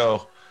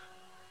tuxedo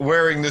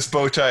wearing this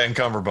bow tie and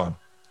cummerbund.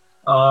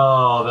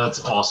 Oh,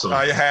 that's awesome.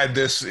 I had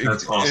this.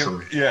 That's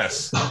awesome.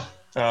 Yes.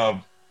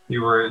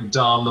 You were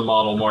Dom the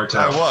Model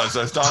Martel. I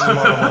was Dom the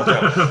Model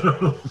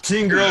Martel.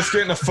 Teen girl's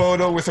getting a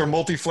photo with her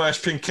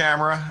multi-flash pink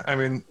camera. I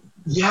mean,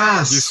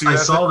 yes, I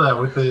saw that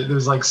with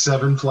there's like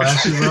 7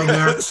 flashes on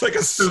there. It's like it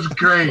was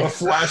great. A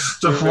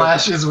flash. The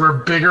flashes were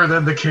bigger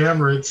than the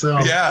camera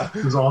itself. Yeah.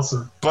 It was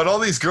awesome. But all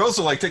these girls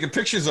are like taking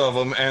pictures of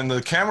them, and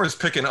the camera's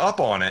picking up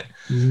on it.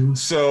 Mm-hmm.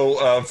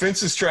 So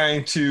Vince is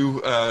trying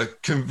to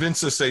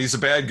convince us that he's a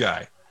bad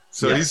guy.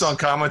 So he's on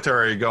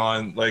commentary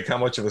going like how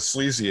much of a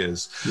sleaze he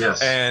is.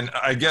 Yes. And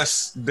I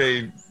guess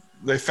they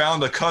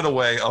found a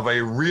cutaway of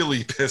a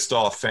really pissed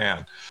off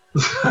fan.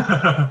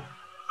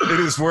 It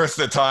is worth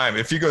the time.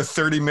 If you go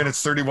 30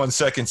 minutes, 31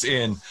 seconds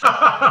in,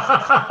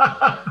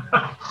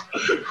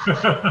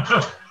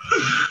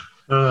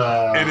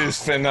 it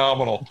is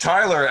phenomenal.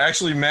 Tyler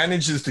actually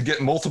manages to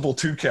get multiple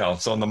 2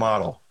 counts on the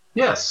model.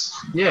 Yes.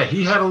 Yeah,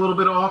 he had a little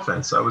bit of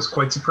offense. I was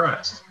quite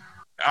surprised.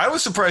 I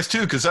was surprised,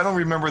 too, because I don't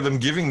remember them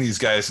giving these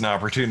guys an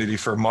opportunity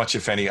for much,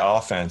 if any,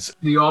 offense.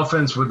 The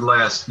offense would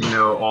last,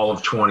 all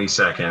of 20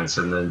 seconds,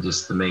 and then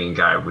just the main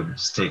guy would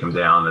just take him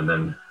down and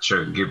then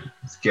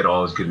get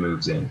all his good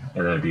moves in,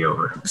 and then it'd be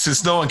over.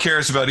 Since no one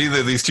cares about either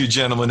of these 2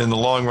 gentlemen in the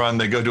long run,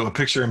 they go to a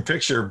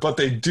picture-in-picture, but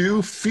they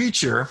do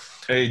feature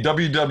a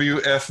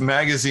WWF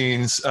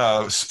magazine's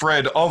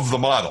spread of the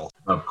model.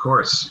 Of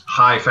course.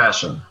 High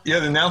fashion. Yeah,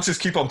 the announcers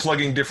keep on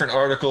plugging different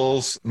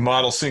articles.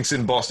 Model sinks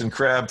in Boston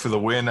Crab for the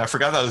win. I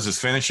forgot that was his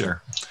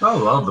finisher. I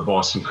love the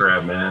Boston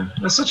Crab, man.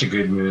 That's such a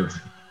good move.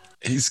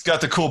 He's got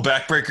the cool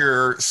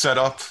backbreaker set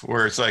up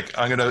where it's like,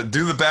 I'm going to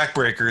do the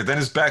backbreaker, then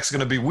his back's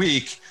going to be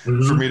weak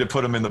for me to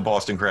put him in the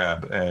Boston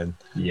Crab. And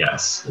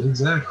yes,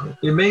 exactly.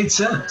 It made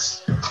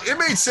sense. It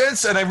made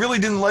sense, and I really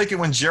didn't like it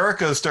when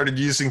Jericho started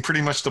using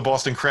pretty much the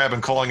Boston Crab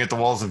and calling it the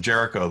Walls of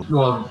Jericho.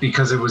 Well,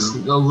 because it was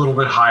a little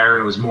bit higher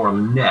and it was more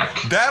on the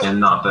neck and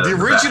not the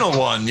original back.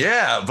 one,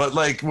 yeah. But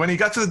like when he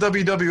got to the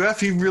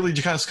WWF, he really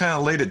kind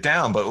of laid it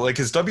down. But like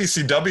his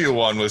WCW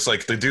one was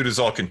like the dude is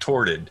all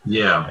contorted.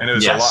 Yeah. And it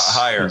was a lot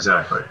higher.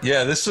 Exactly.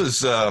 Yeah, this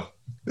is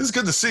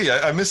good to see.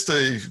 I missed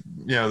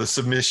the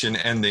submission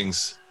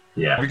endings.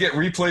 Yeah. We get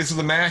replays of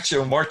the match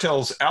of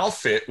Martel's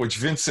outfit, which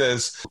Vince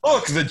says,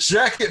 look, the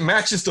jacket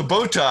matches the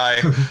bow tie,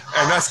 and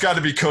that's got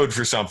to be code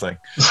for something.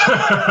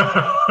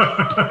 I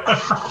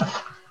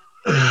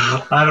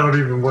don't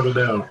even want to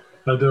know.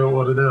 I don't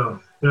want to know.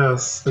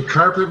 Yes, the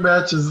carpet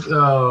matches.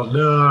 Oh,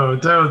 no,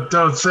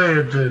 don't say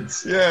it,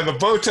 Vince. Yeah, the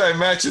bow tie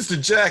matches the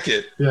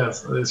jacket.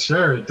 Yes,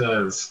 sure it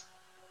does.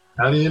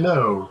 How do you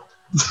know?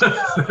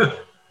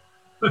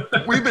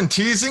 We've been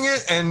teasing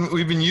it, and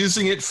we've been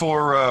using it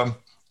for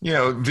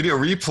video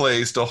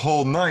replays the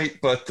whole night,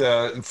 but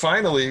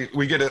finally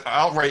we get an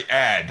outright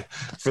ad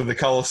for the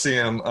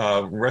Coliseum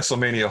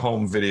WrestleMania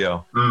home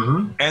video.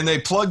 Mm-hmm. And they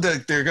plugged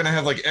that they're going to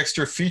have like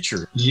extra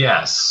feature.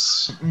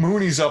 Yes.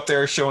 Mooney's up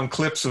there showing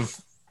clips of,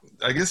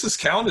 I guess this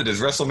counted as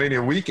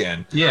WrestleMania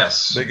weekend.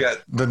 Yes. They got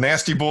the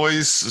Nasty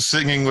Boys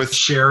singing with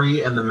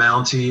Sherry and the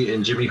Mountie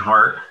and Jimmy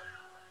Hart,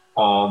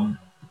 all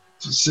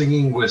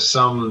singing with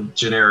some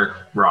generic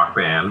rock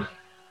band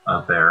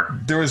out there.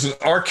 There was an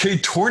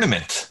arcade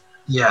tournament.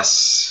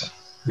 Yes.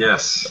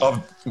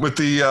 With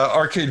the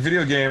arcade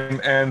video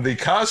game and the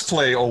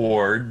cosplay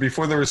award,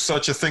 before there was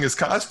such a thing as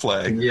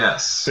cosplay.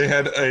 Yes. They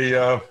had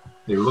a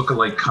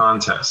look-alike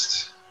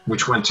contest,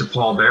 which went to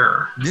Paul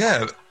Bearer.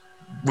 Yeah.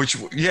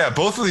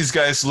 Both of these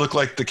guys look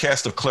like the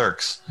cast of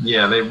Clerks.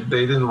 Yeah, they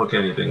didn't look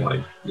anything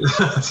like.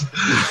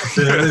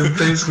 They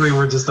basically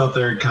were just out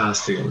there in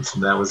costumes,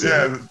 and that was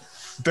it.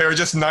 They were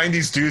just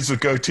 90s dudes with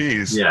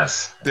goatees.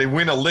 Yes. They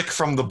win a lick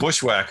from the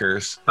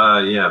Bushwhackers.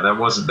 That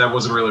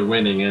wasn't really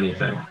winning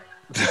anything.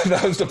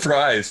 That was the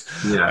prize.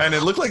 Yeah. And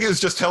it looked like it was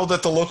just held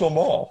at the local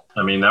mall.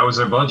 I mean, that was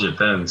their budget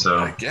then, so.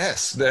 I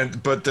guess.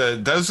 But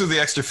those are the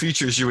extra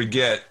features you would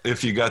get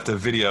if you got the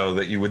video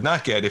that you would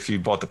not get if you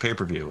bought the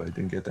pay-per-view. I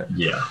didn't get that.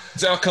 Yeah.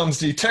 So out comes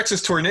the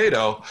Texas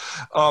Tornado,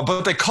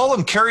 but they call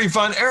him Kerry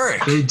Von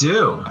Erich. They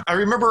do. I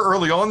remember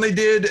early on they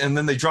did, and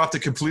then they dropped it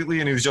completely,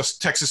 and it was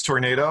just Texas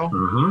Tornado.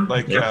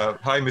 Mm-hmm.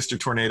 Hi, Mr.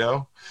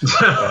 Tornado.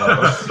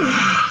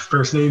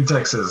 First name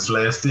Texas,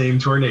 last name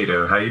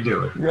Tornado. How you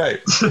doing?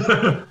 Right.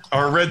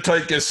 Our red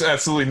tight gets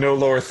absolutely no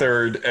lower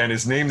third, and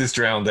his name is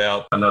drowned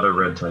out. Another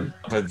red tight.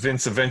 But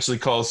Vince eventually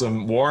calls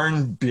him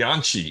Warren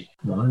Bianchi.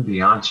 Warren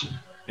Bianchi.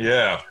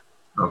 Yeah.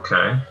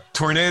 Okay.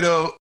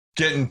 Tornado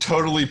getting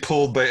totally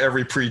pulled by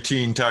every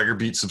preteen Tiger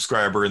Beat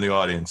subscriber in the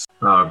audience.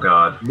 Oh,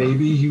 God.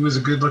 Maybe he was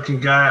a good-looking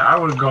guy. I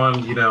would have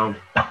gone,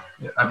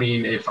 I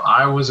mean, if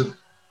I was a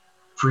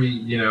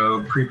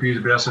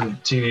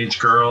prepubescent teenage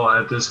girl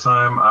at this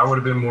time, I would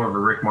have been more of a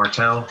Rick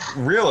Martel.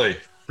 Really?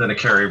 Than a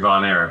Kerry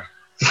Von Erich.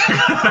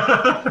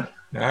 All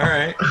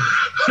right.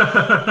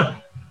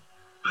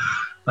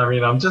 I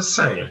mean, I'm just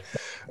saying.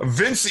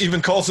 Vince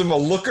even calls him a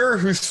looker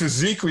whose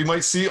physique we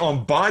might see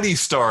on Body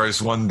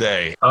Stars one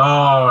day. Oh,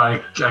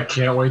 I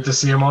can't wait to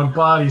see him on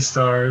Body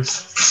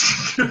Stars.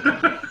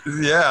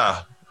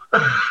 Yeah.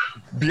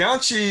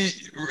 Bianchi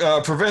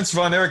prevents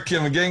Von Erich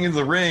from getting into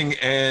the ring,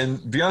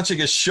 and Bianchi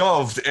gets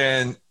shoved,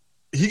 and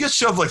he gets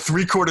shoved like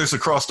 3/4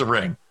 across the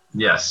ring.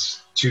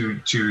 Yes,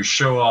 to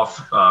show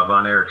off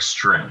Von Erich's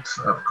strength.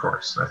 Of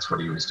course, that's what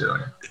he was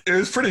doing. It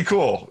was pretty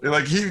cool.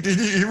 Like he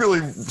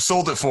really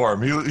sold it for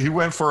him. He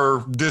went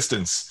for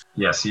distance.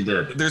 Yes, he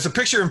did. There's a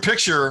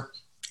picture-in-picture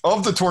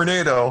of the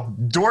tornado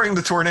during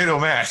the tornado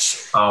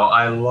match. Oh,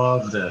 I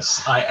love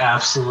this. I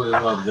absolutely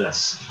love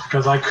this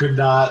because I could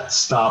not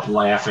stop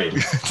laughing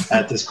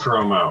at this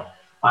promo.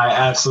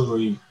 I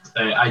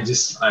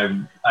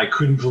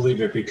couldn't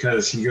believe it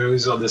because he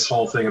goes on this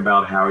whole thing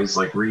about how he's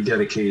like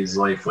rededicated his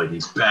life, like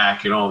he's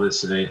back and all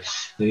this. And then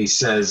he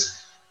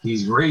says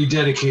he's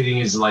rededicating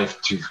his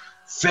life to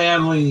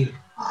family,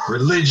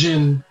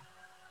 religion,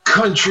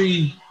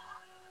 country,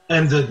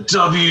 and the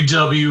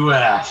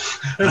WWF.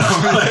 And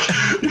I'm like,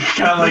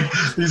 kind of like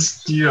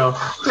this,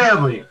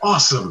 family,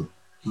 awesome,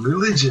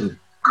 religion,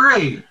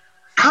 great,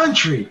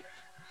 country,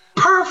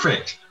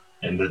 perfect,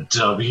 and the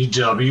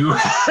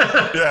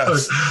WWF.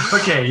 Yes.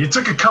 Okay, you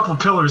took a couple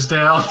pillars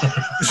down.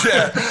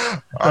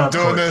 Yeah, I'm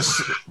doing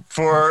this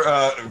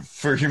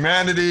for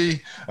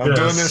humanity. I'm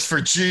doing this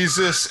for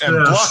Jesus and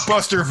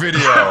Blockbuster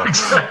Video.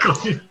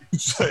 Exactly.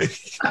 It's like,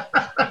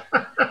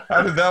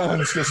 how did that one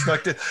get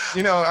snuck in?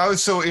 I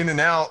was so in and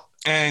out,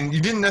 and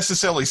you didn't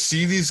necessarily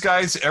see these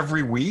guys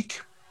every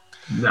week.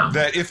 No.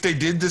 That if they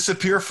did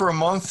disappear for a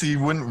month, you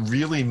wouldn't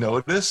really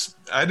notice.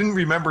 I didn't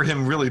remember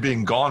him really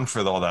being gone for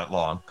all that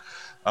long.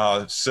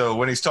 So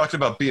when he's talking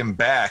about being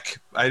back,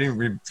 I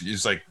didn't.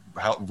 He's like,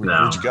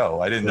 where'd you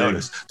go? I didn't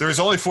notice. There was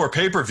only 4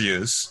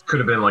 pay-per-views.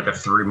 Could have been like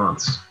 3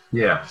 months.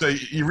 Yeah. So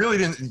you really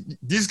didn't.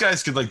 These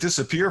guys could like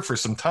disappear for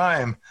some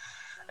time,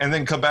 and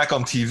then come back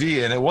on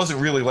TV, and it wasn't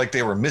really like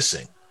they were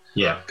missing.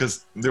 Yeah.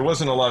 Because there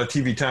wasn't a lot of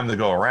TV time to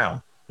go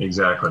around.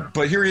 Exactly.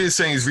 But here he is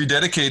saying he's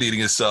rededicating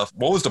himself.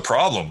 What was the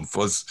problem?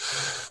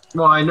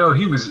 Well, I know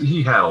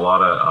he had a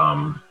lot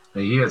of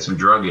he had some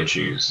drug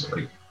issues,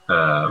 like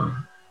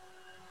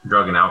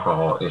drug and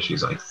alcohol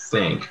issues, I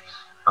think.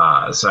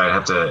 So I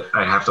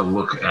have to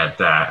look at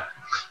that.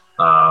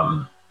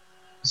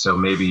 So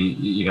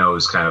maybe it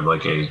was kind of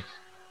like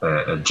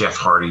a Jeff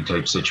Hardy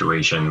type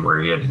situation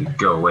where he had to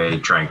go away,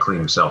 try and clean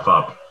himself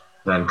up,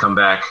 then come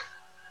back.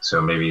 So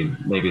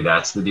maybe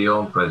that's the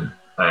deal. But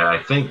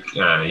I think he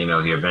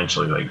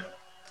eventually like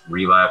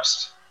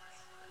relapsed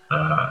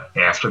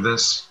after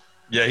this.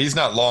 Yeah, he's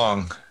not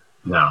long.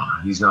 No,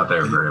 he's not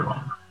there very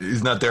long.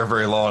 He's not there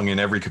very long in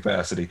every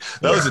capacity.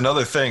 That was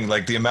another thing,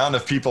 like the amount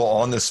of people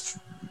on this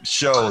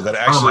show that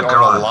actually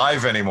aren't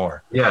alive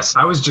anymore. Yes,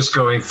 I was just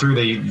going through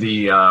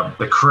the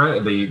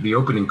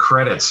opening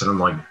credits, and I'm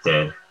like,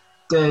 dead,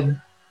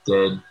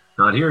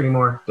 not here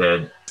anymore,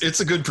 dead. It's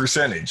a good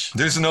percentage.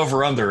 There's an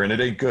over-under, and it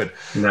ain't good.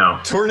 No.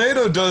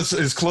 Tornado does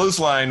his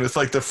clothesline with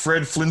like the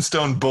Fred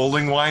Flintstone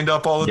bowling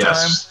wind-up all the time.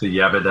 Yes, the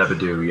yabba dabba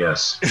doo,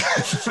 yes.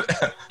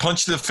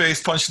 Punch to the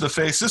face.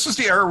 This was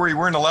the era where you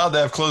weren't allowed to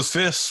have closed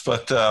fists,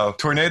 but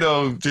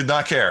Tornado did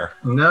not care.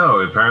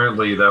 No,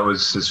 apparently that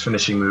was his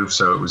finishing move,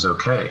 so it was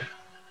okay.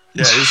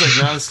 Yeah, it was like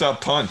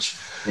nonstop punch.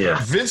 Yeah.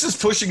 Vince is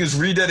pushing his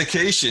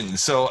rededication,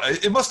 so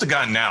it must have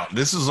gotten out.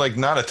 This is like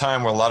not a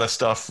time where a lot of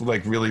stuff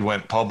like really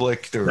went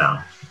public. No.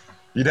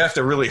 You'd have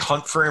to really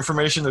hunt for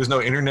information. There's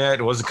no internet.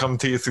 It wasn't coming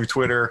to you through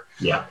Twitter.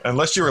 Yeah.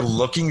 Unless you were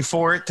looking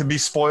for it to be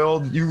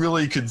spoiled, you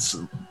really could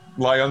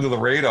lie under the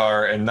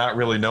radar and not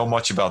really know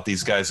much about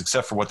these guys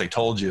except for what they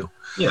told you.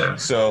 Yeah.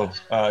 So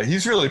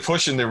he's really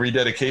pushing the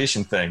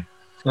rededication thing.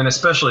 And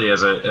especially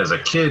as a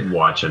kid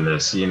watching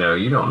this, you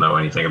don't know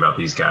anything about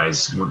these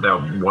guys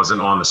that wasn't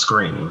on the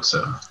screen.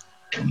 So.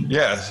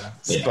 Yeah.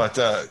 But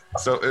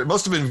so it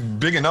must have been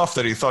big enough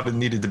that he thought it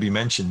needed to be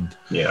mentioned.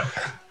 Yeah.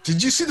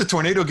 Did you see the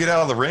Tornado get out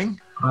of the ring?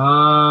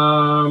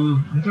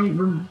 I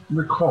don't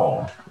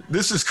recall.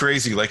 This is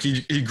crazy. Like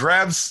he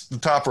grabs the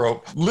top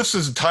rope, lifts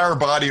his entire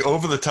body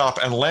over the top,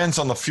 and lands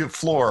on the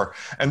floor.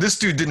 And this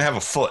dude didn't have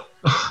a foot.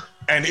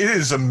 And it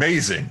is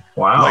amazing.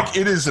 Wow. Like,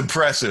 it is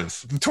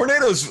impressive. The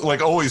Tornado's,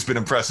 like, always been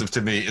impressive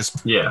to me.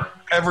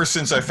 Ever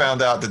since I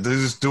found out that they're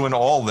just doing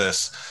all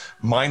this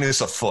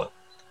minus a foot.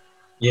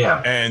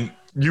 Yeah. And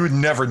you would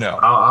never know.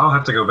 I'll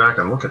have to go back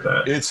and look at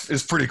that.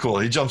 It's pretty cool.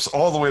 He jumps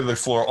all the way to the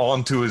floor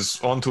onto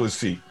his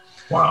feet.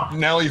 Wow.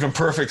 Now Even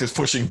Perfect is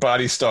pushing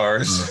Body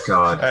Stars. Oh,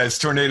 God. As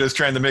Tornado's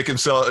trying to get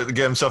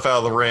himself out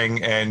of the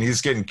ring, and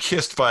he's getting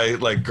kissed by,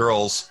 like,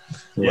 girls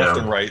left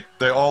and right.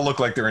 They all look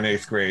like they're in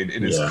 8th grade.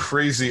 It is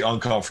crazy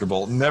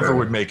uncomfortable. Never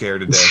would make air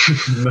today.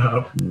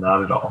 No,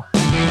 not at all.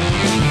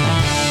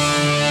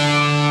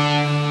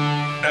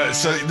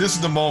 So this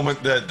is the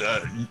moment that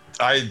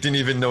I didn't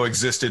even know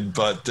existed,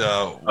 but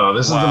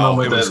this is the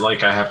moment that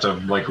like I have to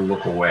like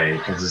look away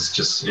because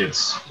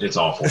it's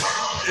awful.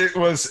 It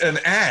was an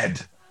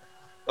ad,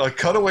 a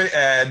cutaway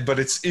ad, but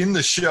it's in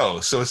the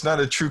show, so it's not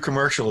a true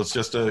commercial. It's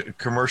just a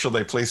commercial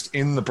they placed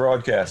in the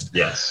broadcast.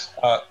 Yes,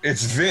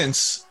 it's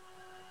Vince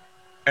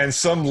and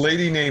some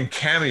lady named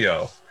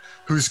Cameo,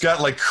 who's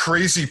got like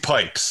crazy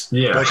pipes.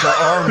 Yeah, like her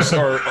arms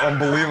are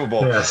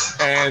unbelievable. Yes,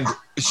 and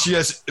she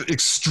has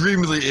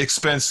extremely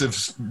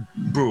expensive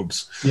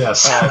boobs.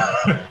 Yes.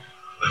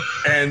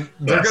 And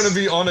they're going to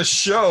be on a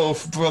show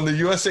from the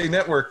USA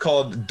Network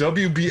called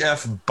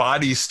WBF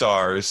Body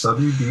Stars.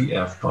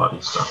 WBF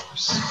Body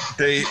Stars.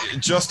 They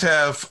just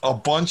have a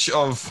bunch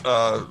of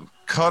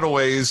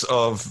cutaways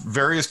of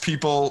various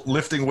people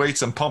lifting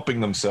weights and pumping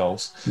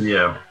themselves.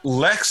 Yeah.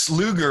 Lex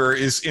Luger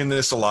is in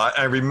this a lot.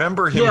 I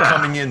remember him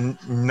coming in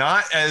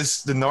not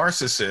as the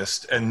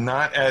narcissist and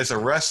not as a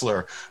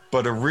wrestler,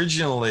 but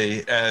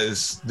originally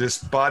as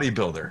this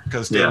bodybuilder,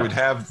 because they would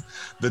have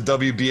the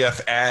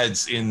WBF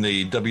ads in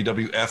the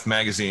WWF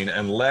magazine,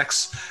 and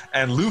Lex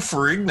and Lou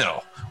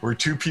Ferrigno were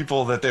two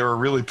people that they were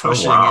really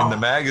pushing in the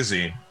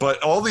magazine.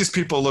 But all these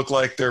people look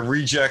like they're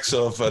rejects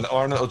of an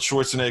Arnold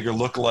Schwarzenegger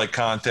lookalike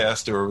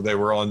contest, or they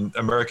were on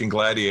American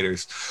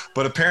Gladiators.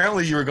 But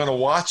apparently you were going to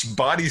watch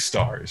Body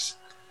Stars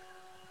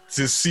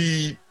to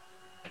see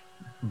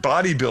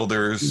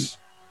bodybuilders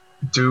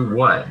do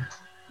what?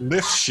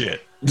 Lift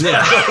shit.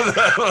 Yeah.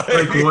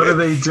 Like, what are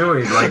they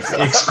doing? Like,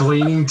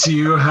 explaining to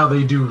you how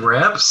they do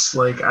reps?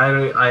 Like,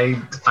 I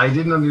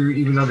didn't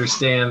even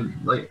understand.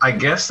 Like, I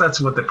guess that's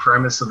what the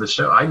premise of the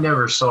show. I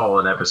never saw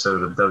an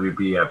episode of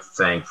WBF,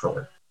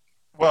 thankfully.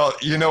 Well,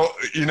 you know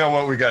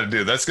what we got to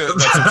do. That's good.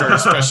 That's a very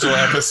special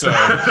episode.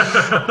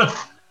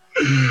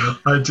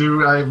 I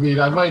do. I mean,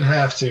 I might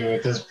have to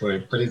at this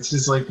point, but it's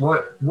just like,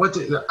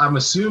 I'm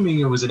assuming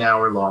it was an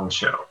hour-long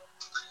show.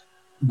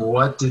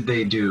 What did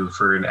they do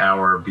for an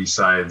hour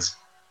besides,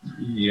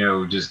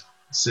 just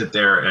sit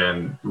there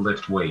and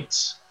lift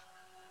weights?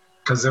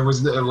 Because there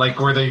was like,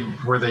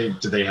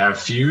 did they have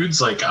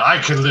feuds? Like,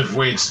 I can lift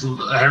weights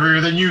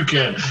heavier than you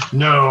can.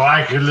 No,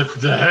 I can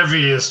lift the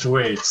heaviest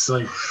weights.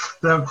 Like,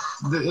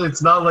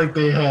 it's not like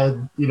they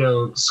had,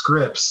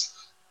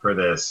 scripts for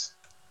this.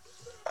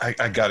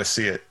 I got to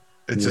see it.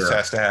 It just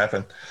has to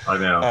happen. I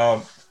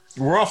know.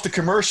 We're off the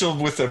commercial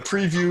with a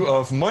preview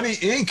of Money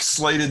Inc.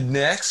 slated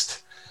next.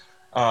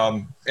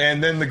 And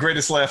then the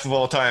greatest laugh of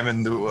all time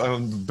and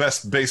the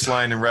best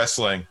baseline in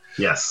wrestling.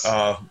 Yes.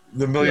 The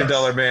 $1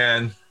 Million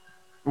Man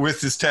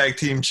with his tag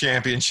team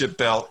championship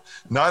belt.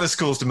 Not as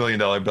cool as the $1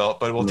 Million belt,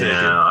 but we'll take it.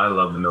 Yeah, I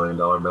love the $1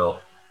 Million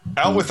belt.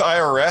 Out with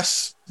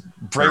IRS,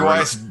 Bray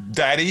Wyatt's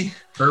daddy.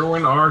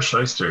 Erwin R.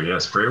 Shyster,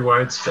 yes, Bray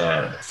Wyatt's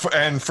dad.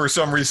 And for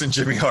some reason,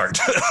 Jimmy Hart.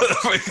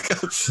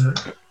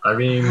 I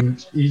mean,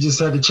 he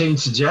just had to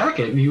change the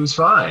jacket and he was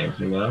fine,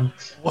 He went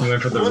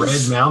for the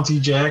red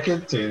Mountie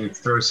jacket to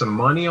throw some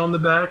money on the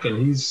back,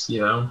 and he's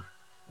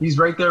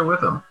right there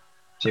with him.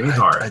 Jimmy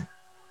Hart.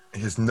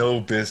 He has no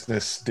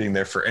business being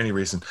there for any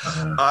reason.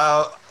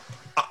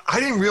 I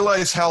didn't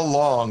realize how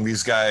long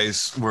these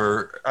guys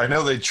were. I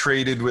know they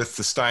traded with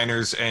the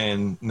Steiners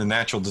and the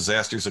Natural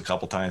Disasters a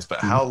couple times, but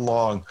how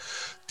long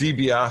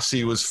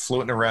DiBiase was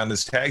floating around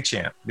as tag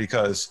champ,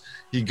 because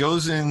he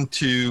goes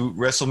into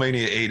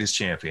WrestleMania 8 as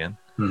champion.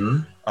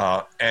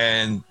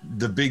 And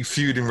the big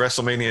feud in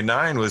WrestleMania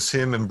 9 was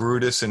him and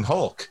Brutus and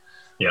Hulk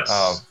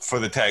for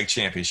the tag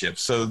championship.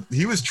 So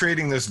he was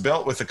trading this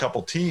belt with a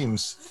couple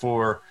teams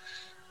for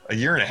a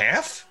year and a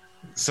half,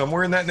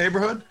 somewhere in that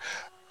neighborhood.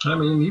 I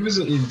mean,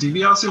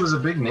 DiBiase was a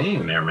big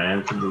name there,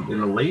 man. In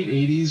the late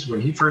 80s, when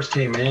he first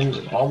came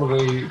in, all the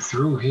way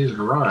through his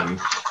run,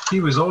 he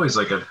was always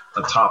like a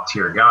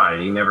top-tier guy.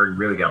 He never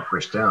really got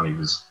pushed down. He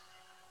was,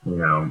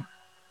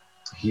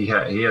 he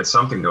had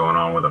something going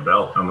on with a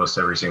belt almost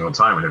every single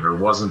time. And if it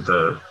wasn't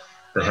the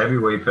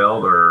heavyweight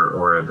belt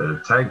or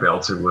the tag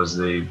belts, it was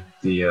the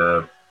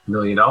 $1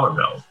 Million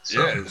belt.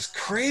 So, yeah, it was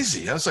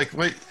crazy. I was like,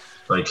 wait.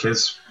 Like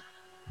his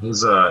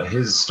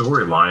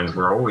storylines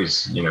were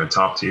always,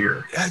 top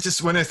tier. Yeah,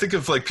 just when I think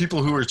of like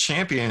people who are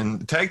tag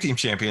team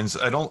champions,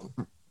 I don't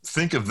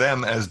think of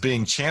them as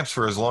being champs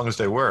for as long as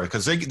they were,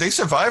 because they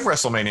survived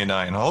WrestleMania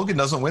 9. Hogan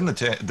doesn't win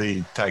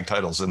the tag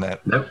titles in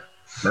that. Nope.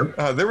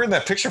 They were in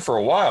that picture for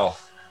a while.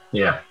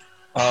 Yeah.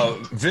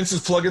 Vince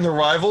is plugging the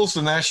Rivals,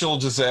 the National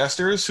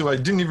Disasters, who I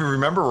didn't even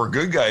remember were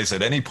good guys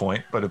at any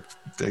point, but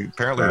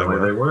apparently they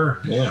were. They were,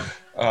 yeah.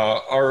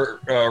 Our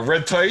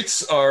red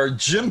tights are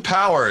Jim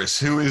Powers,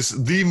 who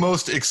is the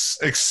most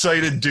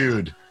excited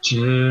dude.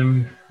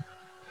 Jim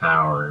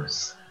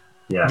Powers.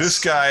 Yes. This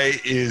guy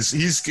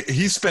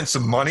he's spent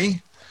some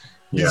money.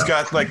 Yeah. He's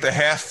got like the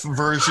half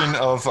version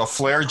of a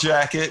flare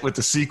jacket with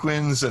the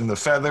sequins and the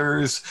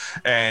feathers,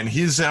 and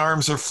his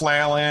arms are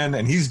flailing,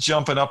 and he's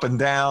jumping up and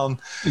down.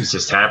 He's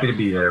just happy to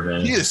be there,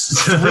 man. He is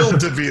thrilled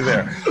to be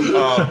there.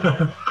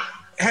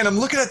 And I'm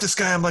looking at this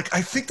guy. I'm like,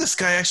 I think this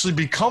guy actually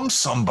becomes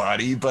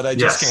somebody, but I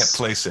just can't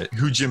place it.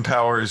 Who Jim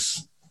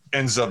Powers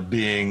ends up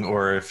being,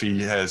 or if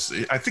he has.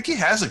 I think he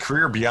has a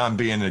career beyond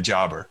being a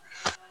jobber.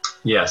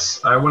 Yes,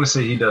 I want to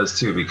say he does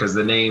too, because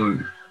the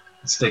name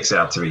sticks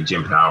out to me,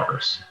 Jim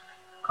Powers.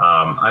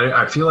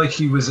 I feel like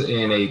he was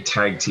in a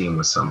tag team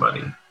with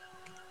somebody.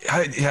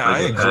 I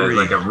agree.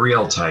 Like a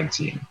real tag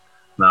team,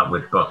 not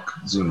with Buck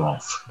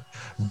Zumhofe.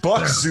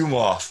 Buck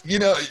Zumhofe.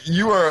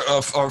 You are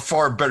a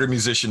far better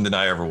musician than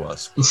I ever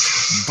was.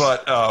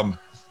 But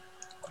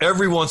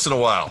every once in a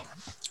while,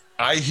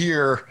 I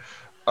hear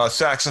a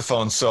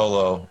saxophone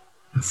solo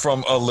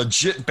from a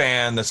legit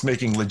band that's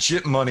making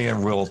legit money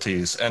in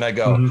royalties, and I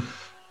go,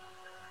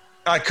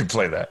 I could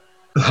play that.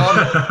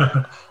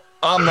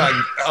 I'm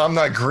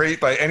not great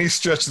by any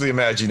stretch of the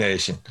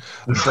imagination,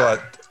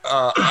 but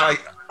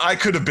I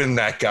could have been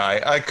that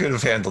guy. I could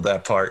have handled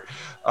that part.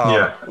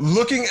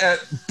 Looking at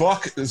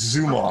Buck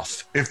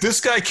Zumhofe, if this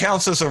guy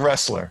counts as a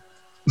wrestler,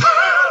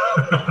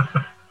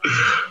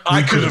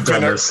 I could have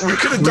been. We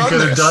could have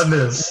done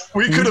this.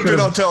 We could have been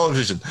on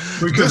television.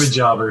 We could have been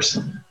jobbers.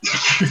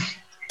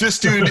 This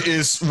dude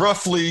is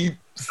roughly,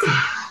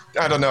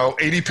 I don't know,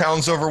 80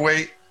 pounds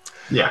overweight.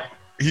 Yeah.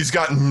 He's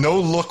got no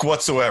look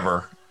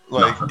whatsoever.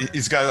 Like,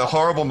 he's got a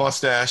horrible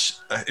mustache.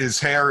 His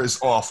hair is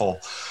awful.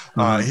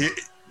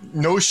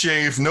 No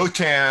shave, no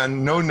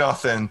tan, no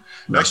nothing.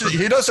 Actually,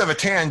 he does have a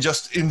tan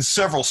just in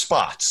several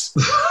spots.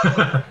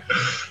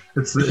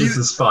 It's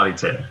the spotty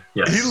tan.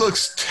 Yes. He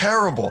looks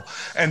terrible.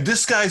 And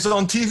this guy's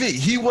on TV.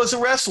 He was a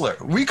wrestler.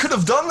 We could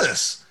have done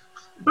this.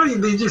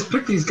 But they just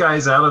pick these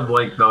guys out of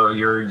like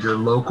your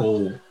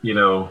local,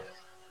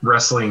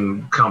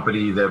 wrestling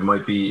company that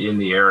might be in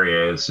the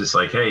area. It's just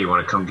like, hey, you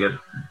want to come get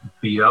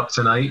beat up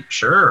tonight?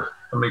 Sure.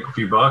 I'll make a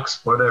few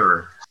bucks,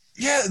 whatever.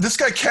 Yeah, this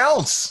guy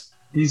counts.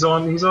 He's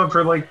on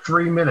for like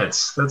 3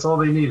 minutes. That's all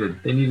they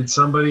needed. They needed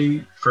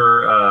somebody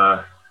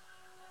for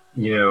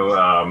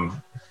IRS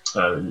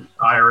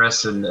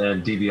and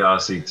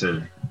DiBiase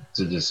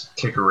to just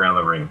kick around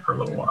the ring for a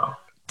little while.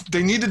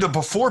 They needed a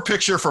before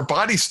picture for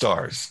Body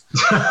Stars.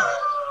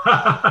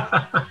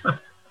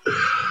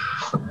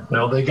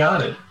 Well, they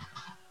got it.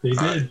 They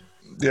did.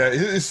 Yeah,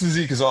 his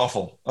physique is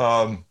awful.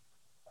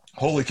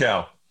 Holy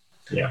cow.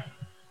 Yeah.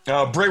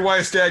 Bray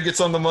Wyatt's dad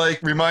gets on the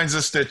mic, reminds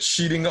us that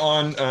cheating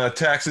on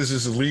taxes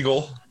is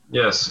illegal.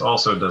 Yes,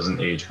 also doesn't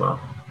age well.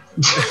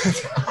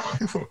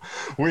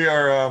 We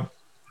are...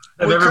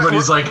 and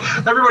everybody's like,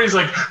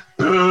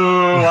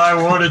 boo, I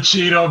want to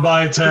cheat on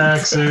my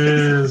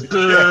taxes.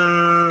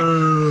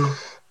 Boo.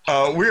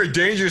 We are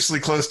dangerously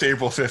close to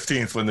April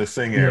 15th when this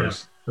thing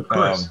airs. Yeah, of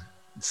course.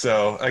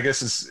 So I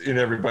guess it's in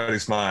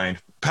everybody's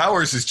mind.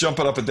 Powers is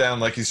jumping up and down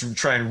like he's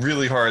trying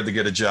really hard to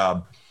get a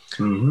job.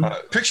 Mm-hmm.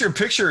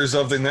 Pictures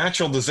of the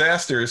natural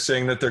disasters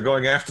saying that they're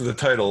going after the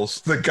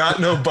titles. The Got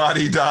No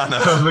Body Donna.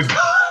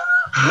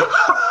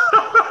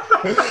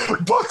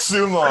 Buck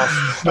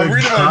Zumhofe. I'm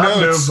reading my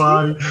notes.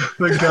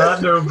 The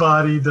Got No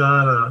Body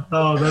Donna.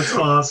 Oh, that's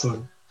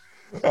awesome.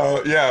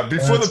 Yeah,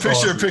 before the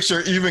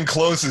picture even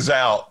closes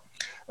out,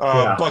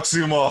 Buck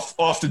Zumhofe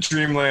off to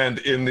Dreamland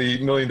in the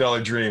 $1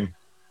 Million Dream.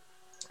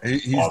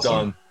 He's awesome.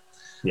 done.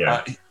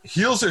 Yeah.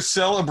 Heels are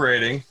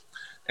celebrating,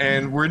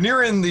 and we're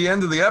nearing the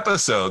end of the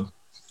episode,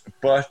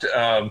 but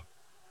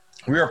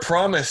we are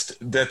promised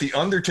that The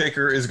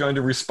Undertaker is going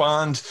to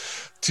respond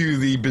to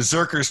the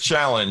Berserkers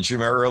Challenge. You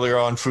remember earlier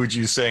on,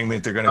 Fuji saying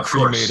that they're going to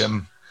cremate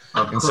him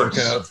in some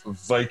kind of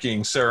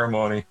Viking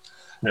ceremony.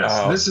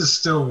 Yes, this is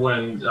still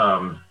when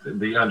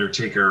the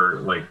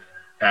Undertaker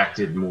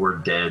acted more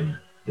dead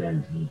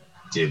than he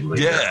did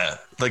later. Yeah,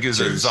 like he was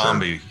a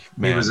zombie.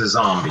 Man. He was a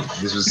zombie.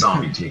 This was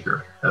Zombie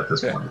Taker at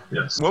this point.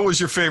 Yes. What was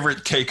your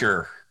favorite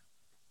Taker?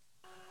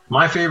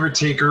 My favorite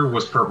Taker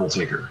was Purple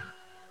Taker.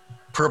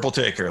 Purple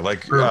Taker,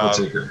 Purple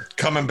Taker,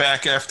 coming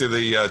back after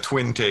the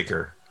Twin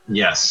Taker.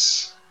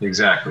 Yes,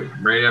 exactly.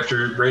 Right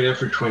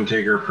after Twin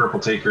Taker, Purple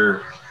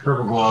Taker,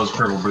 purple gloves,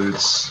 purple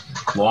boots,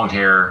 long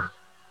hair.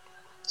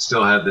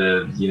 Still had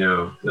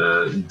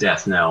the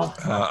death knell.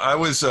 I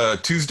was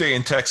Tuesday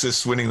in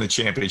Texas winning the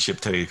championship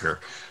Taker,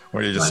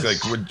 where you just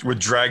would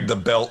drag the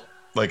belt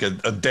like a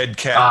dead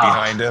cat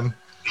behind him.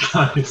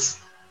 Nice.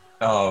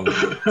 Dug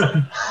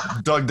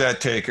that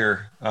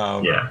Taker.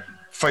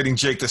 Fighting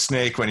Jake the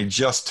Snake when he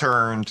just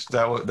turned.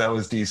 That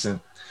was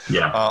decent.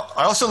 Yeah.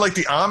 I also like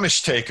the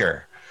Amish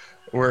Taker,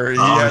 where he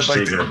had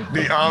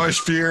the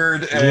Amish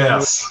beard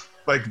and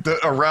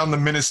around the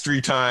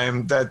ministry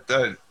time. That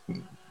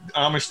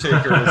Amish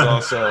Taker was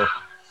also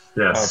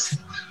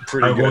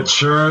pretty good. I will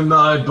churn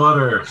thy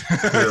butter.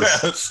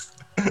 Yes.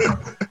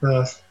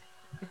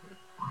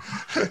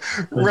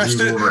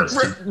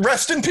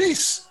 Rest in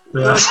peace.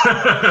 Yes.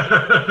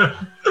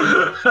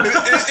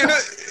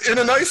 in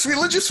a nice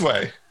religious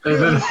way.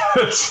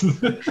 Yes.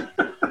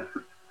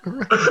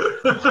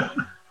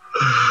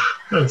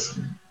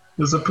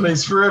 There's a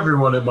place for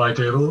everyone at my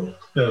table.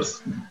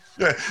 Yes.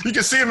 Yeah, you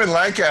can see him in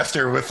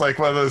Lancaster with one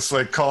of those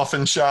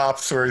coffin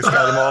shops where he's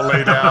got them all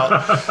laid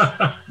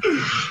out.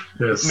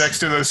 Yes. Next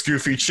to those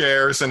goofy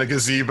chairs and a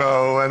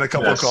gazebo and a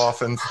couple of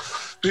coffins.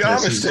 The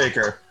Amish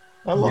Taker.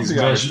 I love the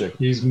Amish Taker.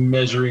 He's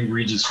measuring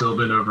Regis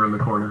Philbin over in the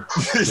corner.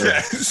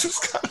 Yeah, he's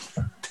just got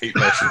a tape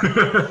measure.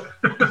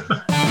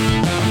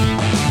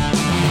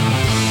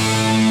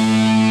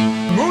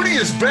 Mooney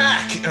is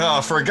back.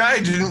 For a guy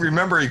who didn't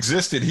remember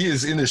existed, he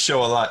is in the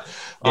show a lot.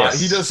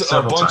 He does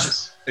a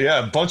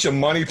bunch of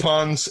money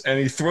puns, and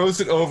he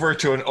throws it over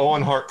to an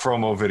Owen Hart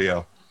promo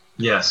video.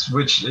 Yes,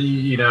 which,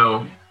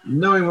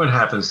 knowing what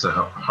happens to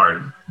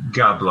Hart,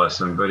 God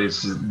bless him, but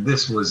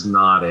this was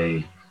not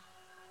a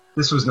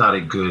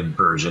good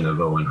version of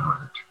Owen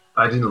Hart.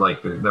 I didn't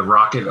like the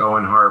Rocket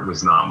Owen Hart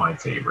was not my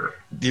favorite.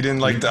 You didn't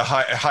like the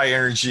high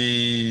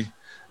energy,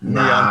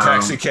 Neon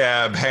taxi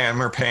cab,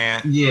 hammer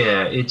pant.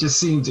 Yeah, it just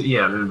seemed.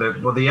 Yeah,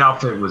 the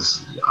outfit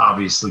was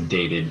obviously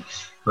dated,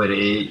 but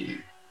it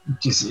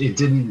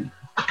didn't.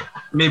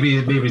 Maybe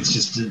it's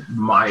just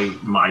my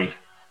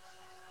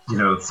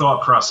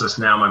thought process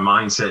now, my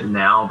mindset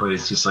now, but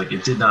it's just like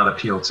it did not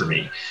appeal to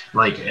me.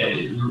 Like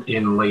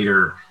in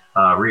later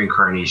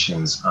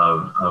reincarnations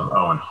of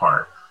Owen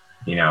Hart,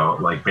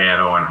 like bad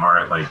Owen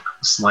Hart, like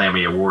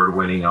Slammy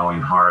award-winning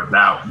Owen Hart.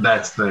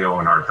 That's the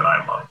Owen Hart that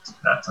I loved.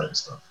 That type of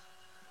stuff.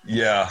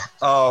 Yeah.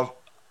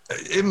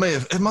 It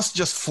must have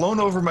just flown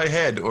over my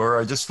head, or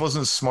I just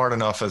wasn't smart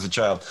enough as a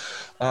child.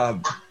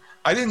 I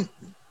didn't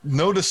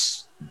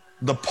notice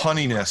the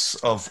punniness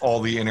of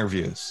all the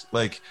interviews.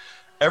 Like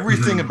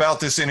everything about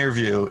this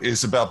interview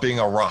is about being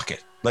a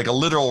rocket, like a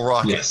literal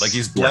rocket. Yes. Like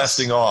he's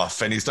blasting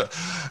off, and he's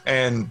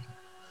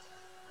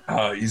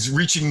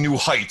reaching new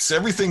heights.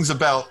 Everything's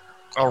about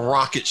a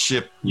rocket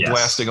ship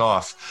blasting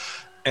off.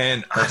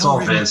 And that's all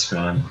Vince,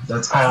 man.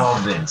 That's all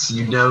Vince.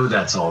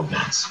 That's all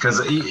Vince.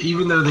 Because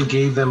even though they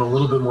gave them a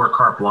little bit more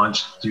carte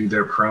blanche to do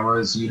their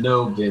promos,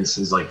 Vince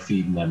is like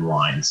feeding them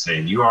lines,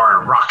 saying, "You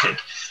are a rocket.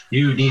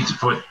 You need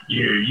to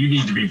you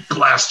need to be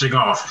blasting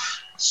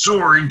off,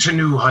 soaring to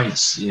new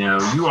heights.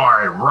 You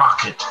are a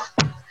rocket."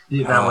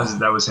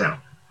 That was him.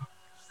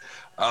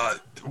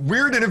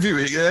 Weird interview.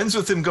 It ends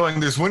with him going,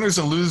 "There's winners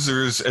and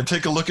losers, and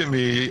take a look at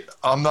me.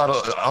 I'm not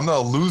a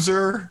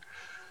loser."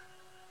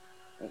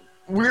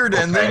 Weird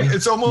ending.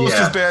 It's almost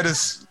as bad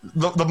as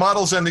the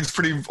model's ending's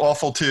pretty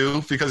awful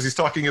too, because he's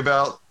talking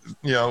about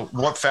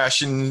what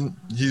fashion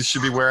he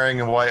should be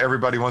wearing and why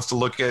everybody wants to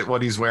look at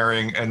what he's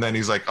wearing, and then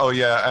he's like, "Oh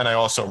yeah, and I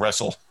also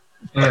wrestle."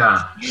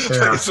 Yeah.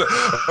 It's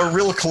a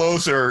real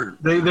closer.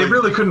 They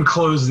really couldn't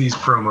close these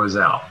promos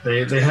out.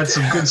 They had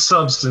some good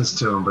substance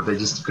to them, but they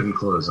just couldn't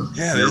close them.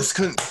 Yeah, they just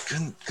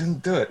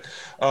couldn't do it.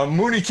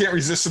 Mooney can't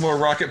resist some more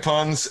rocket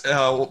puns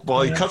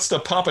while he cuts to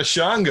Papa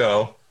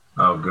Shango.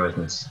 Oh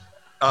goodness.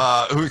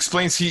 Who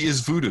explains he is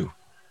voodoo.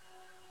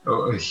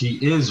 Oh, he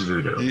is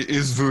voodoo. He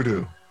is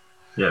voodoo.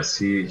 Yes,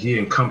 he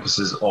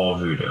encompasses all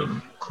voodoo.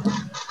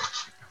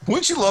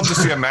 Wouldn't you love to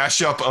see a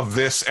mashup of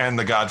this and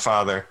The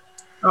Godfather?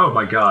 Oh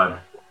my God.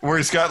 Where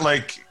he's got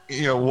like,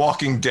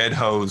 Walking Dead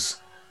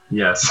hose.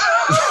 Yes.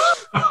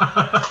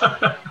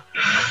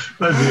 That'd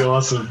be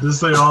awesome.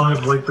 They all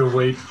have like the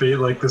weight fate,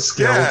 like the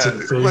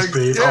skeleton face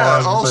paint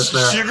on. All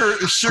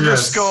sugar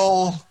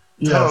skull.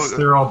 Yes,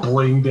 they're all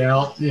blinged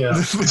out. Yeah.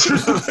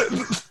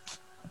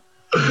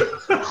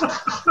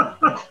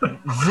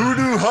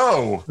 Voodoo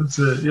ho. That's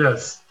it.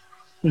 Yes.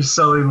 You're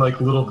selling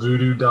like little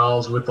voodoo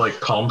dolls with like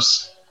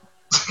pumps.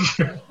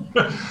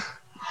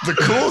 The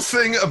cool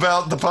thing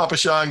about the Papa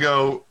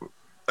Shango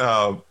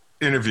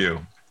interview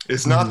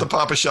is not the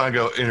Papa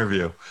Shango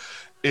interview.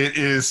 It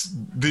is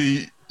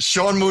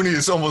Sean Mooney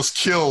is almost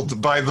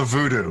killed by the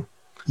voodoo.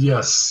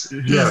 Yes.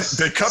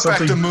 They cut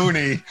back to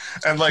Mooney,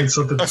 and like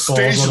a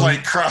stage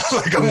light crowd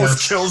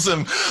almost kills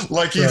him,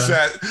 like he's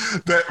that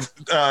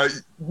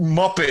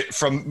Muppet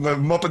from the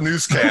Muppet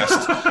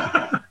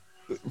Newscast.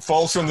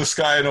 Falls from the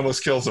sky and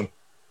almost kills him.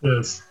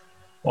 Yes.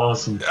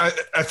 Awesome.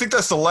 I think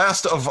that's the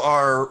last of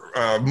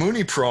our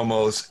Mooney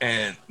promos,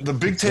 and the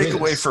big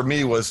takeaway for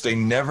me was they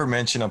never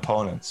mention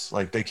opponents.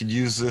 Like they could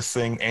use this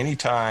thing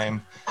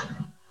anytime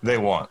they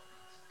want.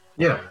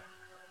 Yeah,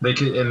 they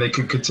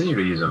could continue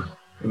to use them.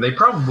 And they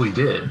probably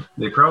did.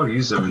 They probably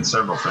used them in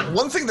several things.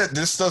 One thing that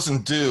this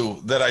doesn't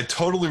do that I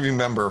totally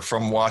remember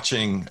from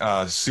watching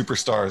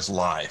Superstars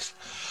live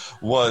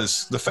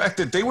was the fact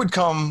that they would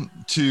come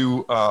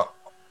to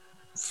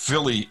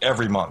Philly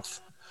every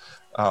month.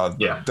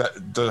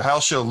 The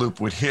house show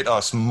loop would hit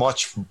us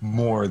much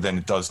more than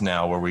it does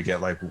now, where we get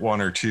like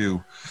one or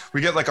two.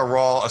 We get like a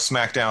Raw, a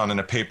SmackDown, and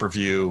a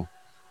pay-per-view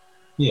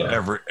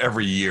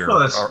every year. Well,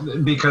 that's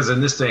because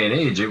in this day and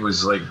age, it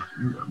was like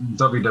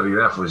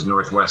WWF was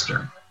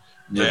Northwestern.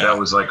 That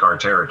was like our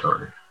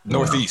territory.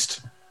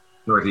 Northeast.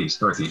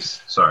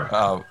 Sorry.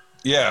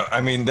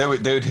 I mean, they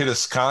would hit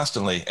us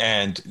constantly,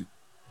 and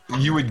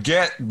you would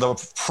get the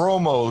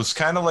promos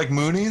kind of like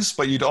Mooney's,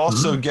 but you'd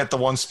also get the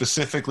one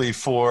specifically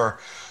for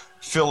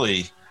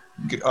Philly,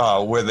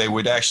 where they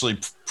would actually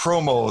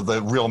promo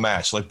the real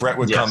match. Like Brett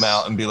would come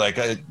out and be like,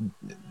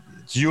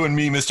 "It's you and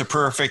me, Mr.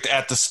 Perfect,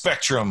 at the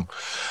Spectrum."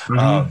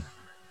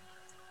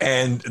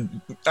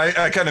 And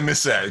I kind of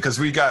miss that because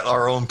we got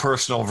our own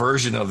personal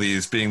version of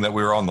these, being that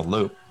we were on the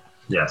loop.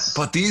 Yes.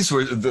 But these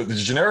were the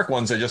generic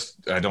ones. I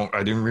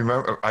didn't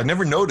remember. I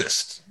never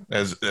noticed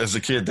as a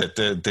kid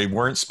that they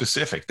weren't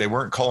specific. They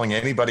weren't calling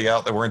anybody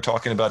out. They weren't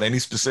talking about any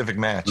specific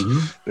match.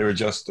 They were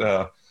just,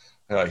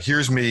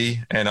 here's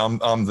me and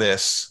I'm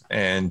this,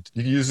 and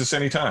you can use this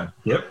anytime.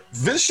 Yep.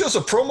 This shows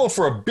a promo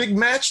for a big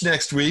match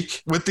next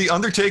week with The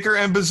Undertaker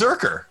and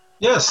Berserker.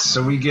 Yes,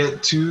 so we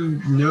get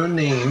two known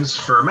names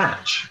for a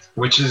match,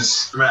 which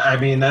is, I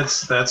mean,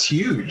 that's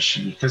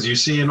huge because you're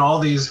seeing all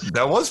these.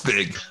 That was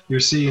big. You're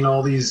seeing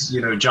all these,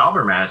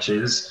 jobber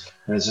matches,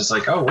 and it's just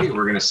like, oh wait,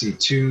 we're going to see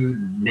two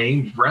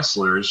named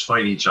wrestlers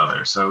fight each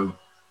other. So,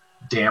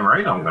 damn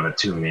right, I'm going to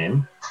tune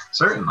in.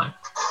 Certainly.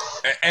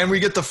 And we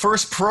get the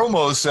first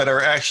promos that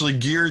are actually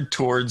geared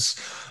towards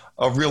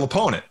a real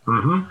opponent.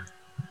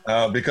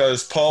 Mm-hmm.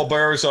 Because Paul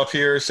Bearer's up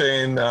here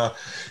saying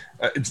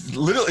it's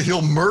literally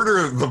he'll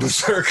murder the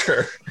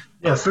Berserker.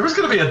 Yes, there was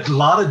going to be a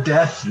lot of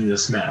death in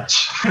this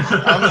match.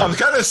 I'm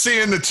kind of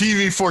seeing the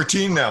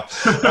TV-14 now.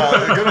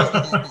 Going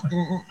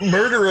to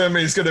murder him.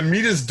 He's going to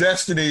meet his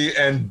destiny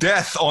and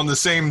death on the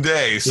same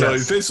day. So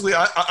he's basically,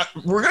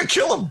 we're going to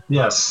kill him.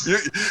 Yes.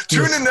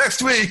 Tune in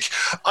next week.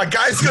 A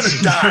guy's going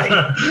to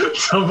die.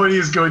 Somebody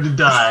is going to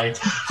die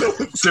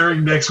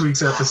during next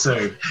week's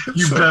episode.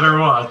 You better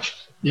watch.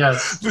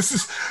 Yes. This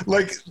is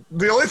like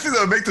the only thing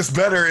that would make this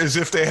better is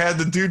if they had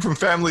the dude from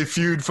Family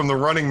Feud from The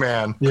Running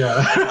Man.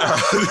 Yeah.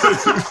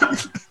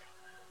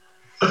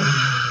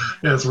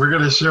 Yes, we're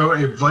going to show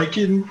a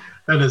Viking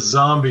and a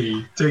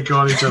zombie take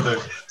on each other.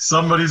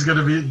 Somebody's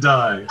going to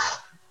die.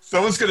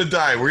 Someone's going to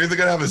die. We're either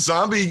going to have a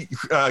zombie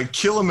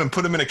kill him and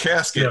put him in a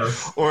casket,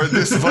 or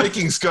this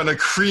Viking's going to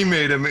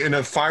cremate him in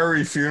a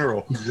fiery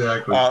funeral.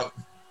 Exactly.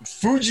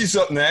 Fuji's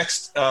up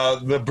next.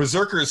 The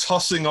Berserker is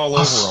hussing all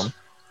over him.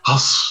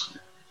 Huss.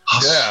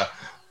 Yeah.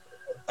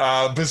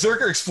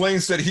 Berserker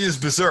explains that he is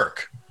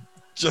Berserk.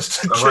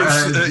 Just in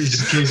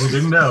case you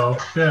didn't know.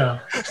 Yeah.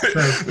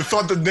 I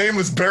thought the name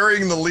was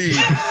burying the lead.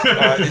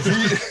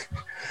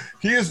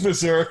 He is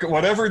Berserk.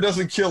 Whatever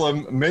doesn't kill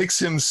him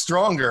makes him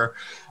stronger.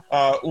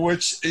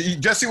 Which he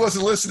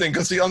wasn't listening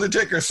because the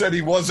Undertaker said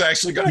he was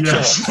actually going to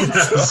kill him.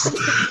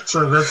 Yes.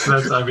 So that's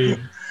I mean,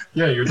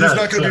 yeah, you're dead. He's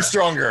not going to be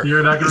stronger.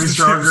 You're not going to be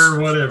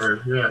stronger,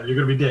 whatever. Yeah, you're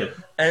going to be dead.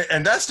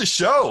 And that's the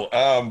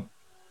show.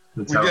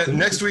 We get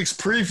next week's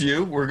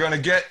preview. We're going to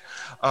get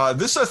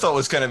this I thought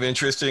was kind of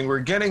interesting. We're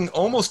getting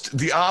almost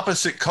the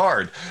opposite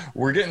card.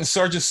 We're getting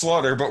Sergeant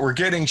Slaughter, but we're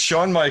getting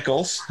Shawn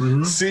Michaels,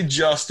 Sid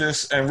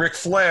Justice, and Ric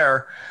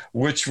Flair,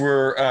 which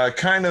were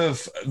kind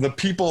of the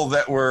people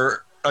that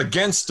were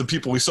against the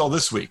people we saw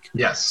this week.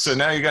 Yes. So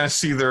now you're going to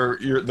see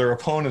their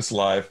opponents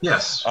live.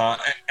 Yes.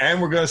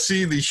 And we're going to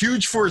see the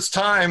huge for its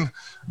time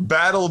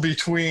battle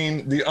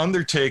between the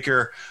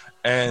Undertaker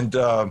and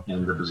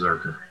the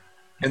Berserker.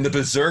 And the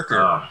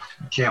Berserker.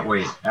 Can't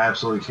wait.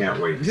 Absolutely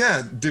can't wait.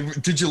 Yeah.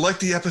 Did you like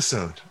the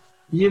episode?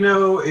 You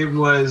know, it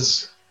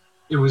was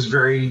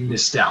very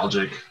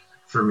nostalgic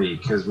for me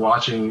because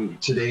watching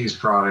today's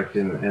product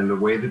and the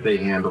way that they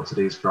handle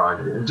today's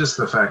product and just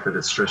the fact that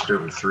it's stretched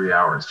over 3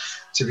 hours,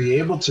 to be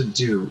able to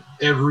do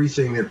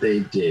everything that they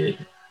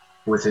did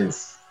within,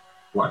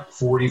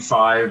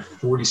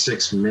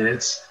 46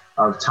 minutes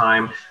of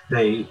time,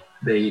 they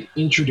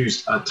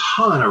introduced a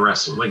ton of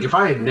wrestlers. Like if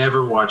I had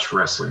never watched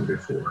wrestling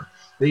before,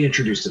 they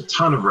introduced a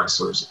ton of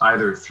wrestlers,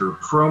 either through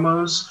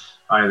promos,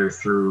 either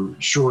through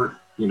short,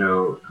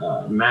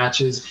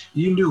 matches.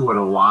 You knew what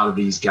a lot of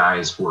these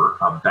guys were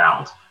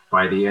about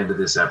by the end of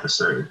this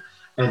episode.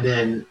 And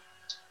then,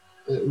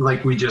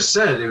 like we just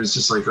said, it was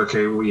just like,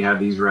 okay, we have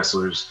these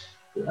wrestlers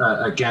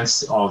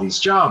against all these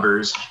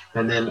jobbers.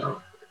 And then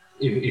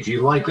if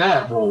you like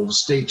that, well,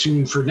 stay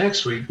tuned for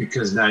next week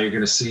because now you're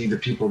going to see the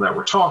people that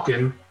were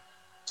talking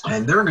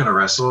and they're going to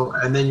wrestle.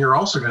 And then you're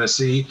also going to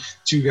see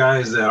two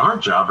guys that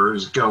aren't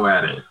jobbers go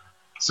at it.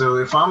 So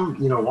if I'm,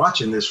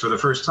 watching this for the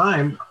first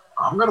time,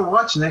 I'm going to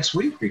watch next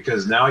week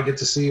because now I get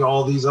to see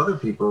all these other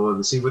people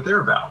and see what they're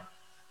about.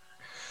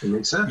 It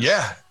makes sense.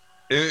 Yeah.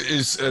 It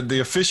is, the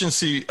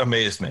efficiency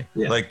amazed me.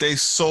 Yeah. Like they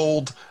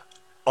sold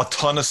a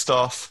ton of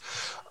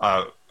stuff.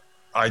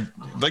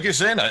 Like you're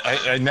saying,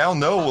 I now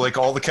know like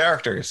all the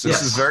characters.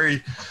 This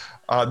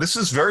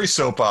is very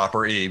soap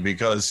opera-y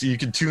because you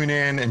can tune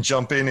in and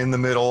jump in the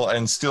middle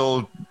and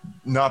still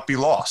not be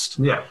lost.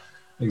 Yeah,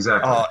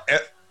 exactly.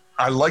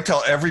 I liked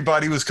how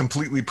everybody was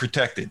completely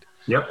protected.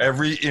 Yep.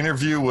 Every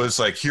interview was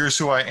like, here's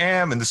who I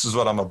am, and this is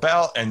what I'm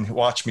about, and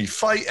watch me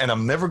fight, and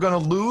I'm never going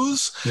to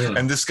lose. Yeah.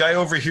 And this guy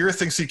over here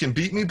thinks he can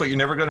beat me, but you're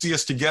never going to see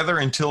us together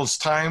until it's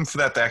time for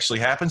that to actually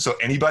happen, so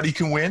anybody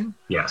can win.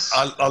 Yes.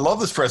 I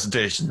love this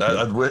presentation.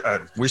 Yeah.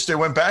 I wish they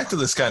went back to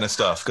this kind of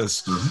stuff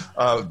because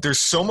there's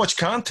so much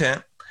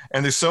content.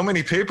 And there's so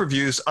many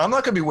pay-per-views. I'm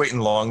not going to be waiting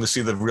long to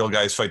see the real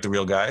guys fight the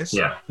real guys.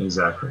 Yeah,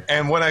 exactly.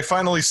 And when I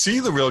finally see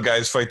the real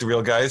guys fight the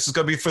real guys, it's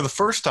going to be for the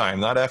first time,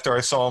 not after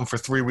I saw them for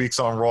 3 weeks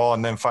on Raw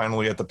and then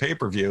finally at the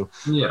pay-per-view.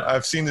 Yeah.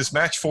 I've seen this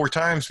match 4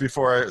 times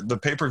before the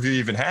pay-per-view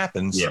even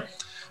happens. Yeah.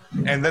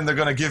 And then they're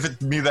going to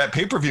give me that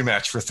pay-per-view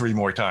match for 3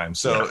 more times.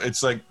 So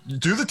it's like,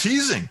 do the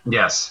teasing.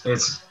 Yes,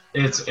 it's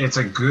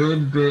a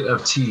good bit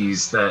of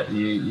tease that's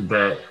what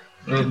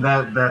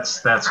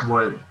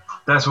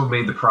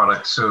made the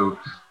product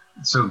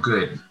so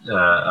good,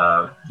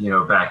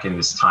 back in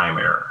this time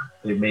era.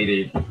 It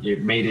made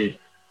it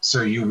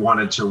so you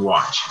wanted to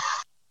watch.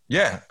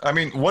 Yeah, I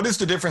mean, what is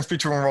the difference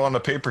between Raw and the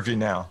pay-per-view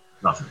now?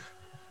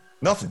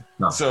 Nothing.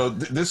 So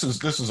this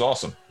is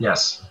awesome.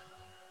 Yes,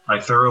 I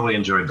thoroughly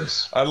enjoyed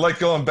this. I like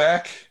going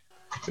back.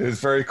 It was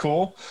very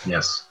cool.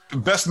 Yes.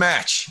 Best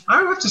match.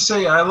 I would have to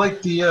say I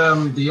like the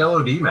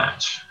LOD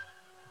match.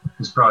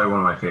 It's probably one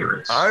of my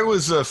favorites. I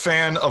was a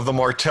fan of the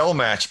Martel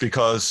match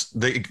because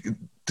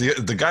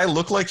the guy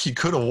looked like he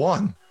could have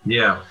won.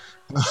 Yeah.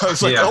 I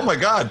was like, oh my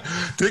God,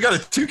 they got a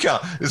 2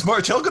 count. Is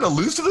Martel going to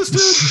lose to this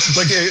dude?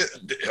 Like,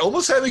 it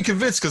almost had me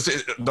convinced because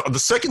the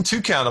second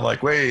 2 count, I'm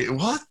like, wait,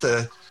 what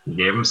the? You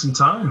gave him some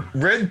time.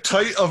 Red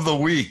tight of the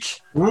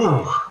week.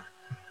 Ooh.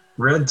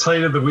 Red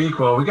tight of the week.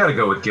 Well, we got to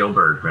go with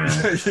Gilbert, man.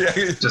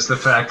 Yeah. Just the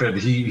fact that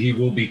he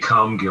will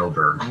become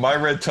Gilbert. My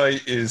red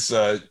tight is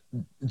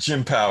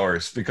Jim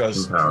Powers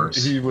because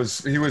he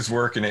was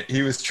working it.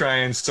 He was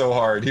trying so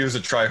hard. He was a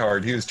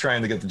try-hard. He was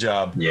trying to get the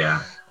job.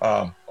 Yeah.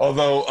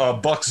 Although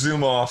Buck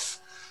Zumoff,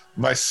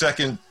 my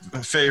second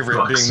favorite,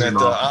 Buck being Zumoff.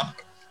 that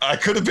I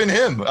could have been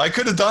him. I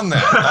could have done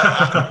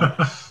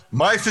that.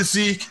 My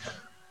physique,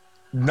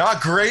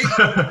 not great,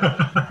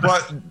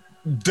 but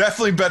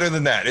definitely better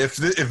than that. If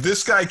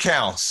this guy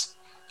counts,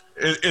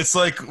 it's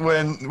like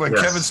when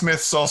Kevin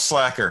Smith saw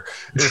Slacker.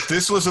 If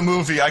this was a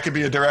movie, I could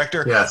be a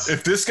director. Yes.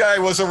 If this guy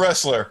was a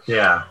wrestler,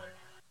 Yeah.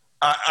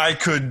 I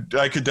could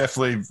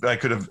definitely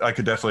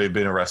have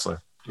been a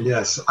wrestler.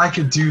 Yes, I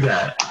could do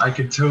that. I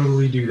could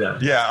totally do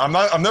that. Yeah,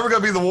 I'm never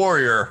gonna be the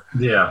Warrior.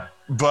 Yeah.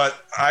 But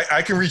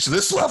I can reach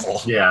this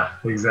level. Yeah,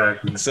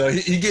 exactly. So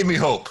he gave me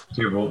hope.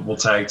 Dude, we'll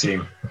tag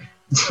team.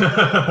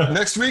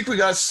 Next week we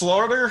got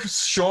Slaughter,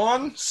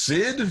 Sean,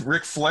 Sid,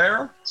 Ric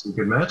Flair. Some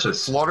good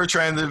matches. Slaughter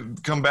trying to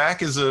come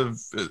back as a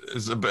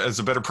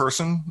better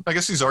person. I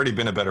guess he's already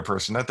been a better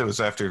person. That was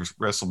after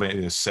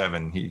WrestleMania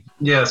 7.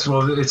 Yes,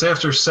 well, it's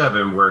after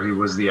 7 where he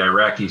was the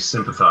Iraqi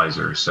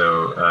sympathizer.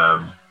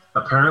 So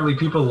apparently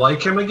people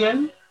like him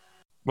again.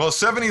 Well,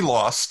 7 he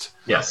lost.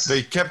 Yes.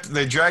 They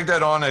dragged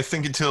that on, I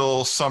think,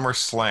 until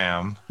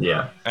SummerSlam.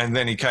 Yeah. And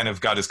then he kind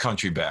of got his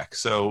country back.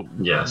 So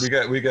yes,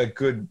 we got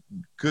good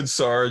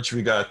Sarge.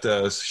 We got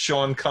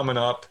Sean coming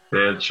up.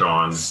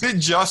 Sean. Sid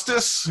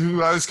Justice,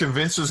 who I was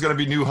convinced was going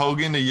to be new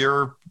Hogan a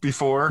year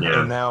before,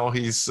 and now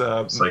he's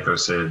Psycho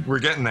Sid. We're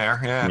getting there.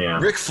 Yeah.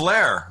 Ric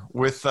Flair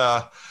with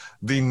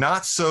the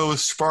not so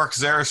Spark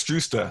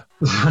Zarathustra.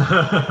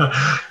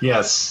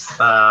 Yes,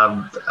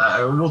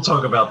 we'll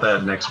talk about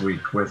that next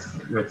week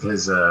with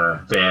his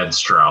bad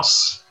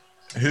Strauss.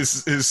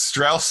 His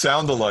Strauss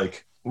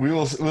sound-alike.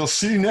 We'll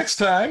see you next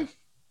time.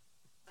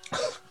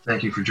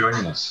 Thank you for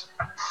joining us.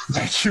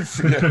 Thank you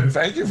for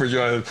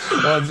joining us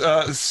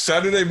on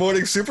Saturday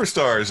Morning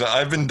Superstars.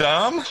 I've been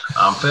Dom.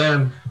 I'm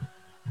Fan.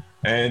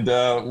 And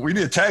we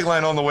need a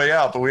tagline on the way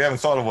out, but we haven't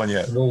thought of one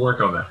yet. We'll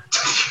work on that.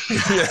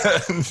 Yeah.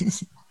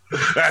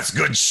 That's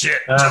good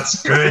shit.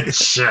 That's good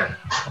shit.